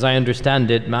that, as I understand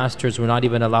it, masters were not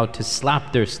even allowed to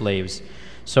slap their slaves.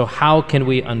 So how can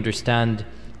we understand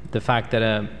the fact that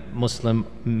a Muslim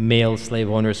male slave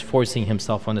owner is forcing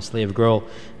himself on a slave girl?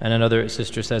 And another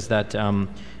sister says that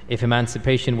if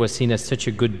emancipation was seen as such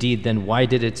a good deed, then why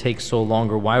did it take so long,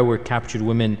 or why were captured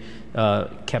women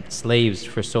kept slaves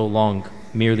for so long,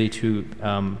 merely to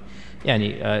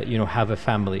you know, have a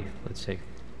family, let's say?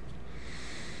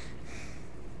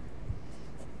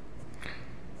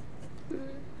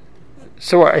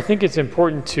 So I think it's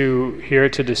important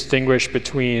to distinguish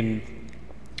between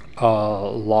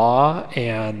law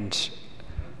and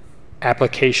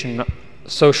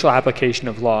social application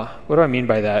of law. What do I mean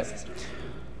by that?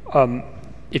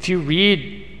 If you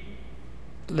read,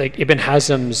 like, Ibn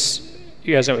Hazm's,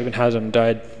 you guys know Ibn Hazm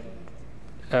died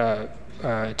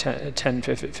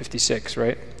 1056,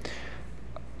 right?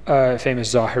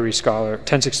 Famous Zahiri scholar,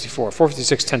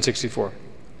 456, 1064.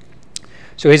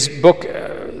 So his book,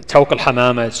 Tawq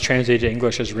al-Hamama, it's translated to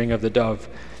English as Ring of the Dove.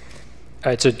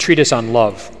 It's a treatise on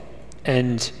love.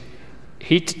 And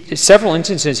several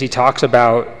instances he talks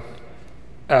about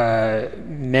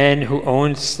men who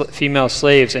owned female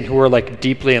slaves and who were like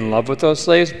deeply in love with those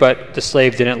slaves, but the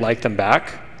slave didn't like them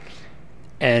back,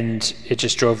 and it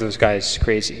just drove those guys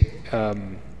crazy.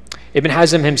 Ibn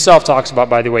Hazm himself talks about,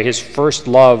 by the way, his first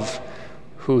love,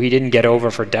 who he didn't get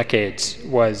over for decades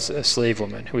was a slave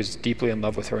woman who was deeply in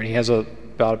love with her, and he has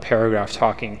about a paragraph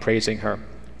praising her.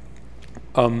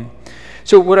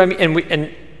 So what I mean,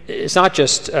 and it's not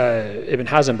just Ibn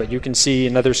Hazm, but you can see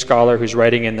another scholar who's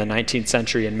writing in the 19th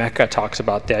century in Mecca talks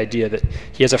about the idea that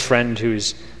he has a friend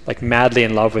who's like madly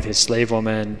in love with his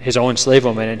own slave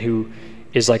woman, and who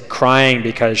is like crying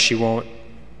because she's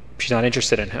not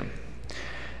interested in him.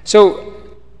 So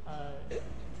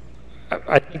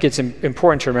I think it's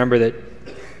important to remember that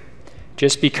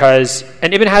just because,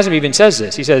 and Ibn Hazm even says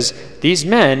this, he says, these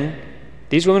women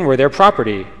were their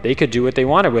property. They could do what they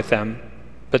wanted with them,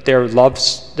 but they're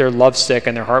lovesick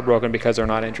and they're heartbroken because they're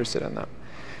not interested in them.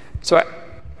 So,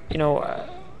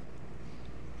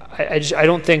 I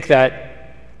don't think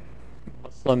that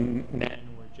Muslim men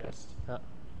were just... sorry,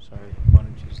 why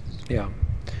don't you use this? Yeah.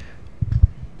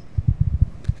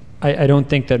 I don't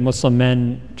think that Muslim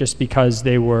men, just because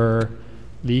they were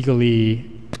legally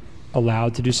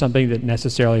allowed to do something, that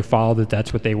necessarily followed that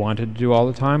that's what they wanted to do all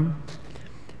the time.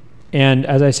 And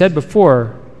as I said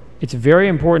before, it's very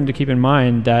important to keep in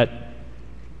mind that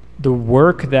the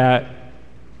work that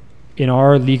in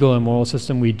our legal and moral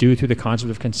system we do through the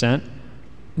concept of consent,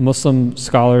 Muslim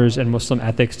scholars and Muslim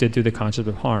ethics did through the concept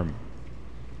of harm.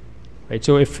 Right?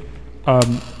 So if a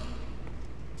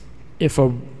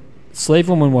slave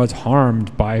woman was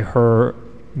harmed by her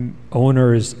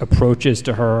owner's approaches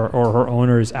to her or her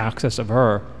owner's access of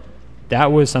her,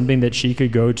 that was something that she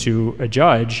could go to a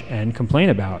judge and complain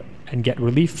about and get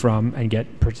relief from and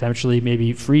get potentially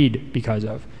maybe freed because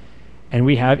of. And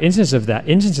we have instances of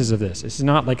this. This is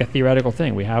not like a theoretical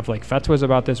thing. We have like fatwas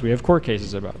about this. We have court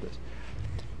cases about this.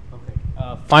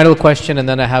 Final question, and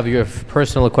then I have your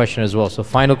personal question as well. So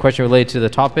final question related to the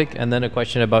topic, and then a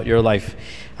question about your life.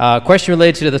 Question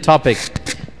related to the topic.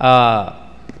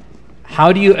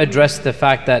 How do you address the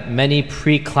fact that many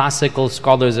pre-classical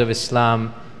scholars of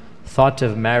Islam thought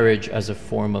of marriage as a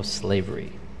form of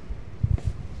slavery?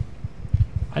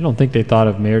 I don't think they thought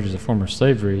of marriage as a form of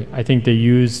slavery. I think they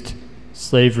used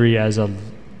slavery as an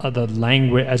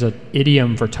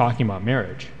idiom for talking about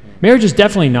marriage. Marriage is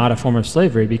definitely not a form of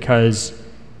slavery because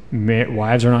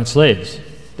wives are not slaves.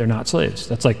 They're not slaves.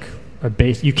 That's like a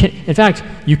base. In fact,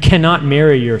 you cannot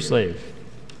marry your slave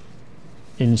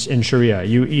in Sharia.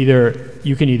 You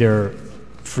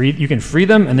can free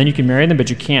them and then you can marry them,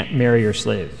 but you can't marry your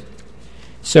slave.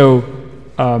 So,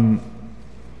 when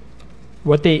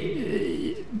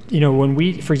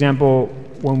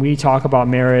we talk about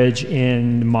marriage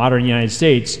in the modern United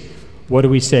States, what do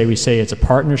we say? We say it's a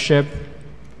partnership.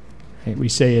 We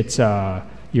say it's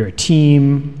you're a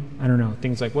team. I don't know,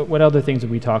 things like what other things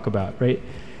would we talk about, right?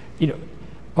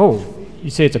 You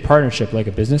say it's a partnership, like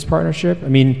a business partnership. I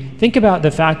mean, think about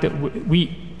the fact that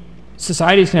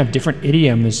societies can have different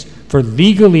idioms for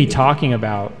legally talking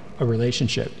about a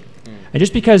relationship, and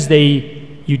just because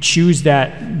you choose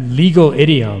that legal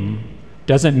idiom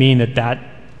doesn't mean that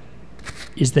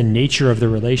is the nature of the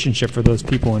relationship for those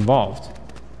people involved.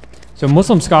 So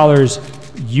Muslim scholars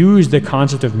use the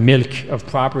concept of milk, of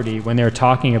property, when they're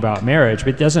talking about marriage, but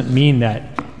it doesn't mean that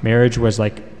marriage was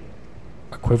like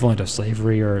equivalent of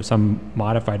slavery or some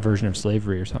modified version of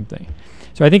slavery or something.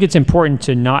 So I think it's important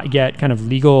to not get kind of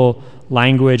legal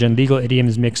language and legal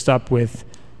idioms mixed up with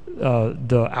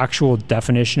the actual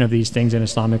definition of these things in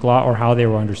Islamic law or how they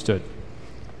were understood.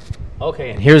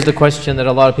 Okay, and here's the question that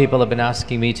a lot of people have been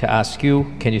asking me to ask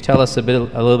you. Can you tell us a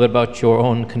little bit about your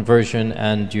own conversion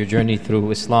and your journey through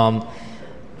Islam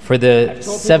for the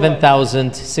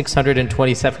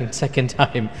 7,627nd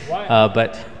time?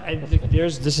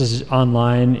 This is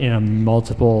online in a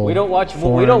multiple. We don't watch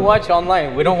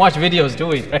online. We don't watch videos, do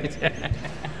we? Right?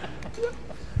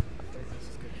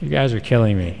 You guys are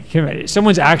killing me.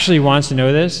 Someone actually wants to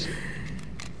know this.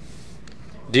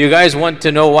 Do you guys want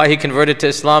to know why he converted to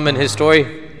Islam and his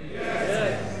story?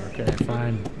 Yes. Okay,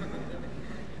 fine.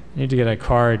 I need to get a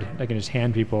card I can just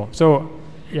hand people. So,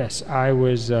 yes, I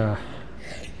was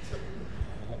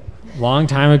long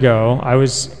time ago. I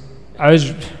was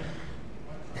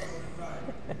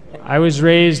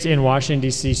raised in Washington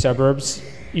D.C. suburbs.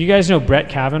 You guys know Brett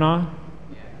Kavanaugh?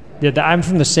 Yeah, I'm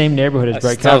from the same neighborhood as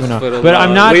Brett Kavanaugh, but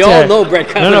I'm not. We all know Brett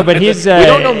Kavanaugh. No, but he's. We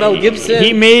don't know Mel Gibson.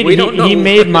 He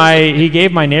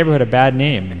gave my neighborhood a bad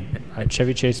name at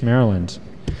Chevy Chase, Maryland.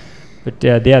 But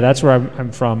that's where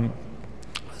I'm from.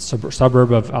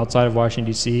 Suburb of outside of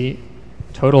Washington D.C.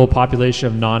 Total population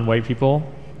of non-white people,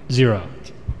 0.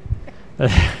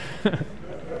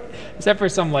 Except for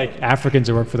some like Africans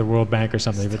who work for the World Bank or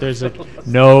something. But there's like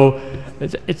no.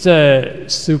 It's a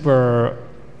super.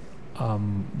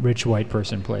 Rich white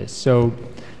person place. So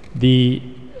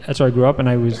that's where I grew up, and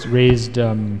I was raised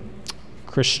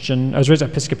Christian. I was raised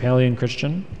Episcopalian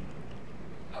Christian,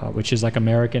 which is like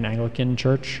American Anglican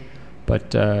church.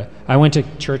 But I went to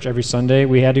church every Sunday.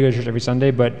 We had to go to church every Sunday.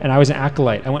 And I was an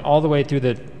acolyte. I went all the way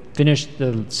through finished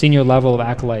the senior level of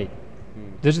acolyte.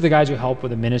 Those are the guys who help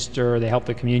with the minister. They help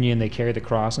the communion. They carry the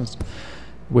cross and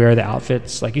wear the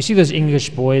outfits. Like you see those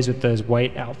English boys with those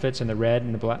white outfits and the red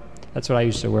and the black. That's what I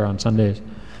used to wear on Sundays.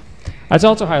 That's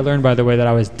also how I learned, by the way, that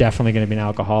I was definitely going to be an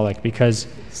alcoholic, because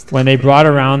when they brought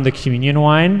around the communion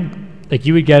wine, like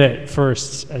you would get it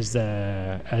first as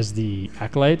the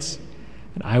acolytes,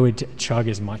 and I would chug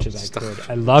as much as I could.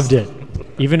 I loved it,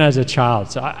 even as a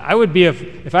child. So I would be,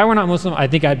 if I were not Muslim, I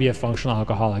think I'd be a functional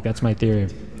alcoholic. That's my theory.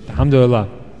 Alhamdulillah.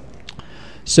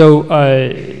 So,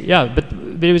 but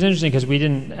it was interesting because we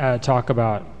didn't talk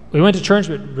about, we went to church,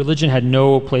 but religion had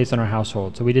no place in our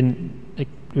household. So we didn't, there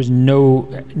was no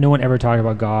one ever talked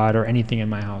about God or anything in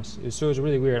my house. So it was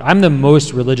really weird. I'm the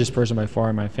most religious person by far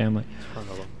in my family.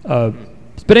 But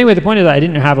anyway, the point is that I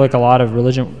didn't have like a lot of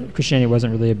religion. Christianity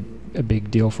wasn't really a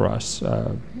big deal for us.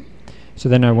 So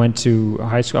then I went to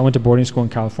high school. I went to boarding school in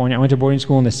California. I went to boarding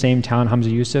school in the same town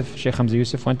Shaykh Hamza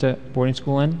Yusuf went to boarding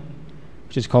school in,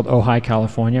 which is called Ojai,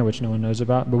 California, which no one knows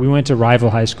about. But we went to rival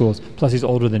high schools. Plus, he's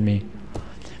older than me.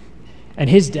 And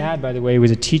his dad, by the way,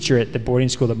 was a teacher at the boarding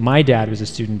school that my dad was a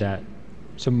student at.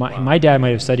 So my dad might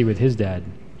have studied with his dad.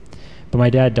 But my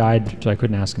dad died, so I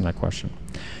couldn't ask him that question.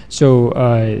 So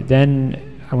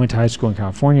then I went to high school in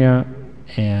California,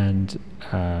 and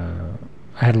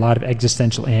I had a lot of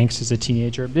existential angst as a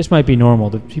teenager. This might be normal.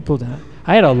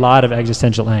 I had a lot of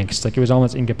existential angst. Like it was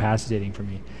almost incapacitating for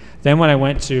me. Then when I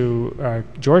went to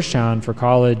Georgetown for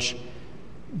college,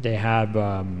 they have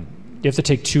you have to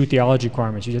take 2 theology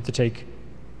requirements. You have to take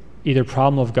either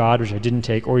Problem of God, which I didn't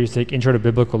take, or you take Intro to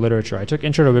Biblical Literature. I took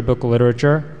Intro to Biblical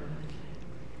Literature,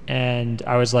 and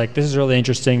I was like, this is really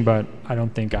interesting, but I don't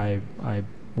think I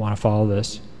want to follow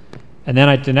this. And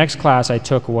then the next class I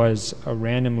took was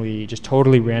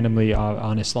totally randomly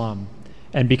on Islam.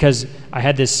 And because I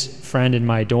had this friend in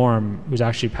my dorm who was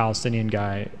actually a Palestinian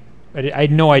guy, I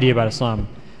had no idea about Islam.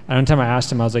 And one time I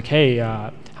asked him, I was like, hey,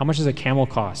 how much does a camel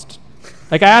cost?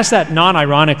 Like I asked that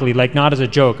non-ironically, like not as a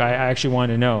joke. I actually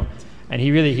wanted to know. And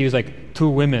he was like, 2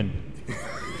 women.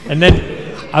 And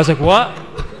then I was like, what?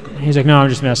 And he's like, no, I'm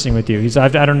just messing with you. I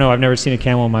don't know, I've never seen a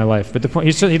camel in my life. But the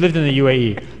point, he lived in the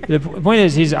UAE. The point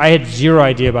is, I had zero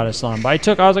idea about Islam. But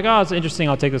I was like, oh, it's interesting,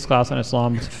 I'll take this class on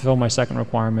Islam to fulfill my second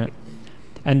requirement.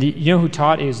 And you know who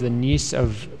taught is the niece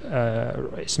of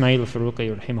Ismail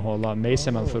al-Faruqi, rahimahullah,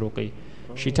 Maysam al-Faruqi.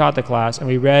 She taught the class, and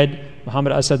we read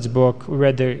Muhammad Asad's book. We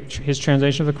read his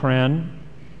translation of the Quran,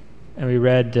 and we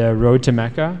read Road to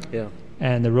Mecca. Yeah.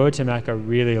 And the Road to Mecca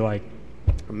really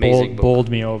bowled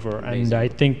me over. Amazing. And I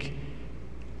think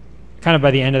kind of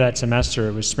by the end of that semester,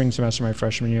 it was spring semester my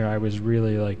freshman year, I was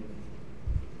really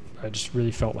I just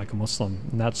really felt like a Muslim.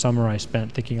 And that summer I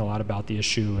spent thinking a lot about the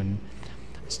issue and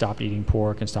stopped eating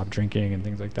pork and stopped drinking and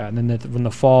things like that. And then in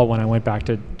the fall, when I went back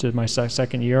to my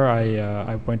second year,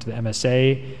 I went to the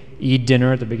MSA Eid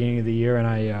dinner at the beginning of the year, and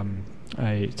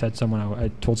I told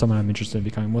someone I'm interested in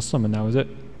becoming Muslim, and that was it.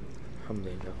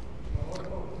 Alhamdulillah.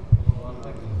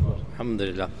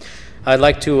 Alhamdulillah. I'd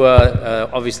like to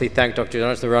obviously thank Dr.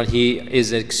 Jonas Laran. He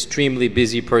is an extremely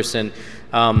busy person.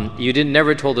 You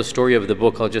never told the story of the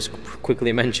book. I'll just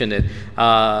quickly mention it.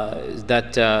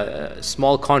 That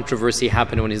small controversy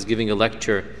happened when he was giving a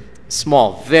lecture.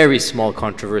 Small, very small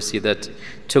controversy that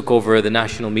took over the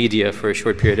national media for a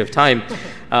short period of time,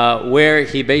 where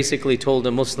he basically told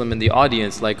a Muslim in the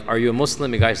audience, like, are you a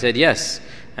Muslim? The guy said, yes.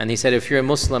 And he said, if you're a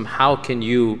Muslim, how can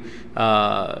you,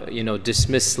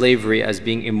 dismiss slavery as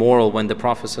being immoral when the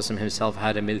Prophet ﷺ himself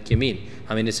had a milk yamin?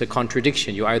 I mean, it's a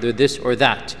contradiction. You either this or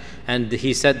that. And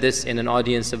he said this in an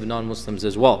audience of non-Muslims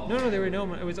as well. No,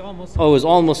 it was all Muslims. Oh, it was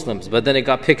all Muslims, but then it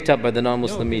got picked up by the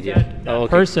non-Muslim media. That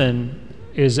person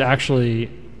is actually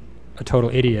a total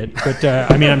idiot. But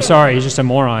I'm sorry, he's just a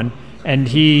moron. And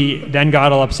he then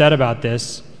got all upset about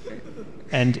this.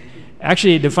 And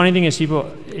actually, the funny thing is,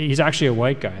 he's actually a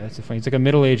white guy. That's the funny. He's like a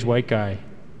middle-aged white guy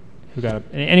who got up.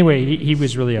 Anyway, he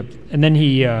was really up. And then did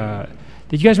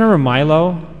you guys remember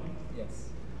Milo? Yes.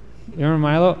 You remember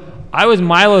Milo? I was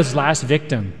Milo's last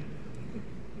victim.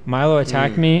 Milo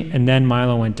attacked me, and then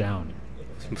Milo went down.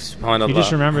 You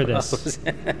just remember this.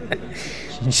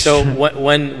 So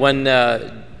when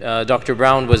Dr.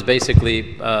 Brown was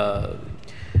basically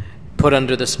put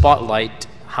under the spotlight,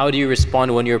 how do you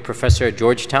respond when you're a professor at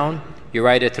Georgetown? You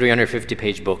write a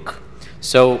 350-page book.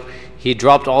 So he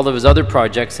dropped all of his other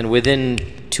projects, and within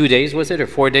 2 days, was it, or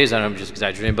 4 days? I don't know, I'm just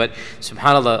exaggerating, but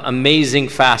subhanAllah, amazing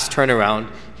fast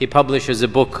turnaround. he publishes a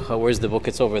book. Where's the book?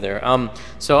 It's over there.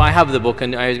 So I have the book,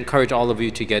 and I encourage all of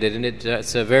you to get it. And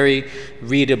it's a very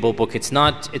readable book. It's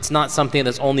not something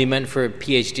that's only meant for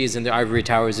PhDs in the ivory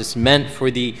towers. It's meant for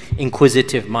the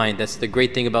inquisitive mind. That's the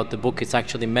great thing about the book. It's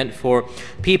actually meant for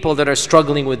people that are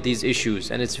struggling with these issues,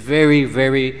 and it's very,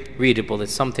 very readable.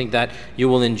 It's something that you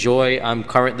will enjoy. I'm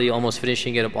currently almost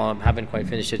finishing it. Well, I haven't quite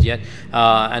finished it yet,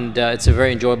 and it's a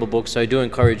very enjoyable book. So I do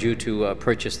encourage you to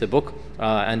purchase the book,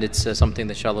 and it's something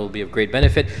that inshallah will be of great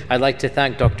benefit. I'd like to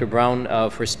thank Dr. Brown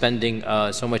for spending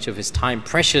so much of his time,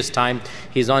 precious time.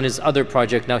 He's on his other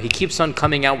project now. He keeps on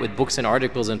coming out with books and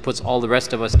articles and puts all the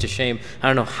rest of us to shame. I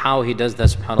don't know how he does that,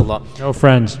 subhanAllah. No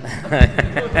friends.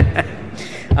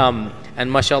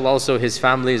 And mashallah, also his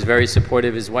family is very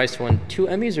supportive. His wife's won 2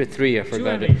 Emmys or 3, I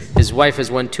forgot. 2 Emmys. His wife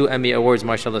has won 2 Emmy awards,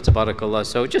 mashallah, tabarakallah.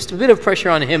 So just a bit of pressure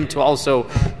on him to also,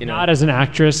 you know. Not as an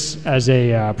actress, as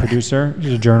a producer,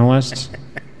 as a journalist,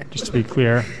 just to be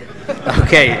clear.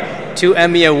 Okay, 2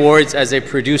 Emmy awards as a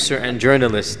producer and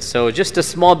journalist. So just a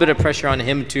small bit of pressure on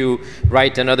him to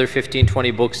write another 15,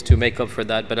 20 books to make up for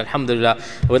that. But alhamdulillah,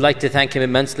 I would like to thank him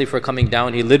immensely for coming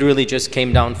down. He literally just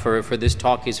came down for this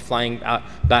talk. He's flying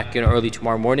back early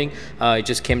tomorrow morning. He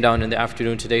just came down in the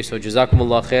afternoon today. So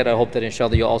jazakumullah khair. I hope that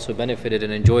inshallah you also benefited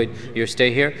and enjoyed your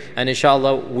stay here. And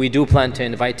inshallah, we do plan to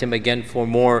invite him again for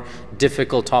more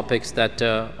difficult topics that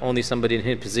only somebody in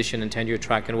his position and tenure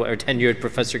track and or tenured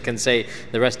professor can say.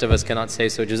 The rest of us cannot say.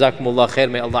 So jazakumullah khair.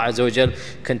 May Allah Azza wa Jal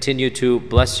continue to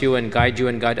bless you and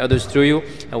guide others through you.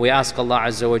 And we ask Allah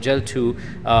Azza wa Jal to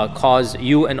cause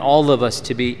you and all of us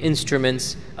to be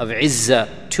instruments of izzah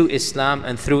to Islam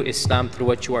and through Islam, through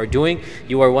what you are doing.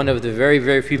 You are one of the very,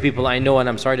 very few people I know, and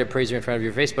I'm sorry to praise you in front of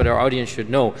your face, but our audience should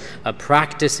know, a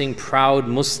practicing proud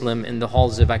Muslim in the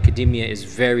halls of academia is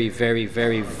very, very,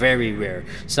 very, very rare.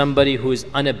 Somebody who is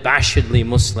unabashedly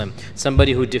Muslim,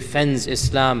 somebody who defends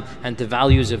Islam and the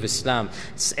values of Islam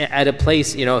at a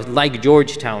place, you know, like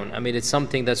Georgetown. I mean, it's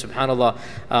something that, subhanAllah,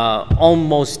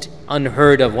 almost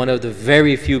unheard of, one of the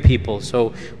very few people.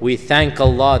 So we thank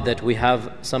Allah that we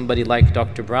have somebody like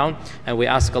Dr. Brown, and we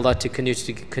ask Allah to continue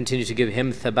to give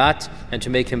him thabat and to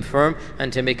make him firm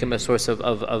and to make him a source of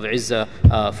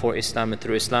izzah for Islam and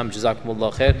through Islam.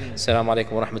 Jazakumullah khair. Assalamu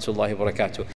alaikum wa rahmatullahi wa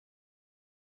barakatuh.